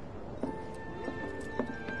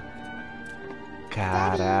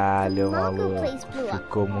 Caralho, maluco.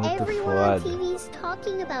 Ficou muito foda.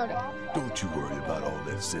 Don't you worry about all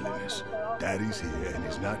that silliness. Daddy's here and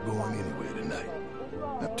he's not going anywhere tonight.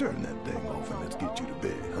 Now turn that thing off and let's get you to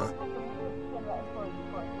bed, huh?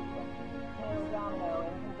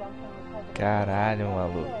 Caralho,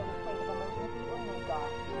 maluco.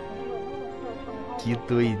 Que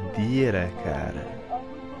doideira, cara.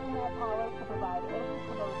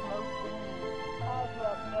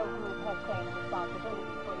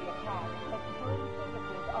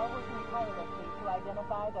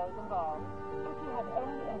 Those involved. If you have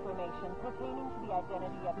any information pertaining to the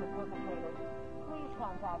identity of the perpetrators, please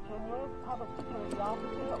contact your nearest public security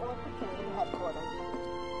officer or security headquarters.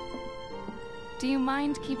 Do you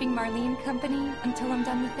mind keeping Marlene company until I'm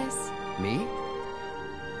done with this? Me?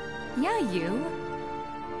 Yeah, you.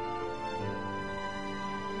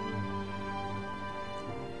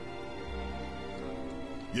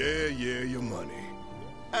 Yeah, your money.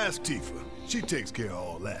 Ask Tifa. She takes care of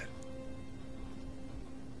all that.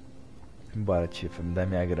 Bora, Tifa, me dá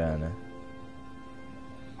minha grana.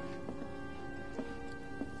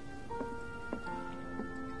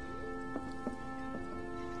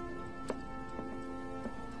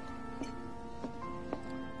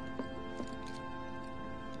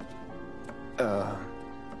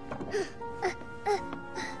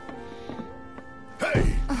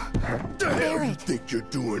 Hey! What the hell you think you're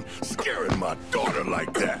doing, scaring my daughter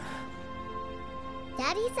like that?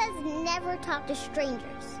 Daddy says never talk to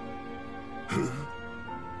strangers.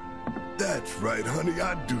 That's right, honey,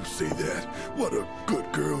 I do say that. What a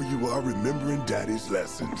good girl you are remembering Daddy's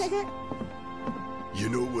lessons. You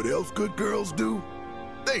know what else good girls do?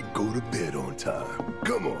 They go to bed on time.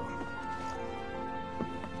 Come on.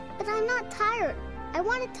 But I'm not tired. I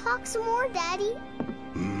want to talk some more, Daddy.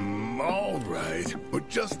 All right, but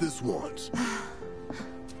just this once.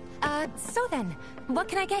 So then, what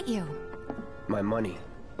can I get you? My money.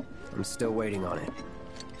 I'm still waiting on it.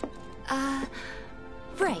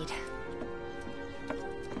 Right.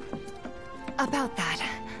 About that,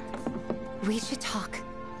 we should talk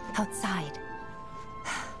outside.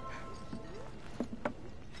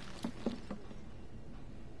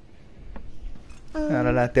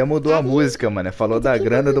 Caralho, até mudou a música, mano. Falou da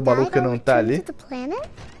grana do maluco que não tá ali.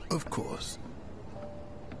 Of course.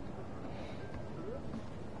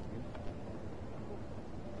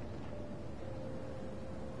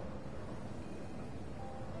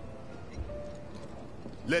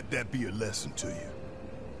 Let that be a lesson to you.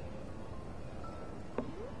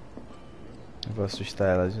 Eu vou assustar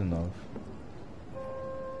ela de novo.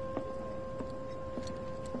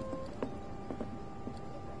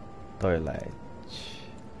 Toilet.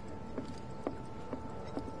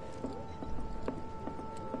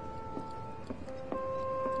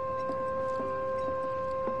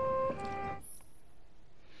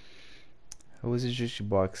 Use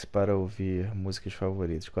jukebox para ouvir músicas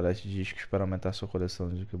favoritas. Colete discos para aumentar sua coleção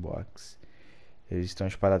de jukebox. Eles estão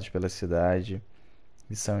espalhados pela cidade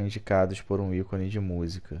e são indicados por um ícone de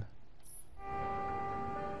música.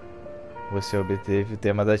 Você obteve o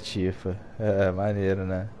tema da Tifa. É maneiro,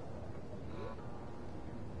 né?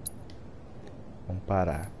 Vamos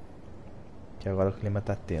parar, que agora o clima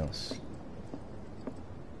tá tenso.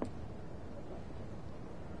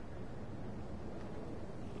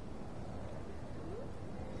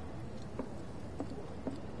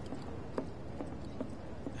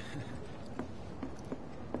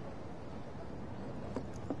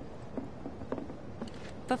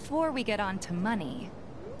 Before we get on to money,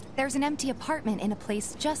 there's an empty apartment in a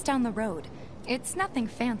place just down the road. It's nothing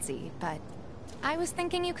fancy, but I was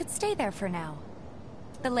thinking you could stay there for now.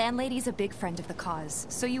 The landlady's a big friend of the cause,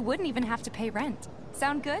 so you wouldn't even have to pay rent.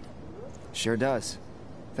 Sound good? Sure does.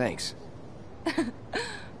 Thanks.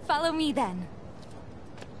 Follow me then.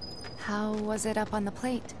 How was it up on the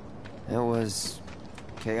plate? It was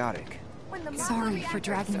chaotic. Sorry for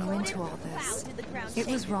dragging you into all this. It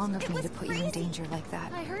was wrong of me to put you in danger like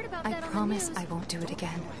that. I promise I won't do it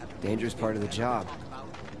again. Danger's part of the job.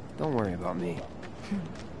 Don't worry about me.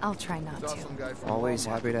 I'll try not to. Always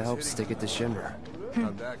happy to help stick it to Shinra.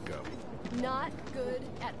 How'd that go? Not good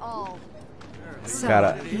at all.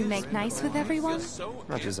 So, you make nice with everyone?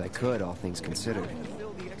 Much as I could, all things considered.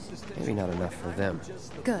 Maybe not enough for them.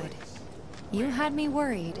 Good. You had me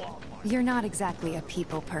worried. You're not exactly a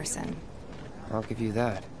people person. I'll give you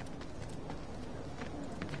that.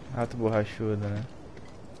 Rato borrachudo, né?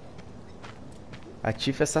 A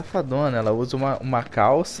Tifa é safadona, ela usa uma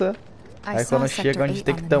calça, aí quando chega onde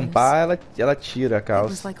tem que tampar, ela tira a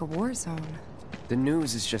calça. The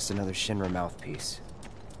news is just another Shinra mouthpiece.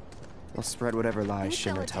 They'll spread whatever lies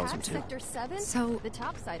Shinra tells them to. Sector 7? So, the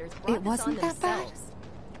topsiders brought it wasn't this on that bad? themselves.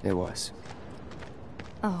 It was.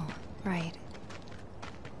 Oh, right.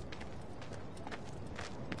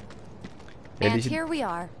 Eles, And here we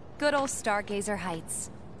are. Good old Stargazer Heights.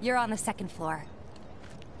 You're on the second floor.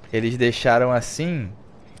 eles deixaram assim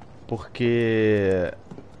porque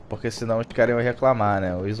senão os caras iam reclamar,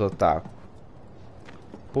 né? Os otaku.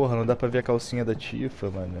 Porra, não dá pra ver a calcinha da Tifa,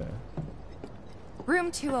 mano. Room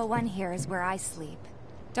 201 here is where I sleep.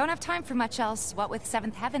 Don't have time for much else, what with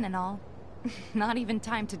Seventh Heaven and all. Not even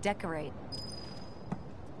time to decorate.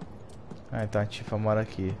 Ah, então a Tifa mora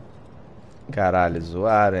aqui. Caralho,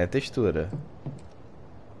 zoaram, é a textura.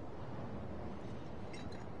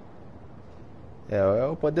 É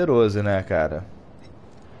o poderoso, né, cara?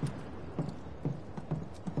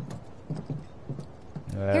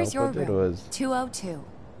 É Here's o your room, poderoso. 202.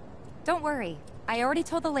 Don't worry, I already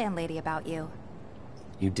told the landlady about you.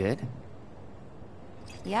 You did?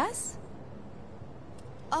 Yes?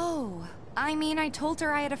 Oh, I mean, I told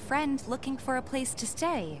her I had a friend looking for a place to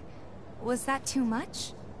stay. Was that too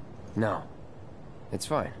much? No. It's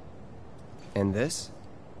fine. And this?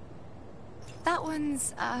 That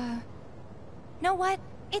one's, know what?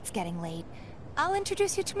 It's getting late. I'll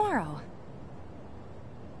introduce you tomorrow.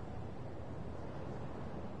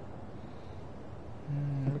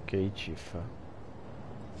 Ok, Tifa.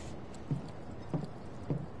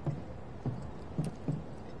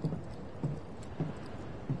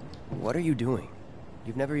 What are you doing?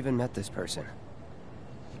 You've never even met this person.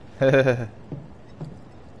 Cara,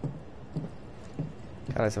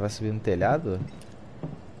 você vai subir no telhado?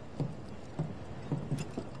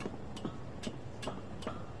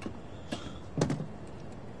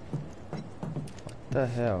 What the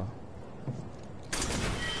hell?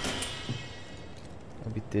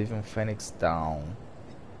 Obteve um Phoenix Down.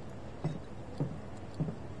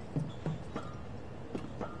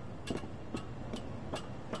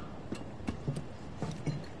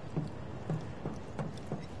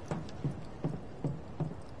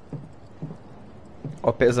 Ó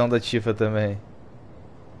o pesão da Tifa também.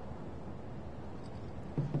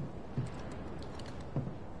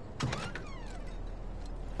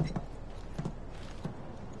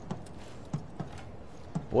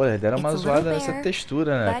 Pô, eles deram uma zoada nessa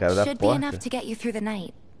textura, né, cara, da should be enough porta. to get you through the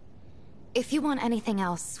night. If you want anything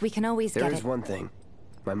else, we can always There get is it. one thing.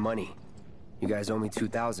 My money. You guys owe me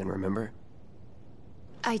 2,000, remember?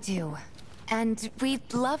 I do. And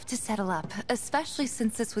we'd love to settle up, especially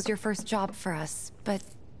since this was your first job for us, but...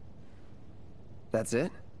 That's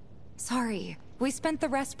it? Sorry. We spent the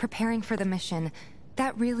rest preparing for the mission.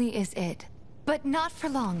 That really is it. But not for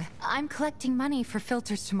long. I'm collecting money for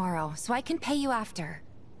filters tomorrow, so I can pay you after.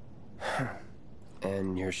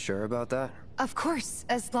 And you're sure about that? Of course,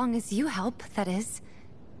 as long as you help, that is.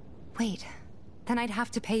 Wait, then I'd have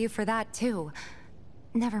to pay you for that too.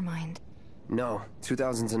 Never mind. No,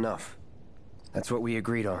 2,000's enough. That's what we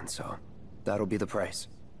agreed on, so that'll be the price.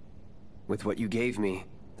 With what you gave me,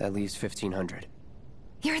 that leaves 1,500.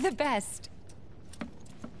 You're the best.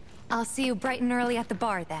 I'll see you bright and early at the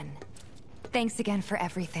bar then. Thanks again for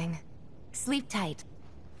everything. Sleep tight.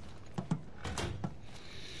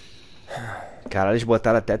 Caralho, eles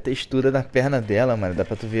botaram até a textura na perna dela, mano. Dá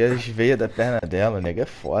pra tu ver as veias da perna dela, o nego é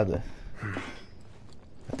foda.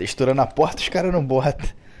 A textura na porta os caras não botam.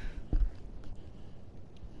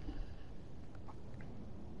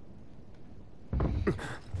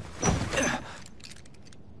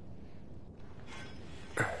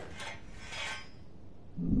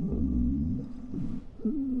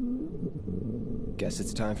 Guess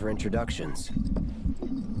it's time for introductions.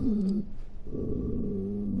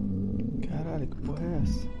 Caralho, que porra é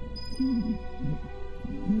essa?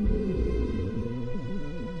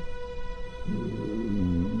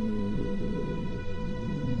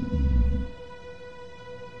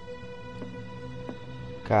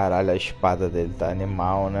 Caralho, a espada dele tá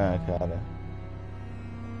animal, né, cara?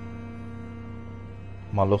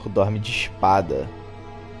 O maluco dorme de espada.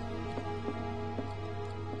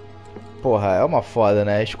 Porra, é uma foda,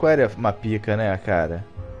 né? A Square é uma pica, né, cara?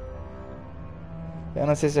 Eu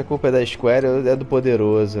não sei se a culpa é da Square ou é do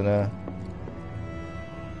poderoso, né?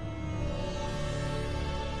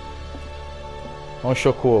 Um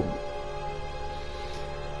Chocobo.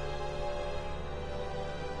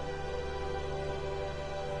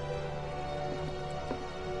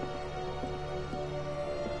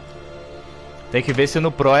 Tem que ver se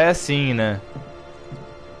no Pro é assim, né?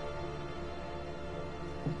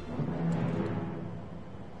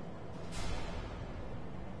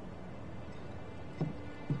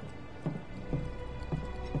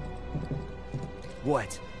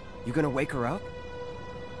 gonna wake her up?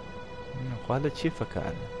 Acorda a Tifa,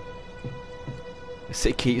 cara. Eu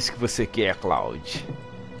sei que é isso que você quer, Cloud.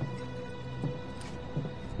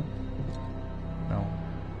 Não.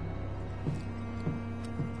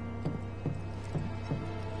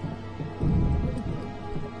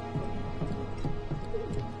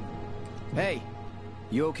 Hey,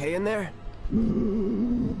 you okay in there?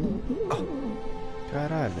 Oh.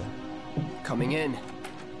 Caralho. Coming in.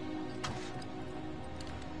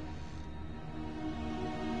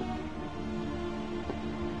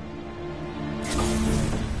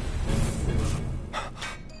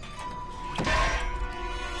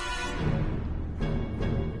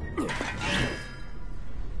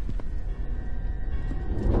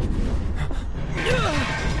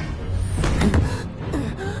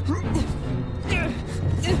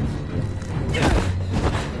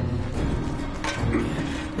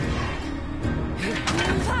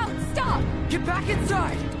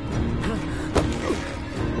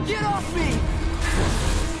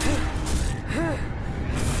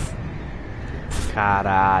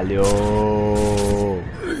 Caralho!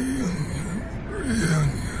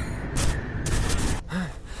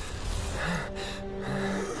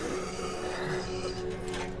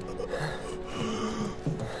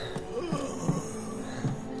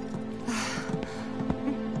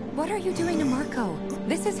 What are you doing to Marco?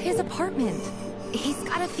 This is his apartment. He's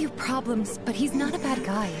got a few problems, but he's not a bad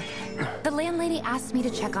guy. The landlady asked me to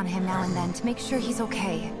check on him now and then to make sure he's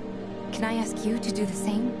okay. Can I ask you to do the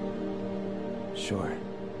same? Sure.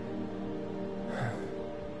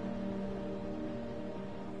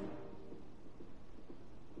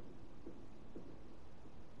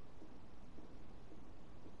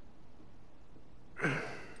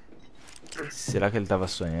 Será que ele tava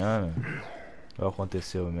sonhando? Ou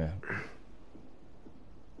aconteceu mesmo?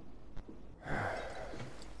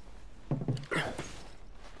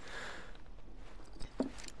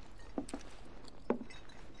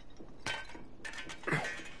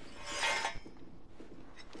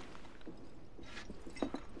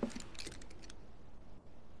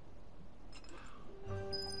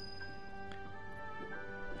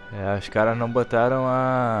 Os caras não botaram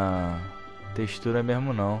a textura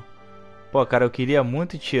mesmo não. Pô, cara, eu queria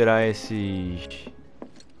muito tirar esses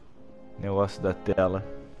negócios da tela.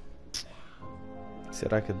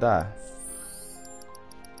 Será que dá?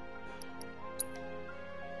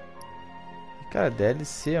 Cara,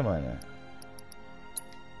 DLC, mano.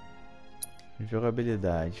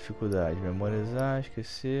 Jogabilidade, dificuldade, memorizar,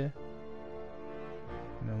 esquecer.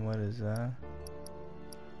 Memorizar.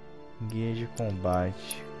 Guia de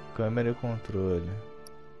combate, câmera e controle.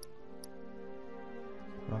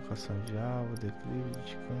 Colocação de alvo, declive,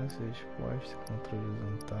 descanso, resposta, controle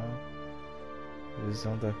horizontal,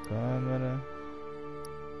 visão da câmera,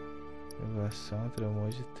 elevação, tremor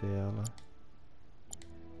de tela.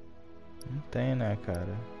 Não tem, né,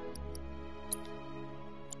 cara?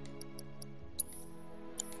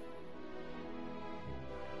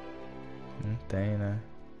 Não tem, né?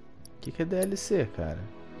 O que é DLC, cara?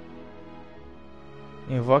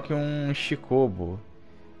 Invoque um Chicobo.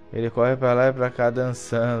 Ele corre pra lá e pra cá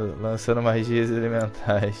dançando, lançando magias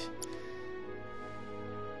elementais.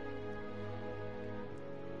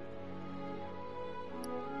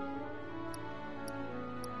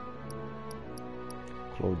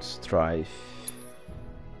 Cloud Strife.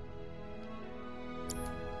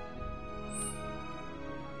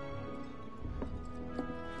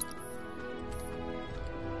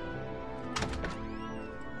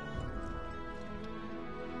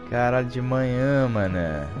 Caralho, de manhã,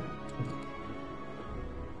 mané.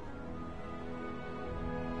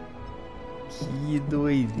 Que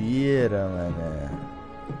doideira, mané.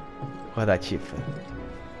 Acordar, Tifa.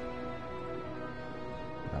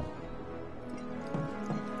 Não.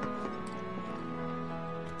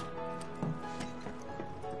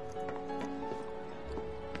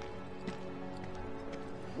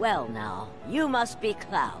 Well now, you must be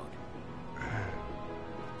Cloud.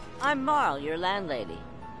 I'm Marl, your landlady.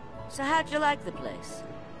 So how'd you like the place?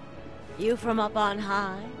 You from up on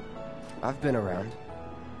high? I've been around.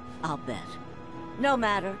 I'll bet. No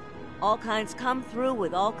matter. All kinds come through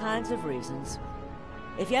with all kinds of reasons.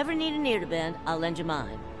 If you ever need an ear to bend, I'll lend you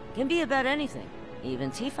mine. Can be about anything, even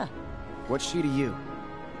Tifa. What's she to you?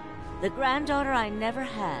 The granddaughter I never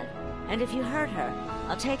had. And if you hurt her,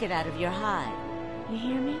 I'll take it out of your hide. You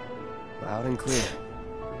hear me? Loud and clear.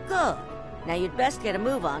 Good. Now you'd best get a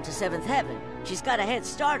move on to 7th Heaven. She's got a head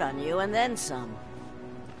start on you and then some.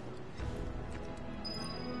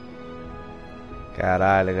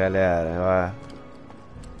 Caralho, galera, ó.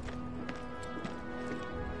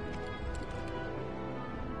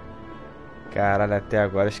 Caralho, até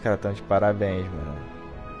agora os caras estão de parabéns, mano.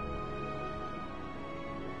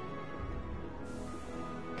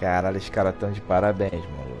 Caralho, os caras estão de parabéns,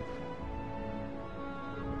 maluco.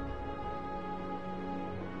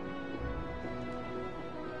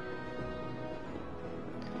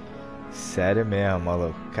 Sério mesmo,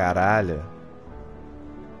 maluco. Caralho.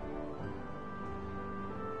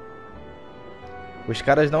 Os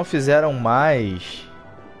caras não fizeram mais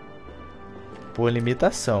por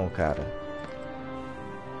limitação, cara.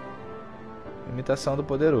 Limitação do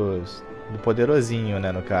poderoso. Do poderosinho,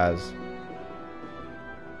 né, no caso.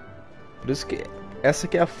 Por isso que essa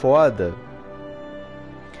que é a foda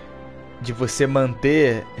de você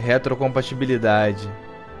manter retrocompatibilidade,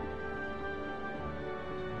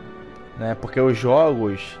 né? Porque os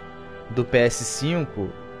jogos do PS5,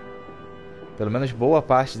 pelo menos boa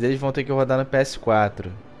parte deles vão ter que rodar no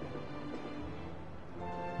PS4,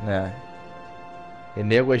 né? E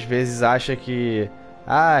nego às vezes acha que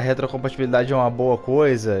a retrocompatibilidade é uma boa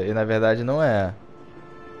coisa e na verdade não é,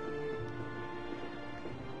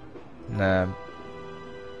 né?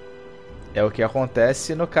 É o que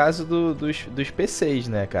acontece no caso dos PCs,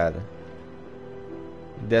 né, cara?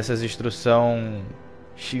 Dessas instrução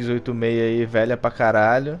x86 aí, velha pra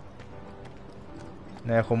caralho,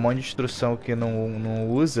 né? Com um monte de instrução que não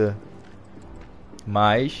usa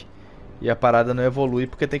mais. E a parada não evolui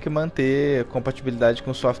porque tem que manter compatibilidade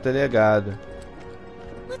com o software legado.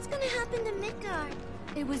 What's gonna happen to Midgard?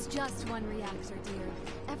 It was just one reactor, dear.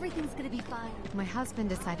 Everything's gonna be fine. My husband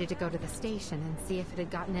decided to go to the station and see if it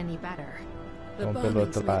had gotten any better. Vamos pelo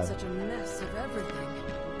outro lado.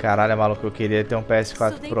 Caralho, maluco, eu queria ter um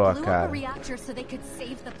PS4 Pro, cara.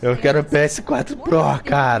 Eu quero um PS4 Pro,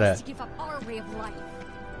 cara.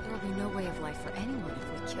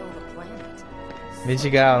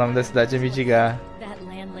 Midgar, o nome da cidade é Midgar. That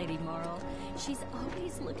landlady Marl, she's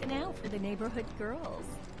always looking out for the neighborhood girls.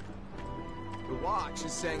 The Watch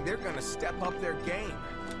is saying they're gonna step up their game.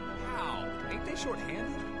 How? Ain't they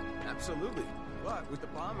short-handed? Absolutely. But with the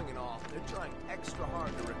bombing and all, they're trying extra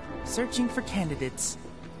hard to recruit. Searching for candidates.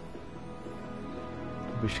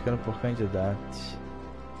 Buscando por candidatos.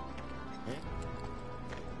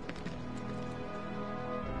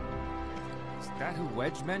 Is that who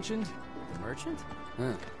Wedge mentioned? The merchant?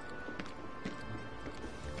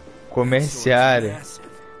 Comerciário.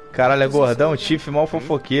 Caralho, é gordão, Tiff mal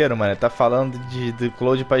fofoqueiro, mano. Tá falando de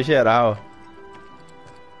Cloud pra geral.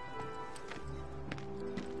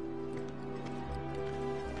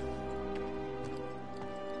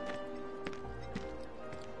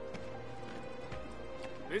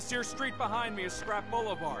 This here street behind me is Scrap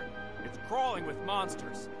Boulevard. It's crawling with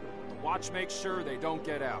monsters. The Watch makes sure they don't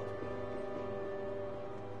get out.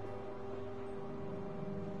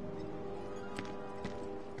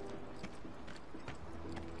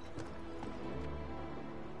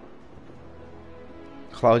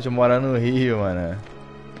 Cláudio mora no Rio, mano.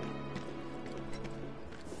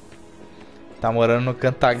 Tá morando no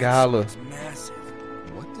Cantagalo.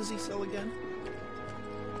 What does he sell again?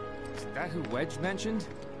 Is that who Wedge mentioned?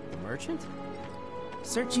 The merchant?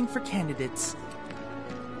 Searching for candidates.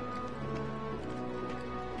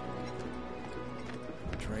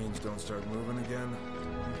 The trains don't start moving again.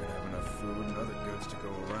 We could have enough food and other goods to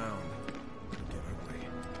go around. Could get ugly.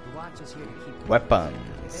 The Watch is here to keep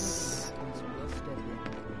Weapons.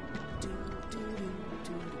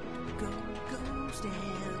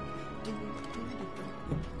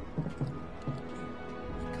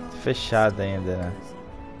 Fechado ainda, né?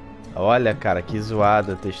 Olha, cara, que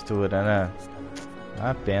zoada a textura, né? É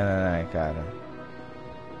uma pena, né, cara?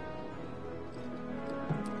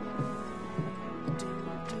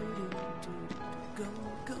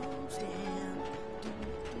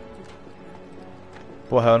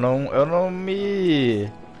 Porra,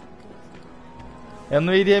 eu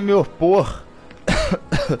não iria me opor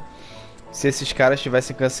se esses caras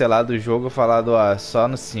tivessem cancelado o jogo e falado, ó, só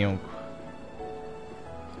no 5.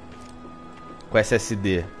 Com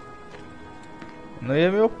SSD. Não ia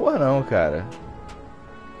me opor não, cara.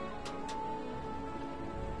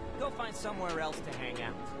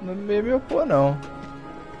 Não ia me opor não.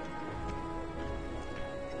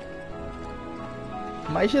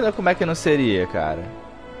 Imagina como é que não seria, cara.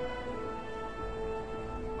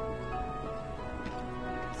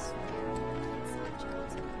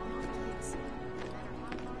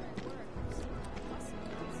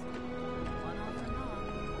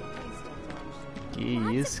 Que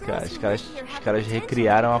isso, cara. Os caras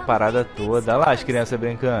recriaram a parada toda. Olha lá as crianças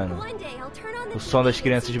brincando. O som das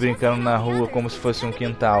crianças brincando na rua como se fosse um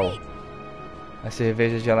quintal. A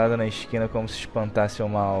cerveja gelada na esquina como se espantasse o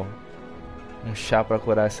mal. Um chá pra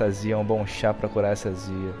curar essa azia, um bom chá pra curar essa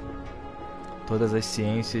azia. todas as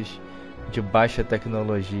ciências de baixa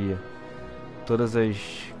tecnologia, todas as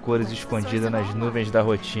cores escondidas nas nuvens da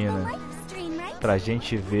rotina, pra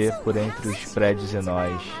gente ver por entre os prédios e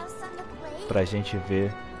nós, pra gente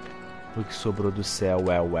ver o que sobrou do céu.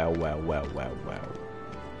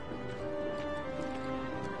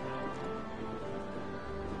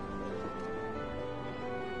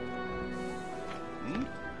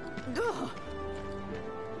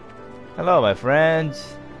 Hello, my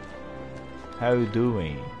friends. How you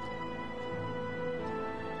doing?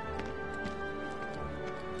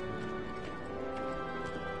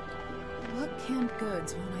 What canned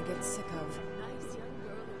goods won't I get sick of?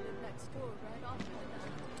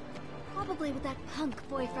 Probably with that punk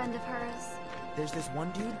boyfriend of hers. There's this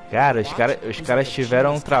one dude. Cara, os caras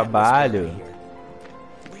tiveram um trabalho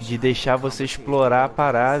de deixar você explorar a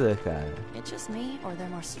parada, cara.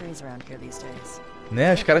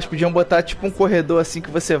 Né? Os caras podiam botar tipo um corredor assim que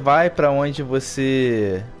você vai pra onde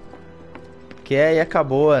você quer e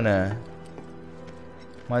acabou, né?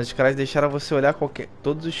 Mas os caras deixaram você olhar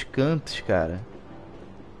todos os cantos, cara.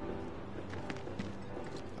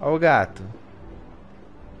 Olha o gato.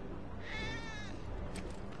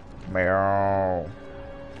 Meow.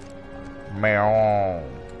 Meow.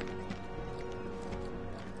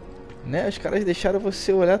 Né? Os caras deixaram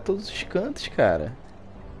você olhar todos os cantos, cara.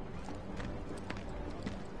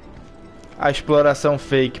 A exploração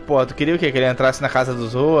fake. Pô, tu queria o quê? Que ele entrasse na casa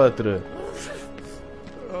dos outros?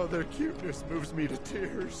 Oh, their cuteness moves me to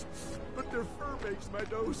tears, but their fur makes my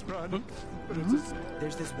nose run. But it's a...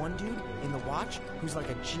 There's this one dude in the watch who's like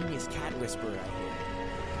a genius cat whisperer I hear.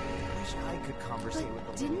 I wish I could conversate with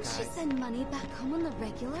the Didn't she send money back home on the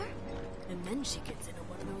regular? And then she gets into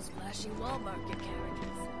one of those flashy wall market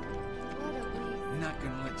carriages. What a waste. I'm not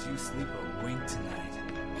gonna let you sleep a wink tonight.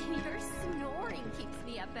 Your snoring keeps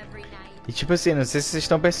me up every night. E tipo assim, não sei se vocês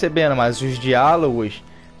estão percebendo, mas os diálogos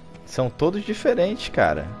são todos diferentes,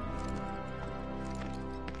 cara.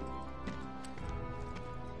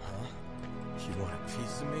 You want a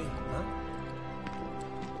piece of me, huh?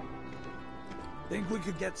 Think we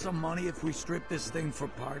could get some money if we strip this thing for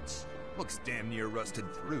parts? Looks damn near rusted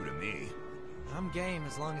through to me. I'm game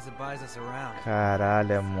as long as it buys us around.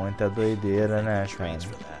 Caralho, é muita doideira, né, cara?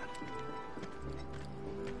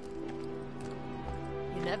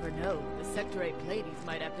 You never know. The Sector 8 ladies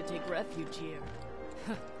might have to take refuge here.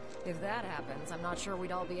 If that happens, I'm not sure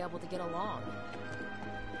we'd all be able to get along.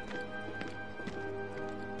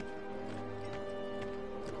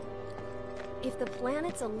 If the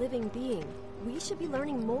planet's a living being, we should be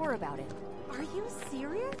learning more about it. Are you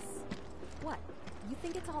serious? What? You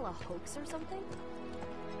think it's all a hoax or something?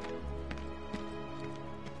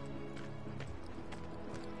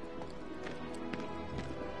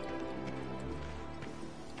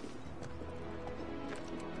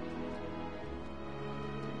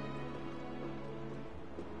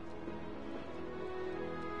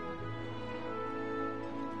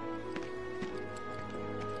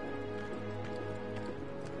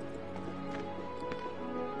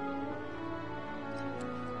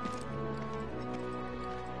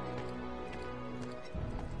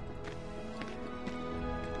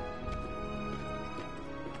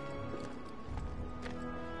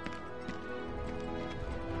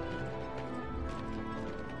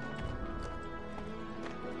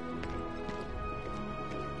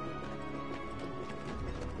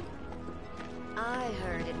 I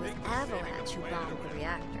heard it was Avalanche who bombed the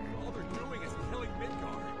reactor. All they're doing is killing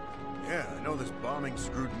Midgard. Yeah, I know this bombing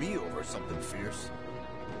screwed me over something fierce.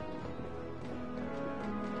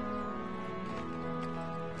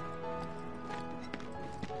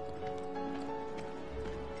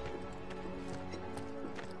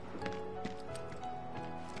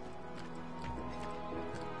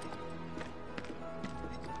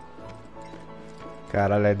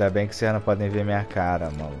 Caralho, ainda bem que vocês não podem ver minha cara,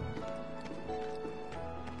 mano.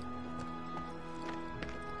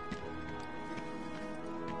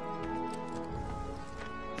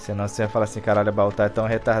 Senão você ia falar assim, caralho, o Baltar é tão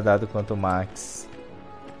retardado quanto o Max.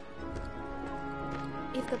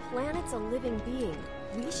 If the planet's a living being,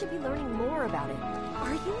 we should be learning more about it.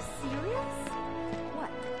 Are you serious? What?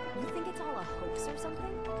 You think it's all a hoax or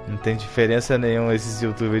something? Não tem diferença nenhuma, esses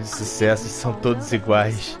youtubers de sucesso são todos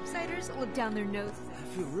iguais.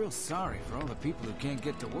 I feel real sorry for all the people who can't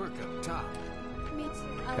get to work up top.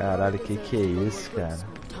 Caralho, que é isso, cara?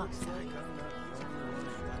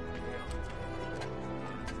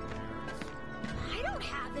 I don't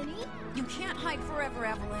have any. You can't hide forever,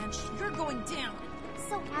 Avalanche. You're going down.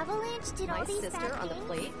 So Avalanche did all these bad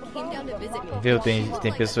things? Came down to visit me. Viu,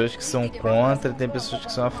 tem pessoas que são contra e tem pessoas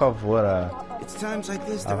que são a favor a It's times like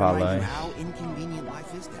this that Avalanche. remind you how inconvenient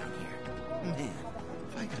life is down here.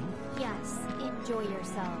 enjoy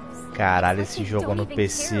yourselves. Caralho, esse jogo no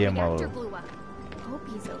PC, maluco.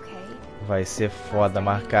 Hope he's okay. Vai ser foda,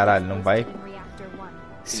 mas caralho, não vai...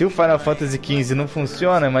 Se o Final Fantasy XV não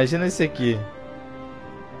funciona, imagina esse aqui.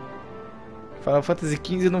 Final Fantasy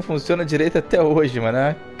XV não funciona direito até hoje,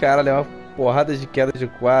 mano. Caralho, é uma porrada de queda de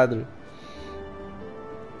quadro.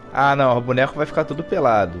 Ah, não, o boneco vai ficar tudo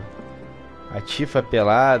pelado. A Tifa é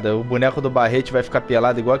pelada, o boneco do Barrete vai ficar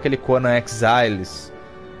pelado igual aquele Conan Exiles.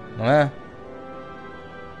 Não é?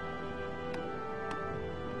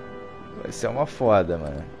 Vai ser uma foda,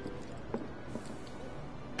 mano.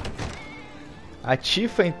 A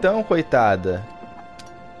Tifa então, coitada.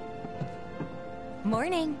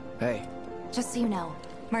 Morning. Hey. Just so you know,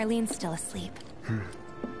 Marlene's still asleep.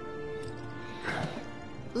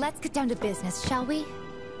 Let's get down to business, shall we?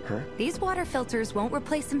 Huh? These water filters won't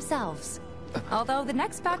replace themselves. Although the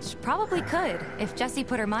next batch probably could, if Jessie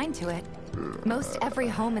put her mind to it. Most every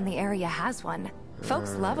home in the area has one.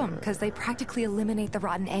 Folks love them because they practically eliminate the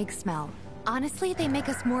rotten egg smell. Honestly, they make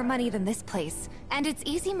us more money than this place. And it's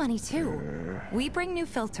easy money too. We bring new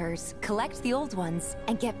filters, collect the old ones,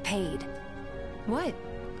 and get paid. What?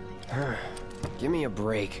 Give me a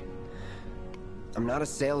break. I'm not a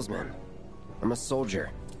salesman. I'm a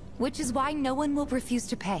soldier. Which is why no one will refuse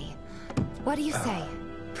to pay. What do you say?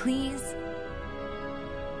 Please?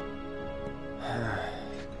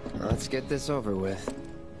 Let's get this over with.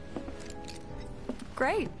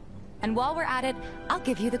 Great. And while we're at it, I'll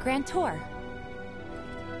give you the grand tour.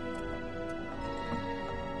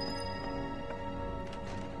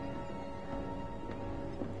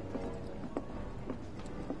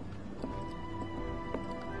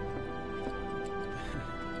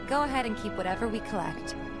 Go ahead and keep whatever we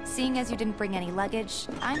collect. Seeing as you didn't bring any luggage,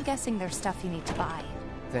 I'm guessing there's stuff you need to buy.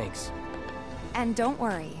 Thanks. And don't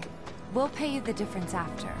worry, we'll pay you the difference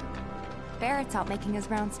after. Barrett's out making his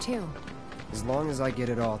rounds too. As long as I get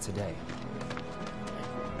it all today.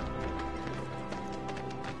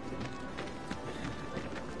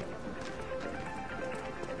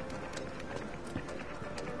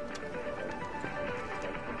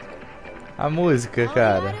 A música,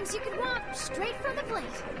 cara.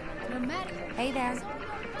 Hey there.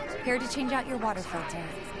 Here to change out your water filter.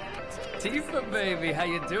 Tifa, baby, how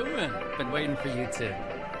you doing? Been waiting for you too.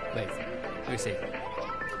 Wait, let me see.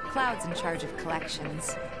 Cloud's in charge of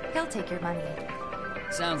collections. He'll take your money.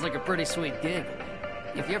 Sounds like a pretty sweet gig.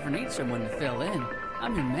 If you ever need someone to fill in,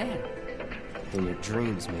 I'm your man. In your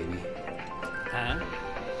dreams, maybe. Huh?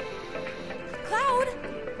 Cloud!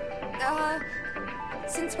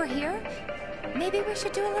 Since we're here, maybe we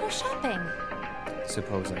should do a little shopping.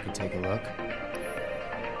 Suppose I could take a look?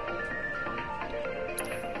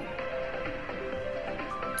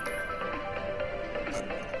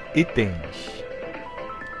 Itens.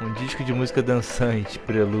 Um disco de música dançante,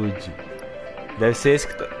 prelude. Deve ser esse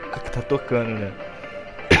que tá tocando, né?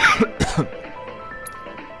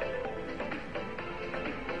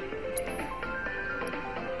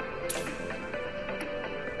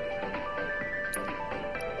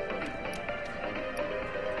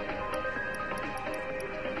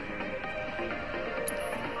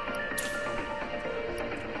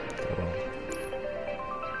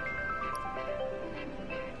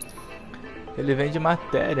 Ele vende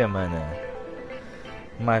matéria, mano.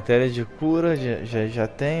 Matéria de cura, já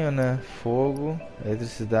tenho, né? Fogo,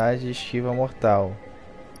 eletricidade, esquiva mortal.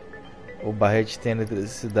 O Barrete tem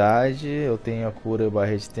eletricidade, eu tenho a cura, o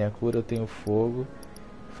Barrete tem a cura, eu tenho fogo.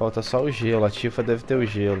 Falta só o gelo, a Tifa deve ter o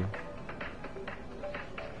gelo.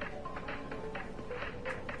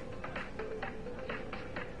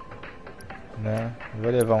 Né?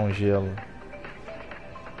 Vou levar um gelo.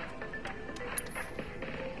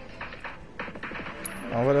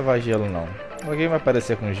 Não vou levar gelo não. Alguém vai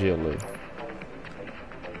aparecer com gelo aí.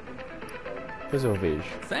 Depois eu vejo.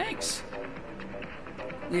 Thanks.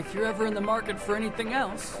 If you're ever in the market for anything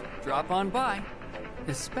else, drop on by.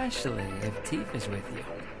 Especially if Tifa's with you.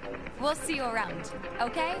 We'll see you around,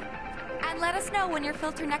 okay? And let us know when your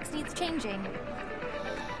filter next needs changing.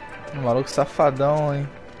 Um maluco safadão, hein?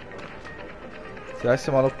 Será que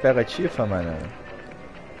esse maluco pega a Tifa, mano?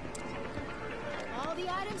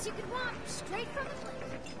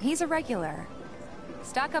 He's a regular.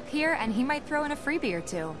 Stock up here and he might throw in a freebie or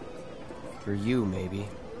two. For you, maybe.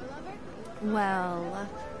 Well,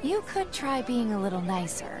 you could try being a little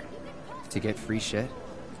nicer. To get free shit?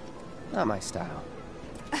 Not my style.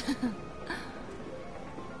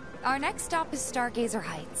 Our next stop is Stargazer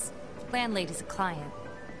Heights. Landlady's a client.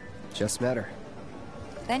 Just met her.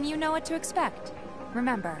 Then you know what to expect.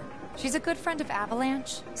 Remember, she's a good friend of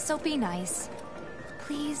Avalanche, so be nice.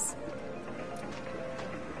 Please.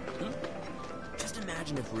 Just imagine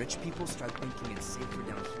Imagine if rich people start thinking it's safer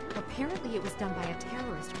down here. Apparently it was done by a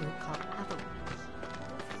terrorist group called Avalanche.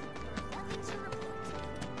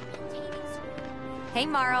 Hey,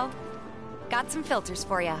 Marl. Got some filters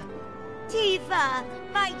for ya. Tifa,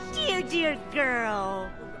 my dear, dear girl.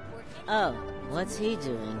 Oh, what's he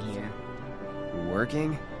doing here?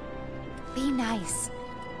 Working? Be nice.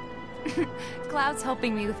 Cloud's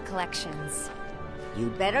helping me with collections. You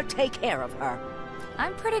better take care of her.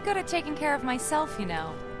 I'm pretty good at taking care of myself, you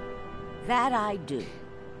know. That I do.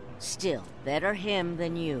 Still, better him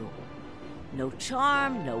than you. No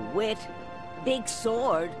charm, no wit. Big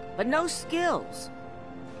sword, but no skills.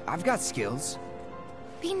 I've got skills.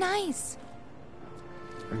 Be nice.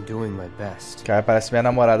 I'm doing my best. Cara, parece minha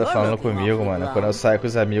namorada falando comigo, mano. Quando eu saio com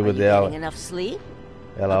os amigos dela.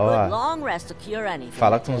 Ela, ó,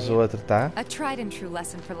 fala com os outros, tá? A tried and true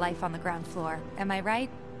lesson for life on the ground floor. Am I right?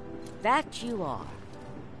 That you are.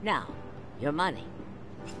 Now, your money.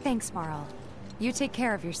 Thanks, Marl. You take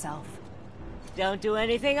care of yourself. Don't do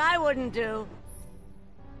anything I wouldn't do.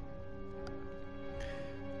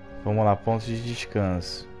 Vamos lá, pontos de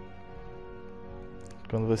descanso.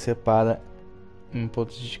 Quando você para em um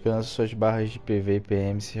ponto de descanso, suas barras de PV e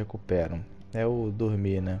PM se recuperam. É o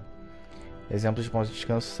dormir, né? Exemplos de pontos de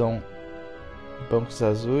descanso são bancos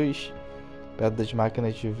azuis, perto das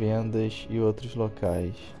máquinas de vendas e outros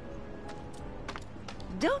locais.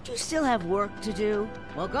 Don't you still have work to do?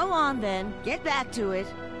 Well, go on then. Get back to it.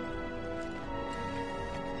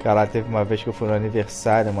 Cara, teve uma vez que eu fui no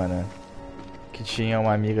aniversário, mano, que tinha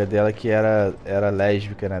uma amiga dela que era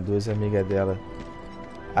lésbica, né? Duas amigas dela.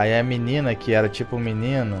 Aí a menina, que era tipo um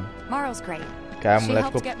menino, cara, a mulher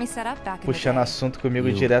ficou puxando assunto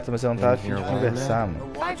comigo direto, mas eu não tava afim de conversar,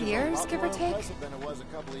 mano. 5 years, give or take.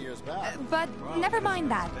 But never mind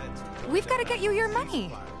that. We've got to get you your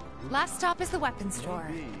money. Last stop is the weapons store.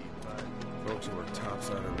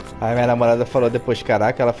 Aí minha namorada falou depois,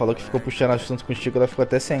 caraca, ela falou que ficou puxando assunto contigo, ela ficou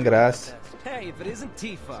até sem graça. Hey, if it isn't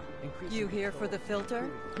Tifa. You here for the filter?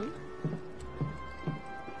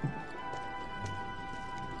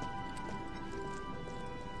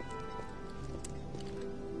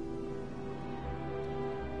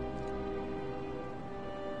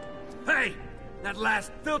 Hey! That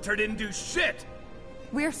last filter didn't do shit!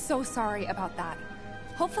 We're so sorry about that.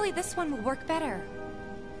 Hopefully this one will work better.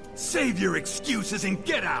 Save your excuses and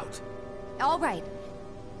get out! All right.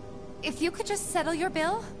 If you could just settle your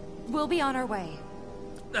bill, we'll be on our way.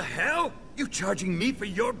 The hell? You charging me for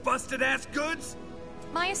your busted-ass goods?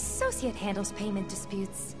 My associate handles payment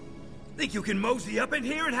disputes. Think you can mosey up in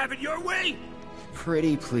here and have it your way?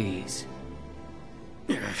 Pretty please.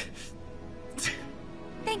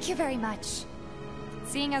 Thank you very much.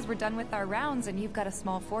 Seeing as we're done with our rounds and you've got a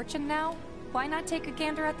small fortune now, why not take a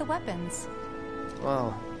gander at the weapons?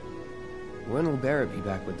 Well, when will Barrett be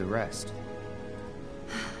back with the rest?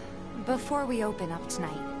 Before we open up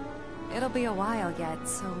tonight. It'll be a while yet,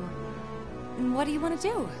 so... What do you want to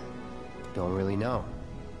do? Don't really know.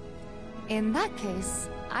 In that case,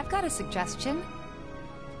 I've got a suggestion.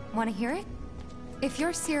 Want to hear it? If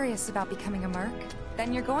you're serious about becoming a merc,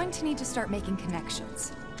 then you're going to need to start making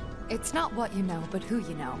connections. It's not what you know, but who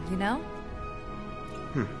you know, you know?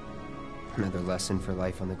 Another lesson for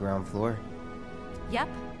life on the ground floor? Yep.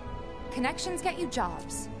 Connections get you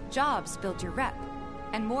jobs. Jobs build your rep.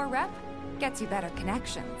 And more rep gets you better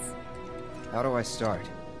connections. How do I start?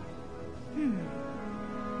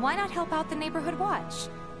 Why not help out the neighborhood watch?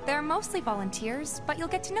 They're mostly volunteers, but you'll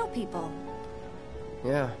get to know people.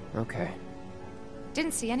 Yeah, okay.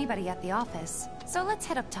 Didn't see anybody at the office, so let's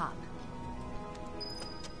head up top.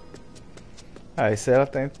 Ah, isso aí ela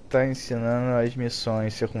tá ensinando as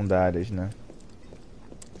missões secundárias, né?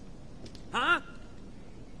 Huh?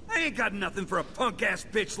 I ain't got nothing for a punk-ass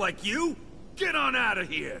bitch like you! Get on out of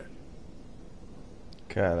here!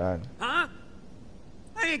 Caralho. Huh?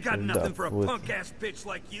 I ain't got nothing for a punk-ass bitch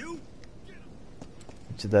like you!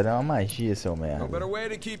 Te darei uma magia, seu merda. No better way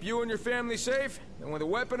to keep you and your family safe than with a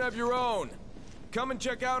weapon of your own. Come and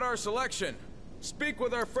check out our selection. Speak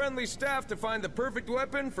with our friendly staff to find the perfect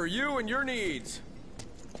weapon for you and your needs.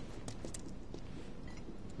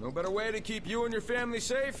 No better way to keep you and your family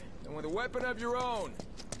safe than with a weapon of your own.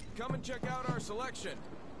 Come and check out our selection.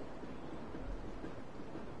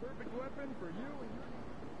 Perfect weapon for you and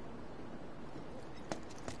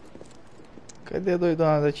your... Cadê a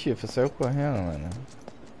doidona da Tifa? Saiu correndo, mano.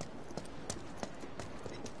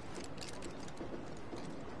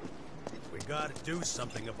 Gotta do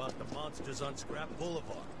something about the monsters on Scrap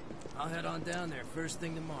Boulevard. I'll head on down there first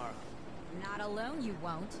thing tomorrow. Not alone, you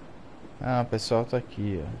won't. Ah, o pessoal tá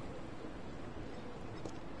aqui, ó.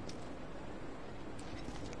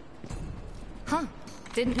 Huh.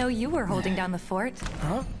 Didn't know you were holding down the fort.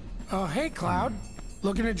 Huh? Oh, hey, Cloud.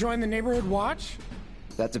 Looking to join the neighborhood watch?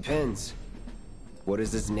 That depends. What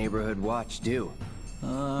does this neighborhood watch do?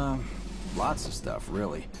 Lots of stuff,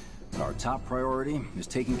 really. Our top priority is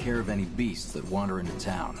taking care of any beasts that wander into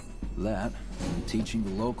town. That, and teaching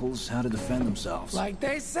the locals how to defend themselves. Like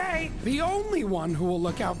they say, the only one who will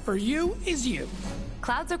look out for you is you.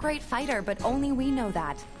 Cloud's a great fighter, but only we know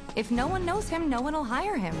that. If no one knows him, no one will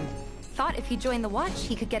hire him. Thought if he joined the watch,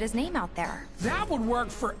 he could get his name out there. That would work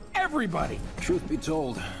for everybody. Truth be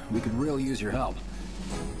told, we could really use your help.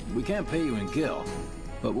 We can't pay you in gil,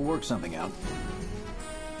 but we'll work something out.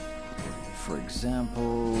 For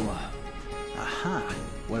example... Aha!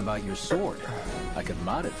 What about your sword? I could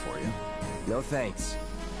mod it for you. No thanks.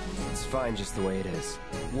 It's fine just the way it is.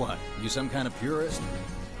 What? You some kind of purist?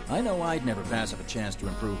 I know I'd never pass up a chance to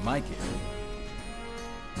improve my gear.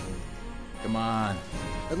 Come on.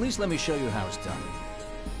 At least let me show you how it's done.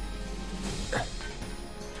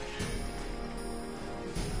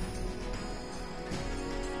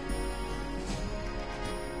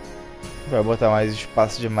 Vai botar mais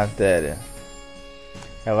espaço de matéria.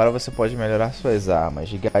 Agora você pode melhorar suas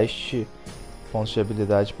armas. Gaste pontos de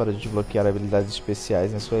habilidade para desbloquear habilidades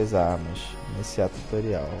especiais em suas armas. Iniciar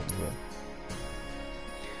tutorial.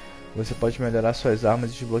 Você pode melhorar suas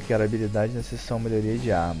armas e desbloquear habilidades na seção melhoria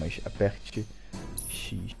de armas. Aperte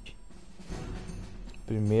X.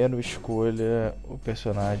 Primeiro escolha o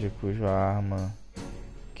personagem cuja arma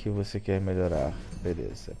que você quer melhorar.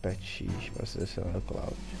 Beleza, aperte X para selecionar o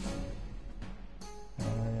Cloud.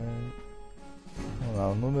 Vamos lá,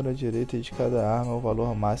 o número à direita de cada arma é o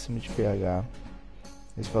valor máximo de pH.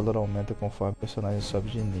 Esse valor aumenta conforme o personagem sobe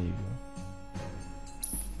de nível.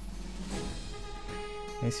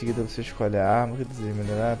 Em seguida você escolhe a arma que deseja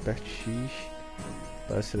melhorar, aperte X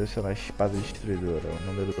para selecionar a espada destruidora, o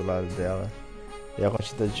número do lado dela e a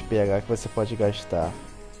quantidade de pH que você pode gastar.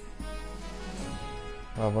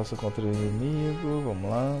 Avança contra o inimigo, vamos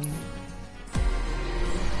lá.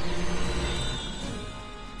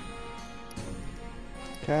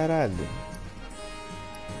 Caralho.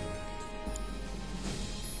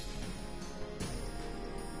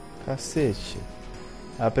 Cacete.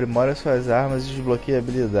 Aprimora suas armas e desbloqueia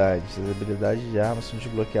habilidades. As habilidades de armas são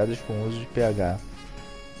desbloqueadas com o uso de pH.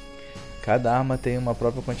 Cada arma tem uma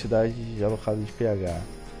própria quantidade alocada de pH.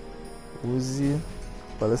 Use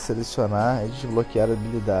para selecionar e desbloquear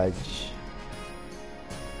habilidades.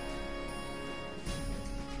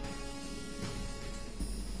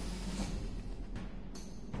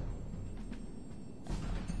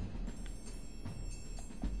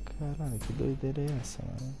 Caralho, que doideira é essa,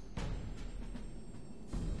 mano?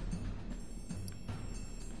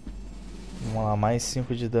 Vamos lá, mais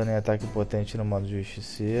 5 de dano em ataque potente no modo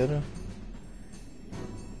justiceiro.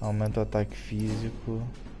 Aumenta o ataque físico.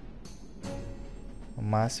 O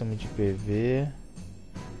máximo de PV.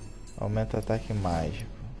 Aumenta o ataque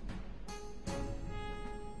mágico.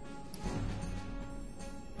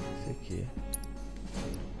 Esse aqui.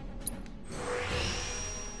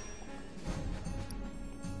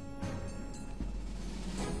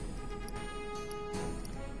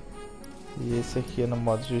 E esse aqui é no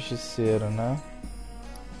modo justiceiro, né?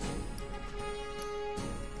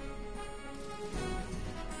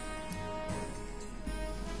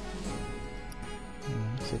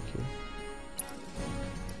 Esse aqui.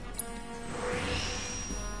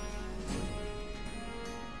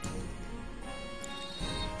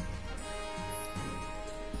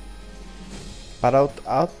 Para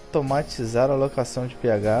automatizar a alocação de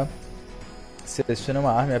pH, selecione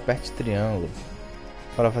uma arma e aperte triângulo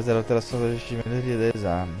para fazer alterações de melhoria das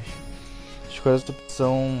armas. Escolha a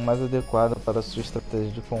opção mais adequada para a sua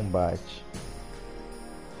estratégia de combate.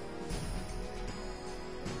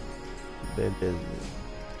 Beleza.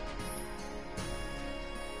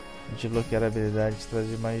 Desbloquear habilidades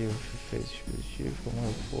traz mais efeitos positivos como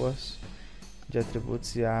reforço de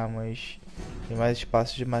atributos e armas e mais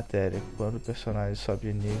espaço de matéria. Quando o personagem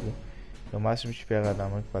sobe de nível, o máximo de pH da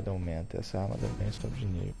arma equipada aumenta. Essa arma também sobe de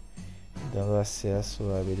nível, dando acesso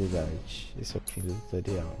à habilidade. Esse é o fim do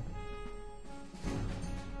tutorial.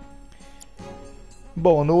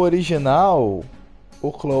 Bom, no original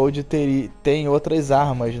o Cloud tem outras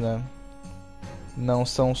armas, né? Não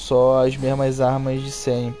são só as mesmas armas de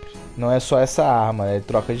sempre. Não é só essa arma, é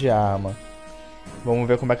troca de arma. Vamos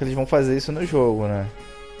ver como é que eles vão fazer isso no jogo, né?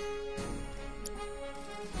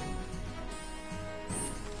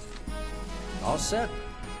 All set?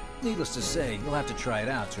 Needless to say, you'll have to try it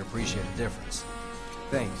out to appreciate the difference.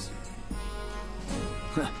 Thanks.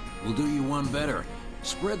 We'll do you one better.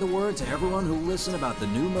 Spread the word to everyone who'll listen about the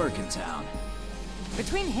new merc in town.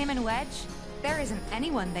 Between him and Wedge, There isn't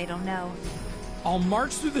anyone they don't know. I'll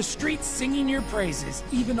march through the streets singing your praises,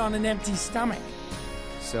 even on an empty stomach.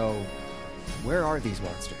 So, where are these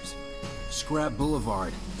monsters? Scrap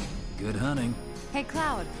Boulevard. Good hunting. Hey,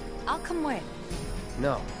 Cloud, I'll come with.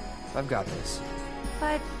 No, I've got this.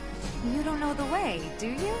 But you don't know the way, do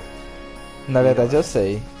you? Na verdade eu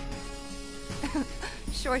sei.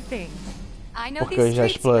 Sure thing. I know Porque these eu já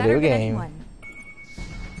streets explorei better o than game. anyone.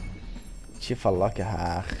 Tifa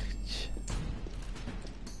Lockhart.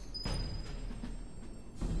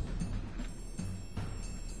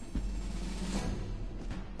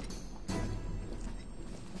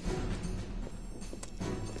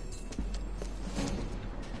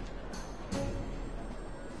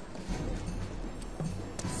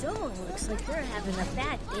 Someone looks like they're having a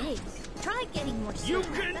bad day. Try getting more sleep. You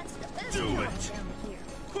can do it!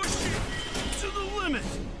 Push it to the limit!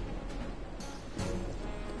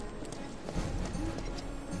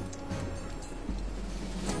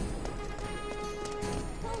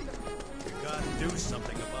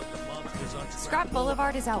 Scrap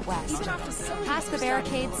Boulevard is out west. Past the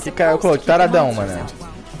barricades. Que caiu, Claude? Taradão, mano.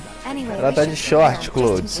 Anyway, Ela tá de short,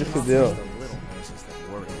 Claude. Se fudeu.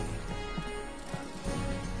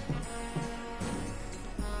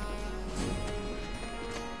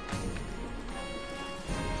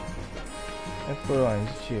 É por onde,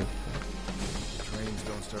 tio? Trains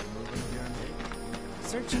don't start moving again.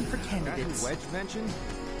 Searching for candidates. Wedge mentioned?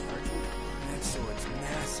 That sword's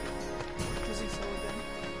massive. What does he sell again?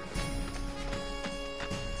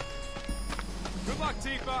 Good luck,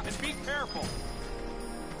 Tifa, and be careful.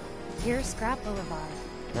 Here's Scrap Boulevard.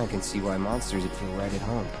 I can see why monsters would feel right at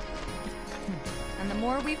home. And the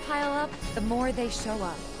more we pile up, the more they show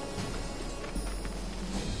up.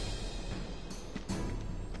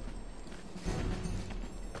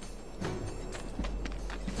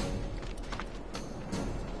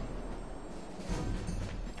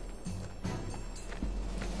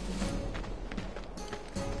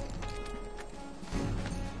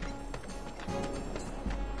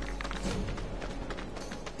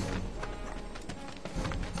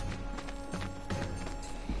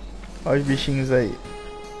 Olha os bichinhos aí.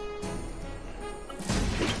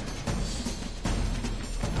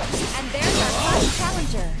 And there's our first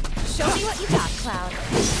challenger. Show me what you got, Cloud.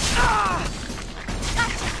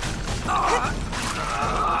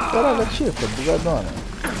 Caralho, Tifa, bugadona.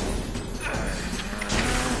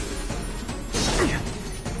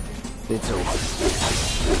 It's over.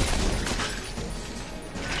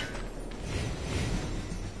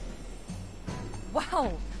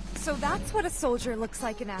 Wow, so that's what a soldier looks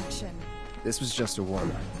like in action. This was just a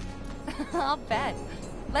warm-up. I'll bet.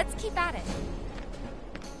 Let's keep at it.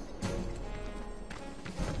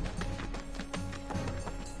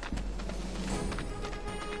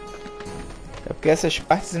 É porque essas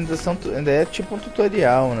partes ainda é tipo um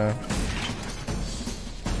tutorial, né?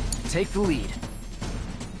 Take the lead.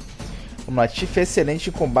 Uma Tifa é excelente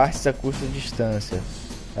em combates a curta distância.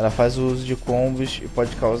 Ela faz o uso de combos e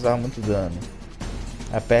pode causar muito dano.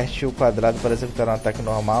 Aperte o quadrado para executar um ataque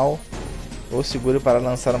normal ou segure para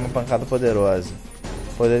lançar uma pancada poderosa.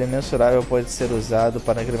 Poder imensurável pode ser usado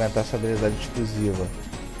para incrementar sua habilidade exclusiva,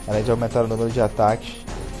 além de aumentar o número de ataques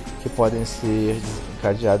que podem ser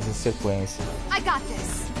encadeados em sequência. I got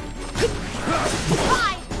this.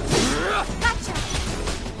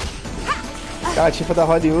 Cara, a Tifa da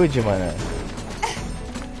Hollywood, mano.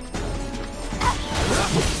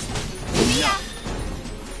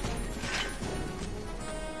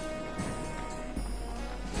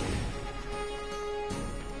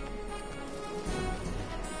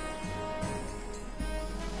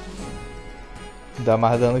 Dá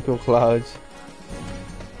mais dano que o Cloud.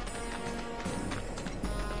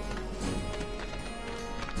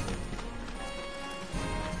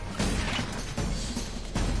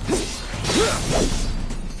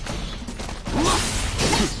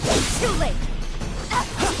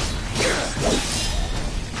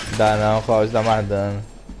 Dá não, Cloud, dá mais dano.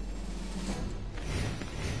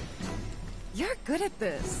 You're good at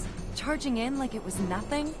this. Charging in like it was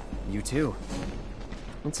nothing. You too.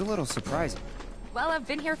 It's a little surprising. Well, I've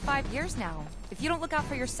been here 5 years now. If you don't look out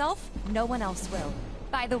for yourself, no one else will.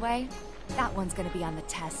 By the way, that one's gonna be on the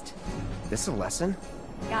test. This a lesson?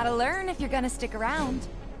 Gotta learn if you're gonna stick around.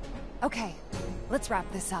 Okay, let's wrap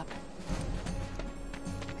this up.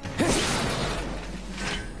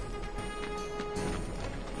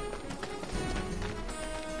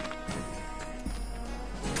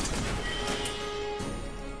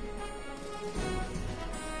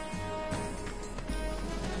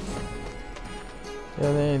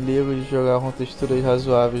 Eu nem ligo de jogar com texturas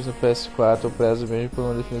razoáveis no PS4, eu prezo mesmo por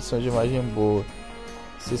uma definição de imagem boa.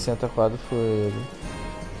 60 quadros fluido.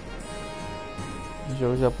 O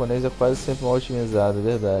jogo japonês é quase sempre mal otimizado, é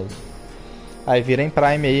verdade. Aí vira em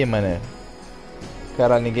Prime aí, mano.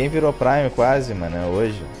 Cara, ninguém virou Prime quase, mano,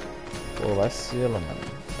 hoje. Pô, vacila,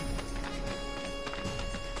 mano.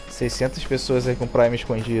 600 pessoas aí com Prime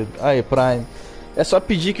escondido. Aí, Prime. É só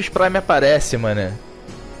pedir que os Prime aparecem, mano.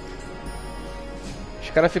 Os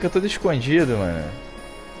caras ficam tudo escondido, mano.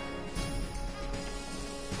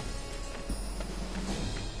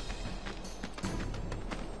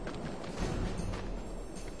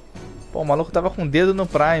 Pô, o maluco tava com o dedo no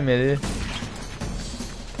Prime ali.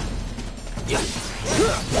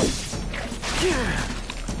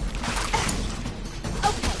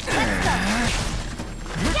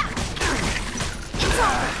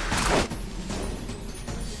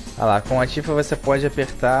 Ah lá, com a Tifa você pode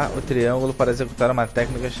apertar o triângulo para executar uma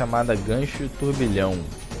técnica chamada gancho turbilhão.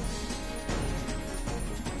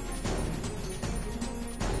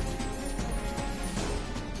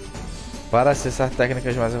 Para acessar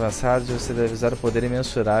técnicas mais avançadas, você deve usar o poder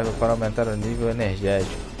imensurável para aumentar o nível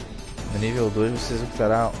energético. No nível 2 você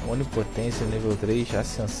executará onipotência, no nível 3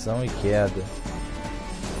 ascensão e queda.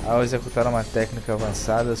 Ao executar uma técnica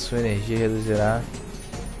avançada, sua energia reduzirá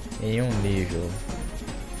em um nível.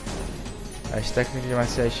 As técnicas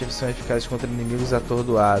marciais Shift são eficazes contra inimigos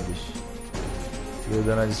atordoados. E o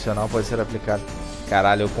dano adicional pode ser aplicado.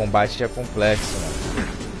 Caralho, o combate é complexo,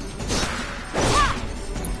 mano.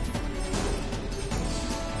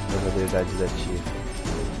 As habilidades da Tifa.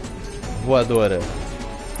 Voadora.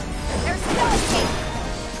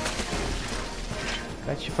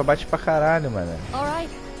 A Tifa bate pra caralho, mano.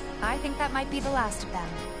 Alright, I think that might be the last of them.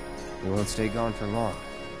 You won't stay gone for long.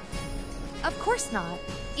 Of course not.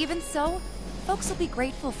 Even so, folks will be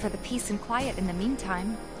grateful for the peace and quiet in the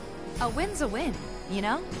meantime. A win's a win, you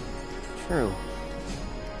know? True.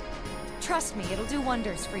 Trust me, it'll do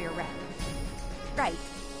wonders for your rep. Right,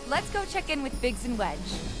 let's go check in with Biggs and Wedge.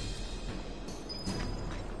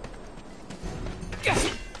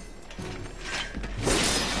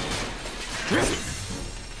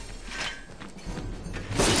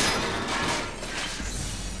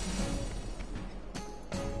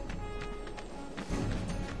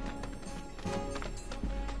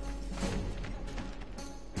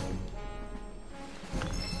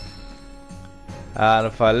 Ah,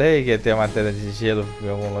 não falei que ia ter matéria de gelo em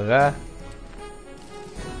algum lugar?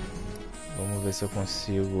 Vamos ver se eu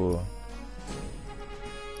consigo.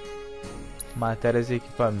 Matérias e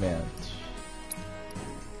equipamentos.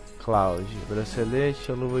 Cloud,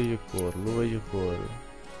 bracelete ou luva de couro? Luva de couro.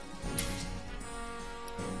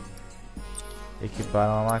 Equipar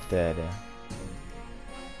uma matéria.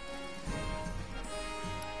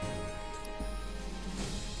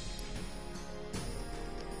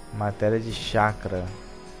 Matéria de chakra.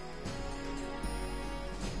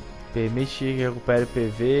 Permite que recupere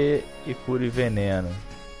PV e cure veneno.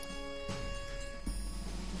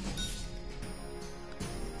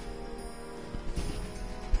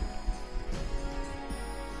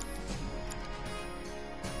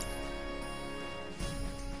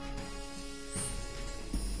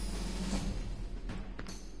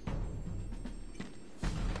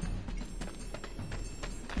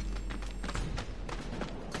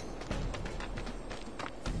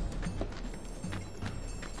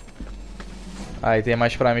 Aí tem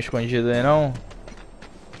mais Prime escondido aí não?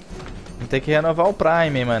 Vou ter que renovar o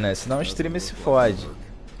Prime, mano, senão o stream se fode.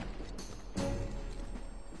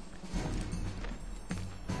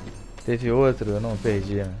 Teve outro? Eu não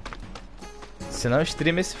perdi, né? Senão o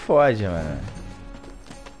stream se fode, mano.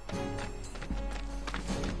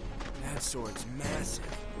 That sword's massive.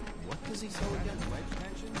 What does he say again?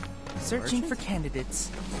 Searching for candidates.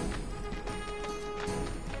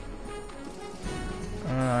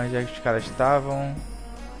 Ah, onde é que os caras estavam?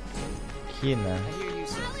 Aqui, né?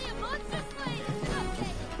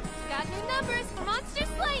 Got new numbers for Monster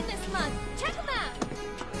Slaying this month. Check them out.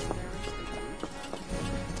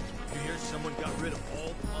 You hear someone got rid of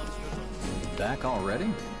all the monsters? Back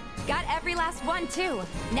already? Got every last one too.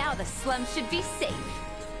 Now the slum should be safe.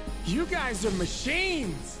 You guys are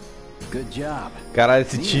machines. Good job. Caralho,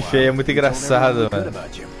 esse Tiff aí é muito engraçado, mano.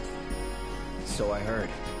 So I heard.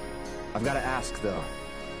 I've got to ask though.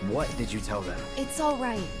 What did you tell them? It's all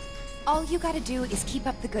right. All you gotta do is keep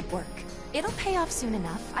up the good work. It'll pay off soon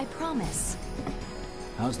enough, I promise.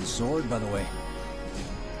 How's the sword, by the way?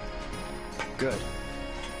 Good.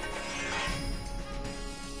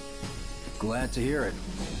 Glad to hear it.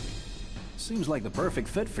 Seems like the perfect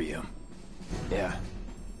fit for you. Yeah.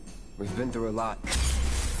 We've been through a lot.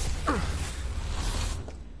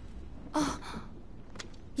 Oh,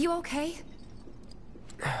 you okay?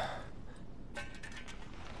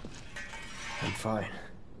 I'm fine.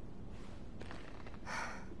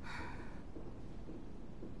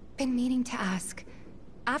 Been meaning to ask.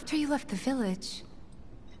 After you left the village...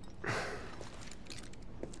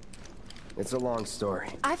 It's a long story.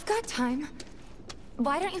 I've got time.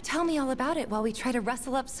 Why don't you tell me all about it while we try to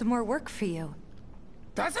rustle up some more work for you?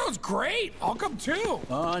 That sounds great! I'll come too!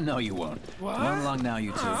 Oh, no you won't. What? Run along now,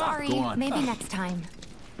 you two. Sorry, Go on. maybe next time.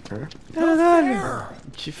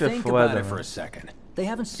 Tiff é Think foda, about it for mano. a second. They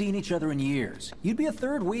haven't seen each other in years. You'd be a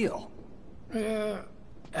third wheel.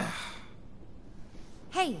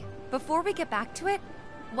 Hey, before we get back to it,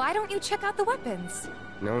 why don't you check out the weapons?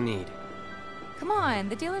 No need. Come on,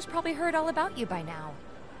 the dealer's probably heard all about you by now.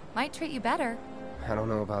 Might treat you better. I don't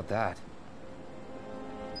know about that.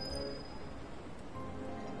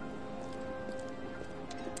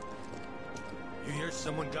 You hear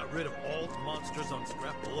someone got rid of all the monsters on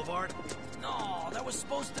Scrap Boulevard? No, that was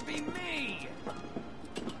supposed to be me!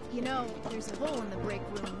 You know, there's a hole in the break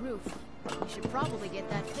room roof. We should probably get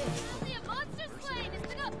that fixed. Only a monster slain has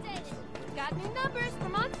been updated. Got new numbers for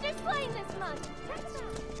monsters slain this month. Check it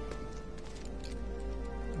out.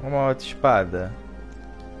 Uma outra espada.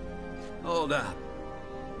 Hold up.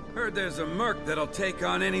 Heard there's a merc that'll take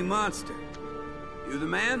on any monster. You the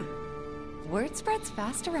man? Word spreads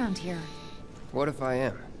fast around here. What if I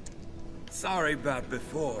am? Sorry about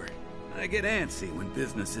before. I get antsy when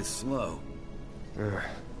business is slow.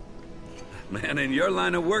 Man in your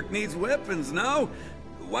line of work needs weapons, no?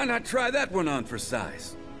 Why not try that one on for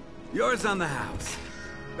size? Yours on the house.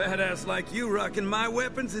 Badass like you rocking my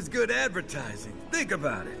weapons is good advertising. Think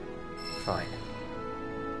about it. Fine.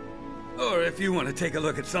 Or if you want to take a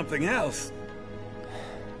look at something else.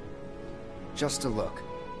 Just a look.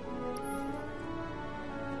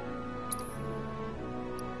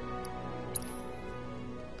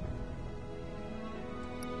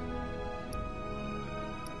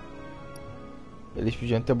 Eles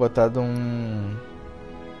podiam ter botado um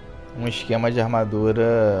esquema de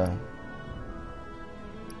armadura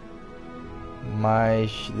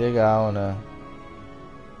mais legal, né?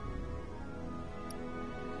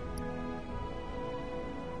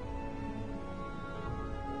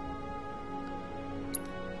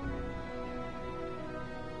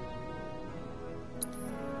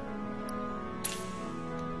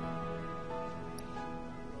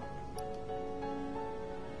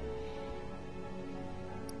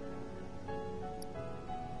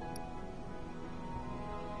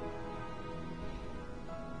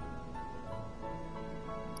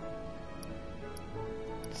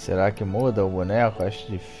 Será que muda o boneco?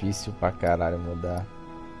 Acho difícil pra caralho mudar.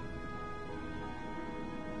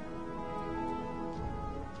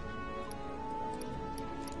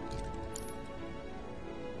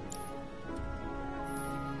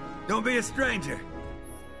 Don't be a stranger.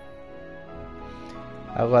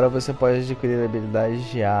 Agora você pode adquirir habilidades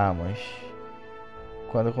de armas.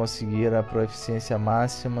 Quando conseguir a proficiência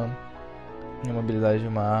máxima em uma habilidade de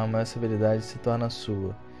uma arma, essa habilidade se torna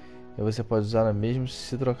sua. E você pode usá-la mesmo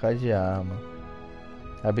se trocar de arma.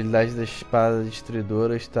 A habilidade da espada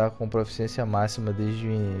destruidora está com proficiência máxima desde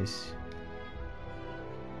o início.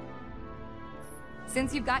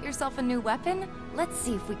 Since you've got yourself a new weapon, let's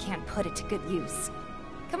see if we can't put it to good use.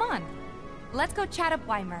 Come on, let's go chat up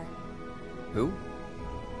Weimer. Who?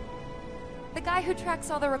 The guy who tracks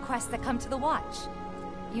all the requests that come to the watch.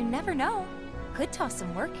 You never know. Could toss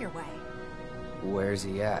some work your way. Where's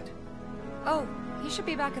he at? Oh, he should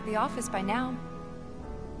be back at the office by now.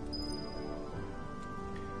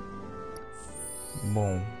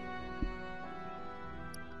 Bom.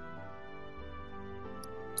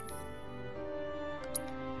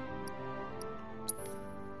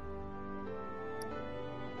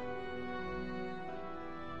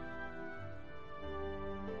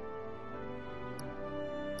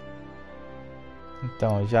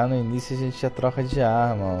 Então, já no início a gente já troca de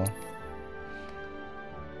arma, ó.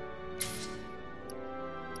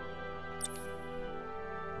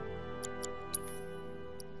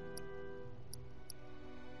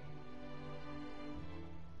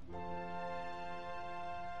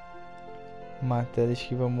 Matéria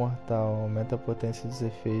esquiva mortal, aumenta a potência dos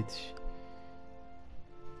efeitos.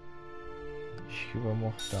 Esquiva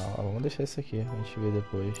mortal. Ah, vamos deixar isso aqui, a gente vê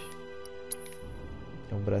depois.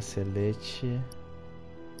 Tem um bracelete.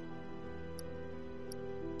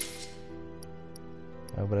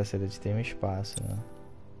 O bracelete tem um espaço, né?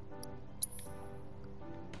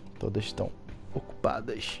 Todas estão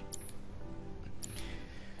ocupadas.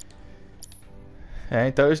 É,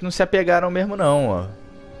 então eles não se apegaram mesmo não, ó.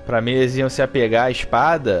 Pra mim eles iam se apegar à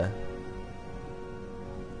espada.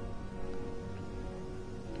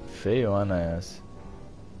 Feiona essa.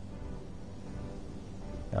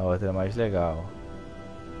 A outra é mais legal.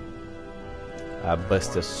 A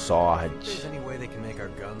Buster Sword.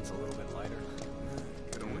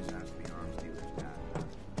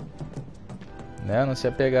 Né? Não se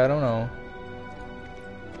apegaram não.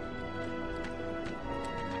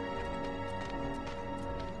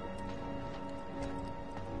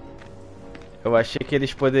 Eu achei que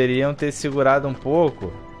eles poderiam ter segurado um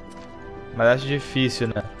pouco, mas acho difícil,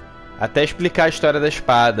 né? Até explicar a história da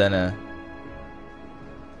espada, né?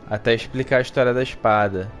 Até explicar a história da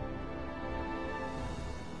espada.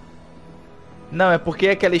 Não, é porque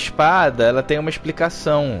aquela espada, ela tem uma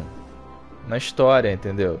explicação na história,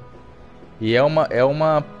 entendeu? E é um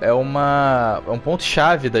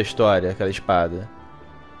ponto-chave da história, aquela espada.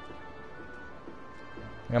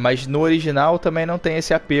 Mas no original também não tem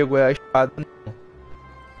esse apego à espada, não.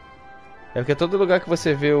 É porque todo lugar que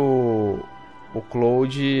você vê o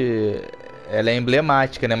Cloud, ela é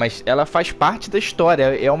emblemática, né? Mas ela faz parte da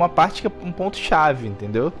história, é uma parte que é um ponto-chave,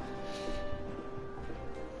 entendeu?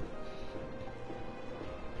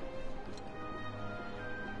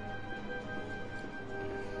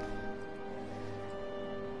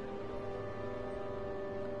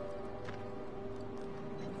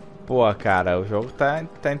 Pô, cara, o jogo tá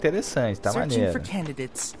interessante, tá maneiro.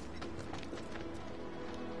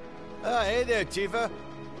 Hey there, Tifa.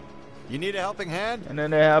 You need a helping hand?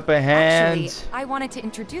 Actually, I wanted to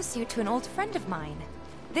introduce you to an old friend of mine.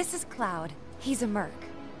 This is Cloud. He's a merc.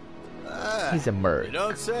 He's a merc. You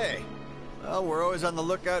don't say. Well, we're always on the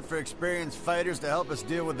lookout for experienced fighters to help us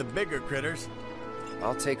deal with the bigger critters.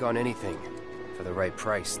 I'll take on anything. For the right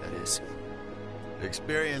price, that is.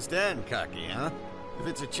 Experienced and cocky, huh? If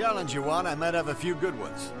it's a challenge you want, I might have a few good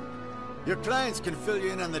ones. Your clients can fill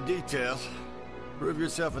you in on the details. Prove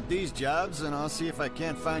yourself at these jobs, and I'll see if I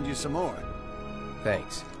can't find you some more.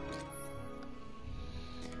 Thanks.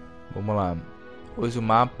 Vamos lá. Use o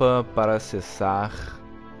mapa para acessar...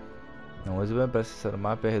 Não, use o mapa para acessar o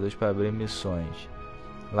mapa R2 para abrir missões.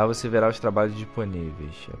 Lá você verá os trabalhos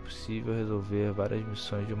disponíveis. É possível resolver várias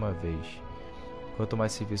missões de uma vez. Quanto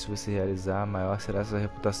mais serviço você realizar, maior será sua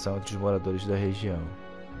reputação entre os moradores da região.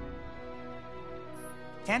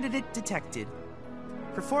 Candidate detected.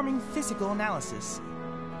 Performing physical analysis.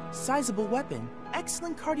 Sizable weapon,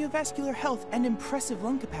 excellent cardiovascular health and impressive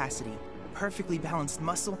lung capacity. Perfectly balanced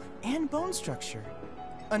muscle and bone structure.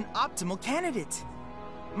 An optimal candidate.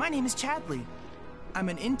 My name is Chadley. I'm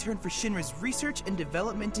an intern for Shinra's Research and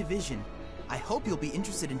Development Division. I hope you'll be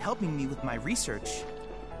interested in helping me with my research.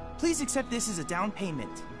 Please accept this as a down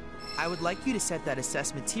payment. I would like you to set that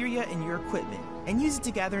assess materia in your equipment and use it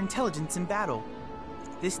to gather intelligence in battle.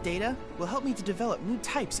 This data will help me to develop new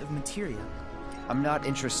types of materia. I'm not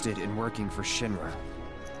interested in working for Shinra.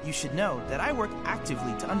 You should know that I work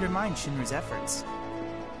actively to undermine Shinra's efforts.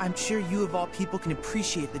 I'm sure you of all people can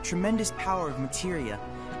appreciate the tremendous power of materia,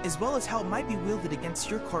 as well as how it might be wielded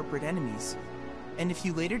against your corporate enemies. And if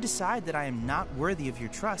you later decide that I am not worthy of your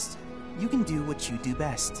trust, you can do what you do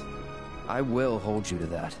best. I will hold you to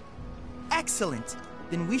that. Excellent!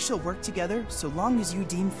 Then we shall work together so long as you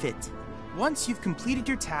deem fit. Once you've completed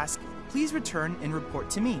your task, please return and report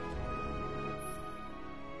to me.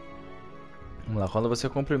 Vamos lá, quando você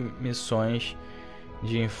cumpre missões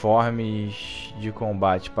de informes de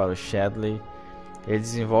combate para o Chadley, ele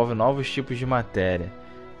desenvolve novos tipos de matéria.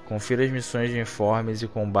 Confira as missões de informes e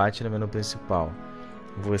combate no menu principal.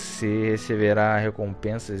 Você receberá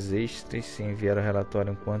recompensas extras se enviar o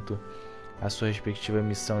relatório enquanto a sua respectiva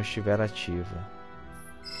missão estiver ativa.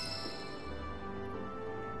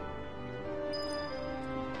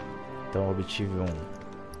 Então obtive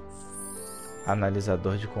um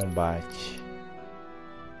analisador de combate.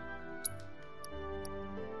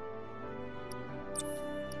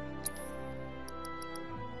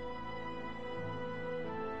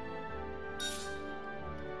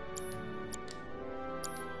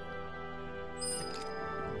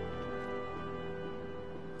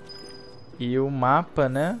 E o mapa,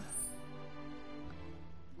 né?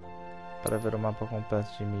 Para ver o mapa completo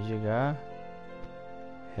de Mídias.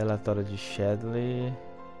 Relatório de Chadley.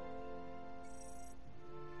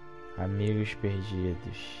 Amigos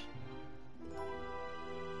perdidos.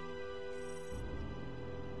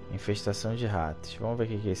 Infestação de ratos. Vamos ver o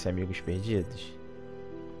que é esse Amigos Perdidos.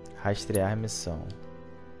 Rastrear missão.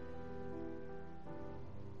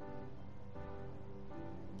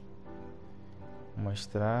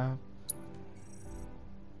 Mostrar.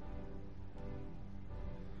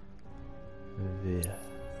 Ver.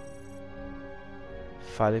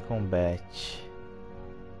 Fale com Beth.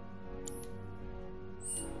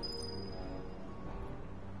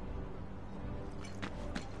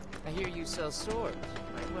 I hear you sell swords.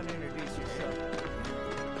 Might want to introduce yourself.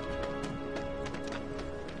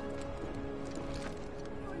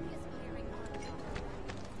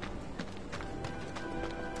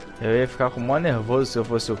 Eu ia ficar com o maior nervoso se eu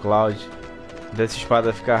fosse o Cloud. Dessa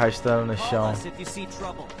espada ficar arrastando no chão.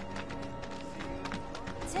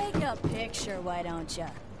 Take a picture, why don't ya?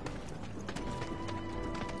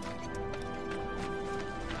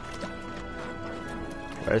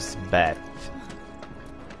 Where's Bat?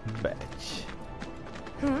 Bat.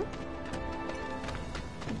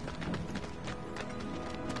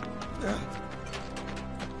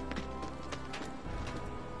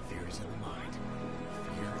 Fear is in the mind.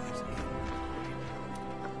 Fear is in the mind.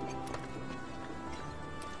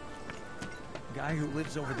 Guy who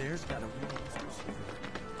lives over there's got a real business.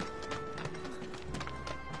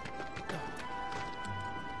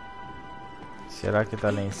 Será que tá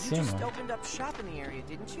lá em You cima? just opened up shop in the area,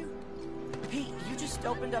 didn't you? Hey, you just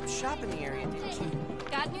opened up shop in the area, didn't you?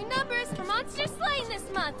 Got new numbers for Monster Slaying this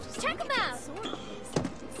month. Check them out.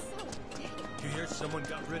 You hear someone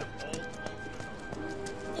got rid of all...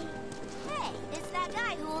 Hey, it's that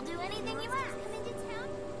guy who will do anything you ask. Come into town,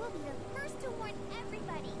 we'll be the first to warn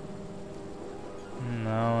everybody.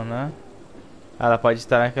 Não, né? Ah, ela pode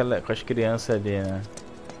estar naquela, com as crianças ali, né?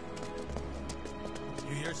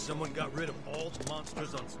 You hear someone got rid of all the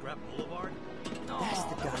monsters on Scrap Boulevard? That's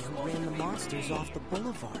the guy who ran the monsters off the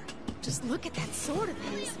boulevard. Just look at that sword of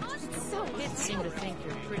his. It's so Kids seem to think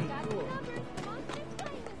you're pretty cool.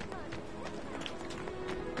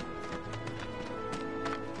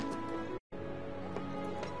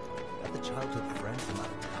 Got the childhood friend from out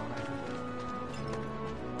of town, I think.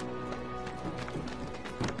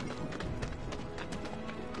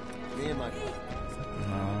 Me and my...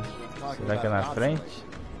 Não. Será que é na frente?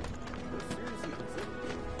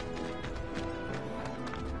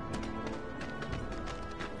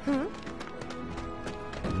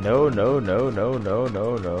 No, no, no, no, no,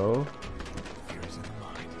 no, no.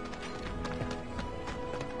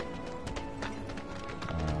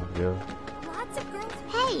 Oh, viu? Lots of girls.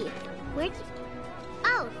 Hey, where'd you...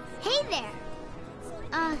 Oh, hey there.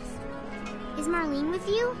 Is Marlene with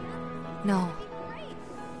you? No.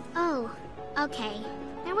 Oh, okay.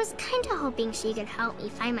 I was kinda hoping she could help me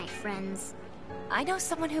find my friends. I know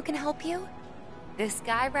someone who can help you. This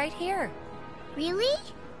guy right here. Really?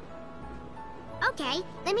 Okay,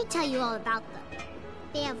 let me tell you all about them.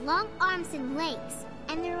 They have long arms and legs,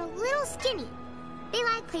 and they're a little skinny. They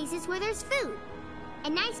like places where there's food,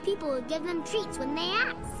 and nice people will give them treats when they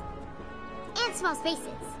ask. And small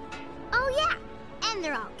spaces. Oh yeah, and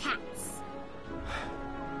they're all cats.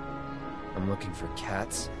 I'm looking for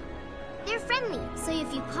cats. They're friendly, so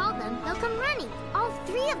if you call them, they'll come running. All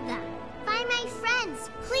 3 of them. Find my friends,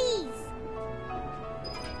 please.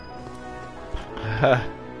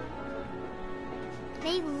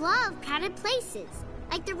 They love crowded places,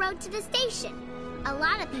 like the road to the station. A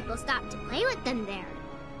lot of people stop to play with them there.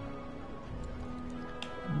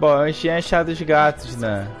 Bom, eu tinha achado os gatos,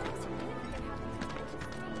 né?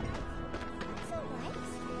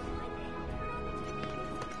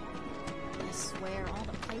 I swear, all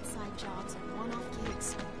the plateside jobs are one-off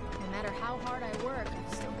gigs. No matter how hard I work,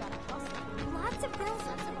 I've still got to hustle. Lots of girls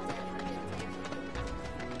are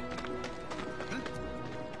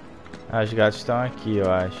Ah, os gatos estão aqui,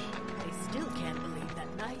 eu acho. I still can't believe that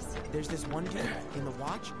nice. There's this one dude in the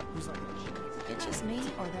watch who's like... It's just me,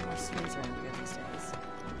 or there are slaves around here these days.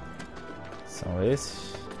 São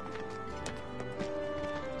esses?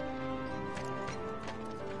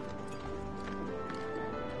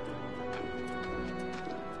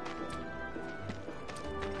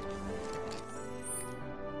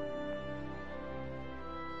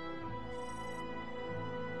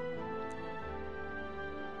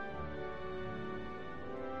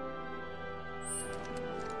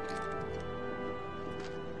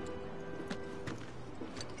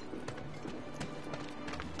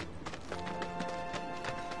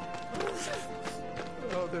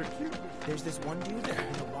 Oh, they're cute. There's this one dude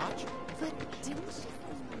in the watch. But didn't she...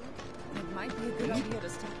 It might be a good idea to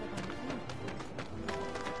stock up on food.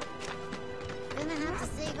 Gonna have to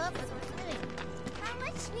save up as we're living. How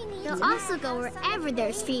much we need? They'll also go wherever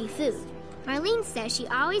there's free food. Marlene says she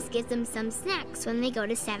always gives them some snacks when they go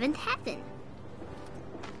to 7th Heaven.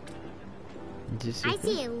 I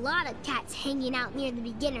see a lot of cats hanging out near the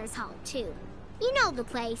beginner's hall, too. You know the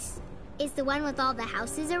place. It's the one with all the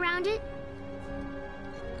houses around it.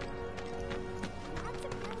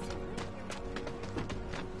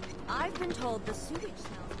 I've been told the sewage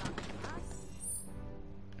smells not us.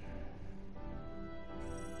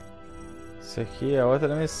 Isso aqui é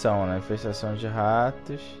outra missão, né? Infestação de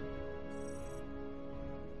ratos.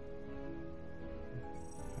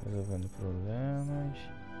 Resolvendo problemas.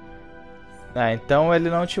 Ah, então ele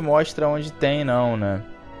não te mostra onde tem não, né?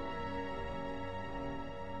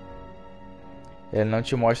 Ele não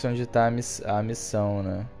te mostra onde tá a missão,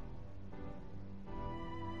 né?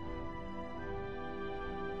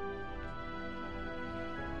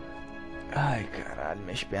 Ai, caralho,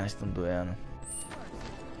 minhas pernas estão doendo.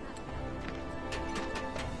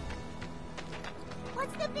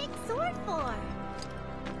 What's the big sword for?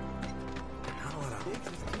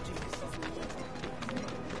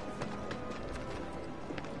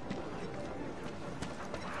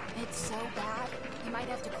 It's so bad, you might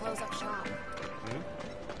have to close up shop.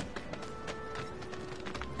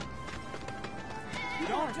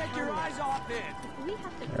 Don't take your eyes off it.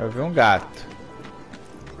 Eu vi um gato.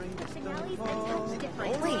 Wait,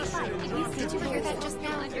 did you hear that just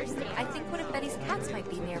now? I think one of Betty's cats might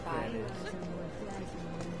be nearby.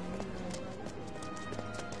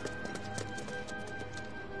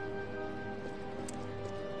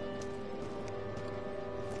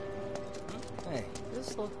 Hey,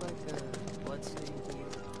 this looked like a bloodstained.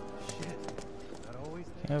 Shit. That always.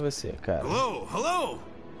 Quem é você, cara? Hello, hello.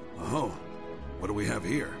 Oh, what do we have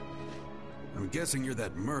here? I'm guessing you're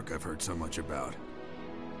that merc I've heard so much about.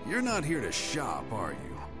 You're not here to shop, are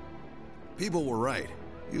you? People were right.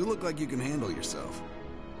 You look like you can handle yourself.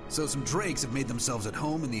 So some drakes have made themselves at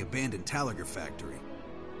home in the abandoned Talager factory.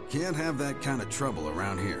 Can't have that kind of trouble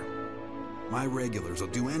around here. My regulars will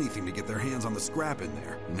do anything to get their hands on the scrap in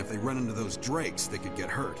there, and if they run into those drakes, they could get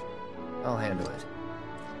hurt. I'll handle it.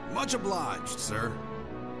 Much obliged, sir.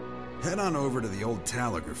 Head on over to the old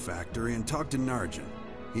Talager factory and talk to Narjan.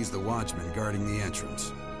 He's the watchman guarding the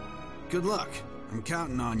entrance. Good luck. I'm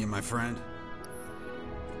counting on you, my friend.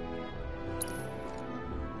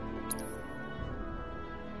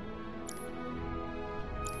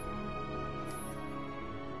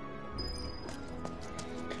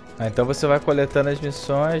 Ah, então você vai coletando as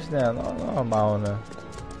missões, né? Normal, né?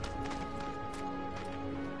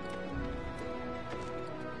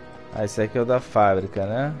 Ah, esse aqui é o da fábrica,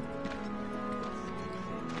 né?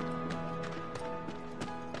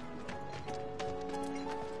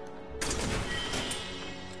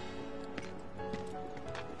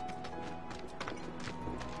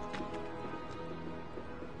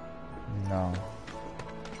 Não.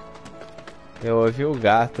 Eu ouvi o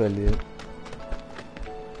gato ali.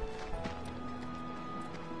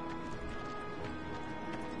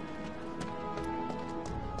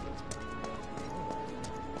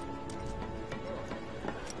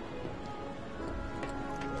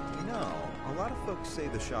 Say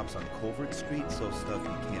the shop's on Culvert Street, so stuff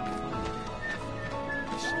you can't find.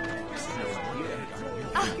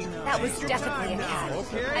 Ah, that was definitely a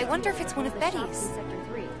cat. I wonder if it's one of Betty's. Sector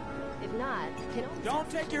 3. If not, don't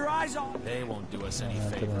take your eyes off. They won't do us any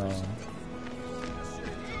favors.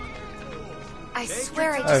 I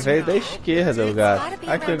swear I Ah, just veio da esquerda o gato.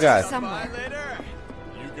 Aqui o gato. You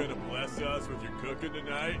gonna bless us with your cooking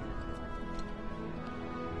tonight?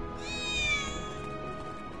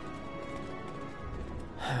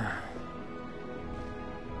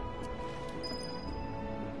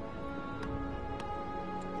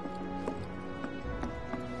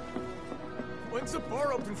 When's the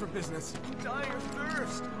bar open for business? I'm dying of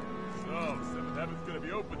thirst. So, Seventh Heaven's gonna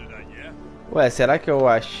be open tonight, yeah? Ué, será que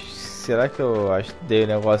eu dei o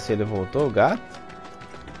negócio e ele voltou, o gato?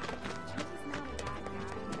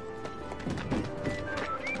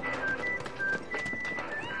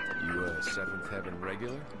 You a Seventh Heaven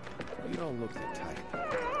regular? You don't look that type.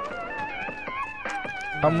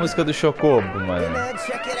 A música do Chocobo, Hey mano. man,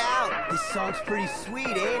 check it out. This song's pretty sweet,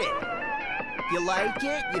 ain't it? You like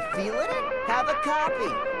it? You feeling it? Have a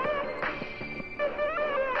copy.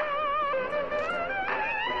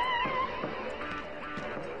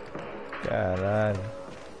 Caralho.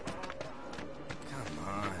 Come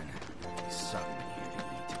on. Something here to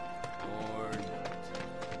eat. Or not.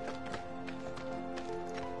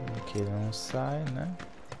 Aqui ele não sai, né?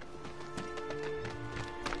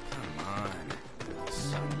 Come on.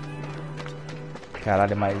 Something.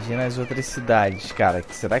 Caralho, imagina as outras cidades, cara.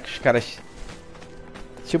 Será que os caras...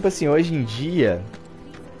 Tipo assim, hoje em dia...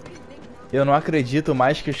 Eu não acredito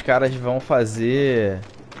mais que os caras vão fazer...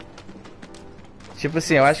 Tipo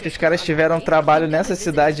assim, eu acho que os caras tiveram trabalho nessa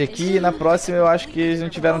cidade aqui e na próxima eu acho que eles não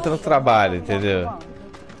tiveram tanto trabalho, entendeu?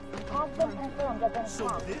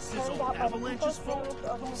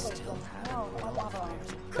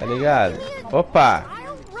 Tá ligado? Opa!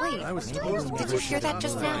 Did you hear that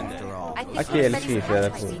just now? I think Aquele Betty's filho, cats era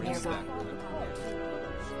might be tudo. nearby.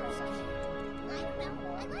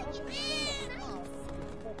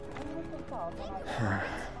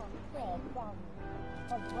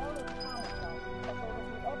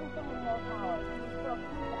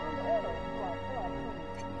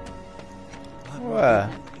 Ué.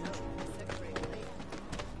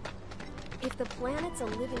 If the planet's a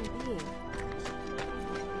living being,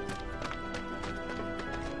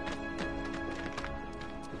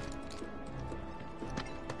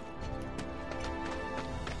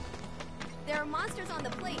 there are monsters on the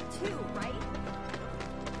plate too, right?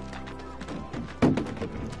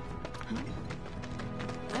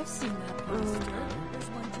 I've seen that poster. There's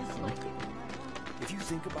one just like it. If you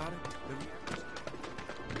think about it,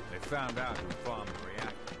 They found out who farmed the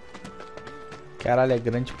reactor. Caralho, é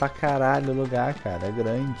grande pra caralho o lugar, cara. É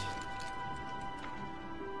grande.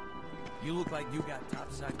 you look like you got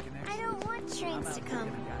topside connection. I don't want trains to come.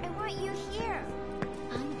 I want you here.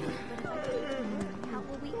 How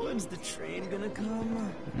will we eat? When's the train gonna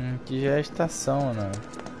come? Aqui já é a estação, né?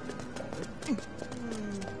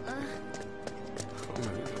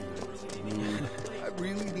 I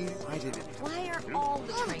really need. I did it. Why are all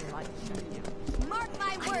the train like Mark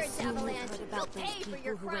my words, Avalanche. You'll pay for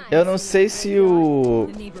your crimes. Eu não sei se o...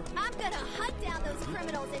 I'm gonna hunt down those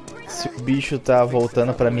criminals and bring se o bicho tá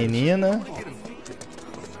voltando pra menina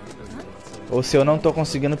ou se eu não tô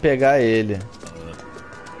conseguindo pegar ele. Hey,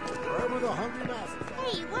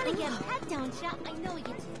 you wanna get a pat down shot? I know you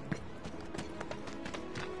do.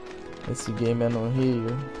 Esse game é no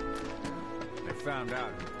Rio. They found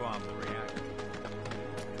out who farmed the reactor.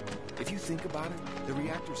 If you think about it, the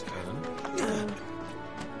reactor's kind.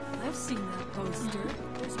 I've seen that poster.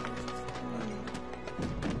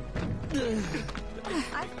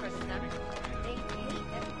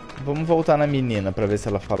 Vamos voltar na menina pra ver se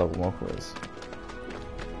ela fala alguma coisa.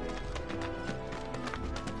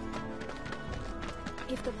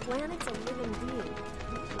 If the planet's a living being,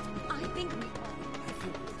 I think we are.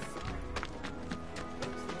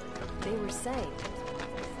 They were saying.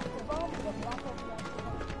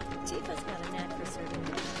 Tifa's got a knack for serving.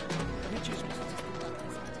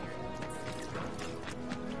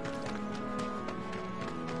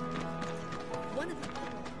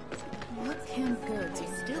 What can good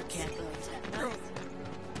still can't go to?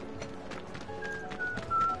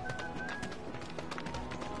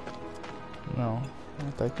 Não,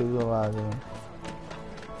 não tá aqui do lado.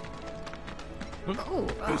 Oh,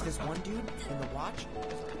 there's this one dude in the watch.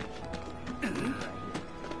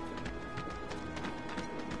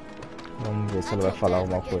 Vamos ver se ela vai falar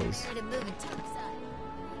alguma coisa.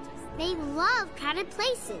 They love crowded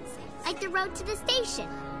places, like the road to the station.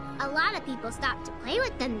 A lot of people stop to play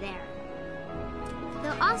with them there.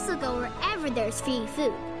 They'll also go wherever there's free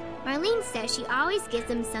food. Marlene says she always gives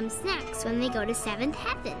them some snacks when they go to 7th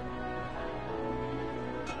Heaven.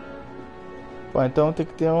 Bom, então tem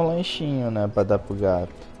que ter um lanchinho, né, pra dar pro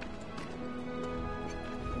gato.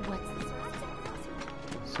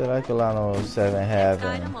 Será que lá no 7th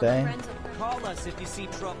Heaven não tem? Call us if you see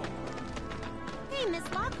trouble. Hey, Miss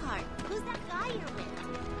Lockhart, who's that guy you're with?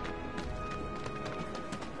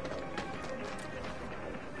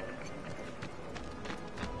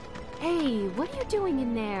 Hey, what are you doing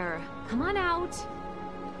in there? Come on out.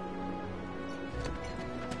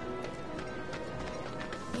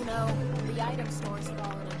 You know, the item store's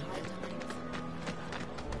fallen in high times.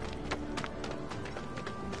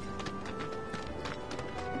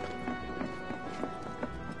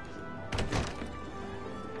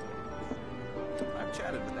 I've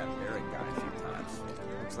chatted with that Eric guy a few times.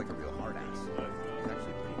 Looks like a real hard ass. He's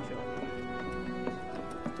actually pretty chill.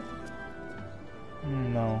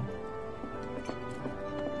 Não.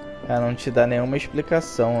 Ela não te dá nenhuma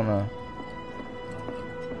explicação, né?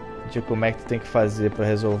 De como é que tu tem que fazer pra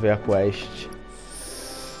resolver a quest.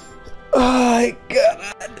 Ai,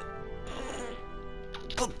 caralho.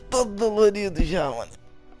 Tô todo dolorido já, mano.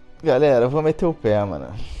 Galera, eu vou meter o pé,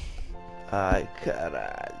 mano. Ai,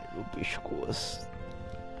 caralho. O pescoço.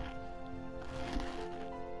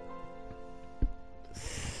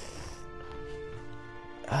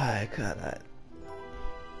 Ai, caralho.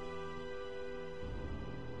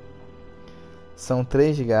 São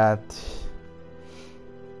 3 gatos.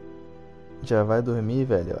 Já vai dormir,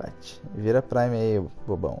 velhote? Vira Prime aí,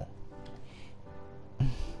 bobão.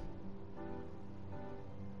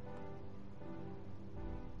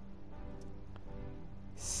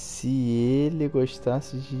 Se ele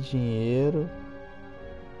gostasse de dinheiro,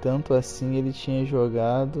 tanto assim ele tinha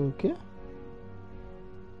jogado o quê?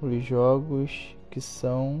 Os jogos que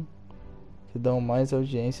dão mais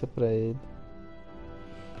audiência pra ele.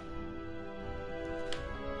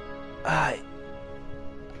 Ai.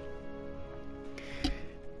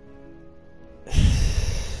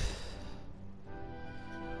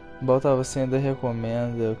 Baltar, você ainda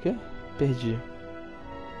recomenda o quê? Perdi.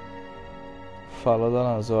 Falou da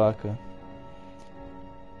Lanzoca.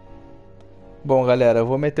 Bom, galera, eu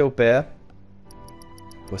vou meter o pé.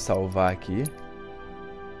 Vou salvar aqui.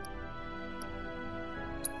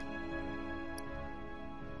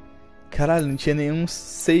 Caralho, não tinha nenhum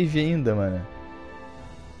save ainda, mano.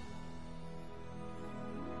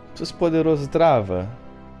 Se fosse poderoso trava.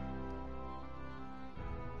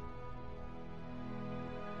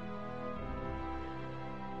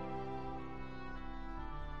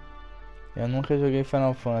 Eu nunca joguei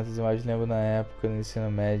Final Fantasy, mas lembro na época no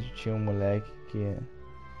ensino médio tinha um moleque que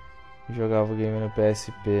jogava o game no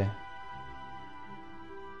PSP.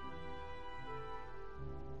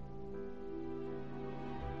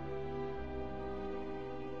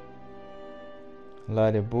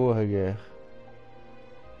 Larry Burger.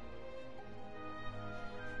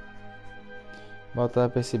 Baltar,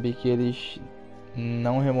 percebi que eles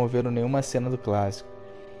não removeram nenhuma cena do clássico.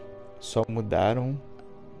 Só mudaram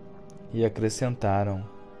e acrescentaram.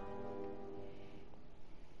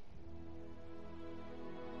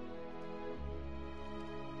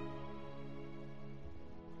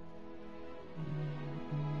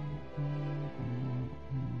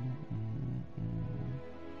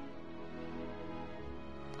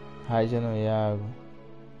 Raija no Iago.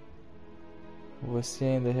 Você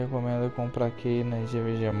ainda recomenda comprar aqui na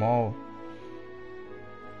GVGMall?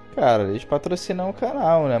 Cara, eles patrocinam o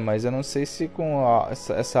canal, né? Mas eu não sei se com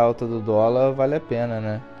essa alta do dólar vale a pena,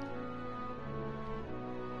 né?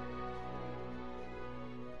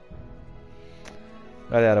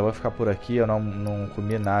 Galera, eu vou ficar por aqui. Eu não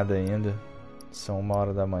comi nada ainda. São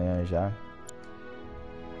 1h da manhã já.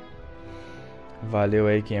 Valeu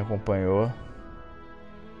aí quem acompanhou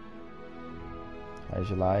as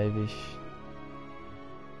lives.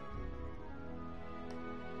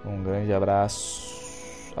 Um grande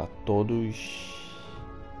abraço a todos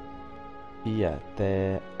e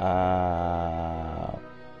até a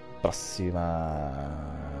próxima.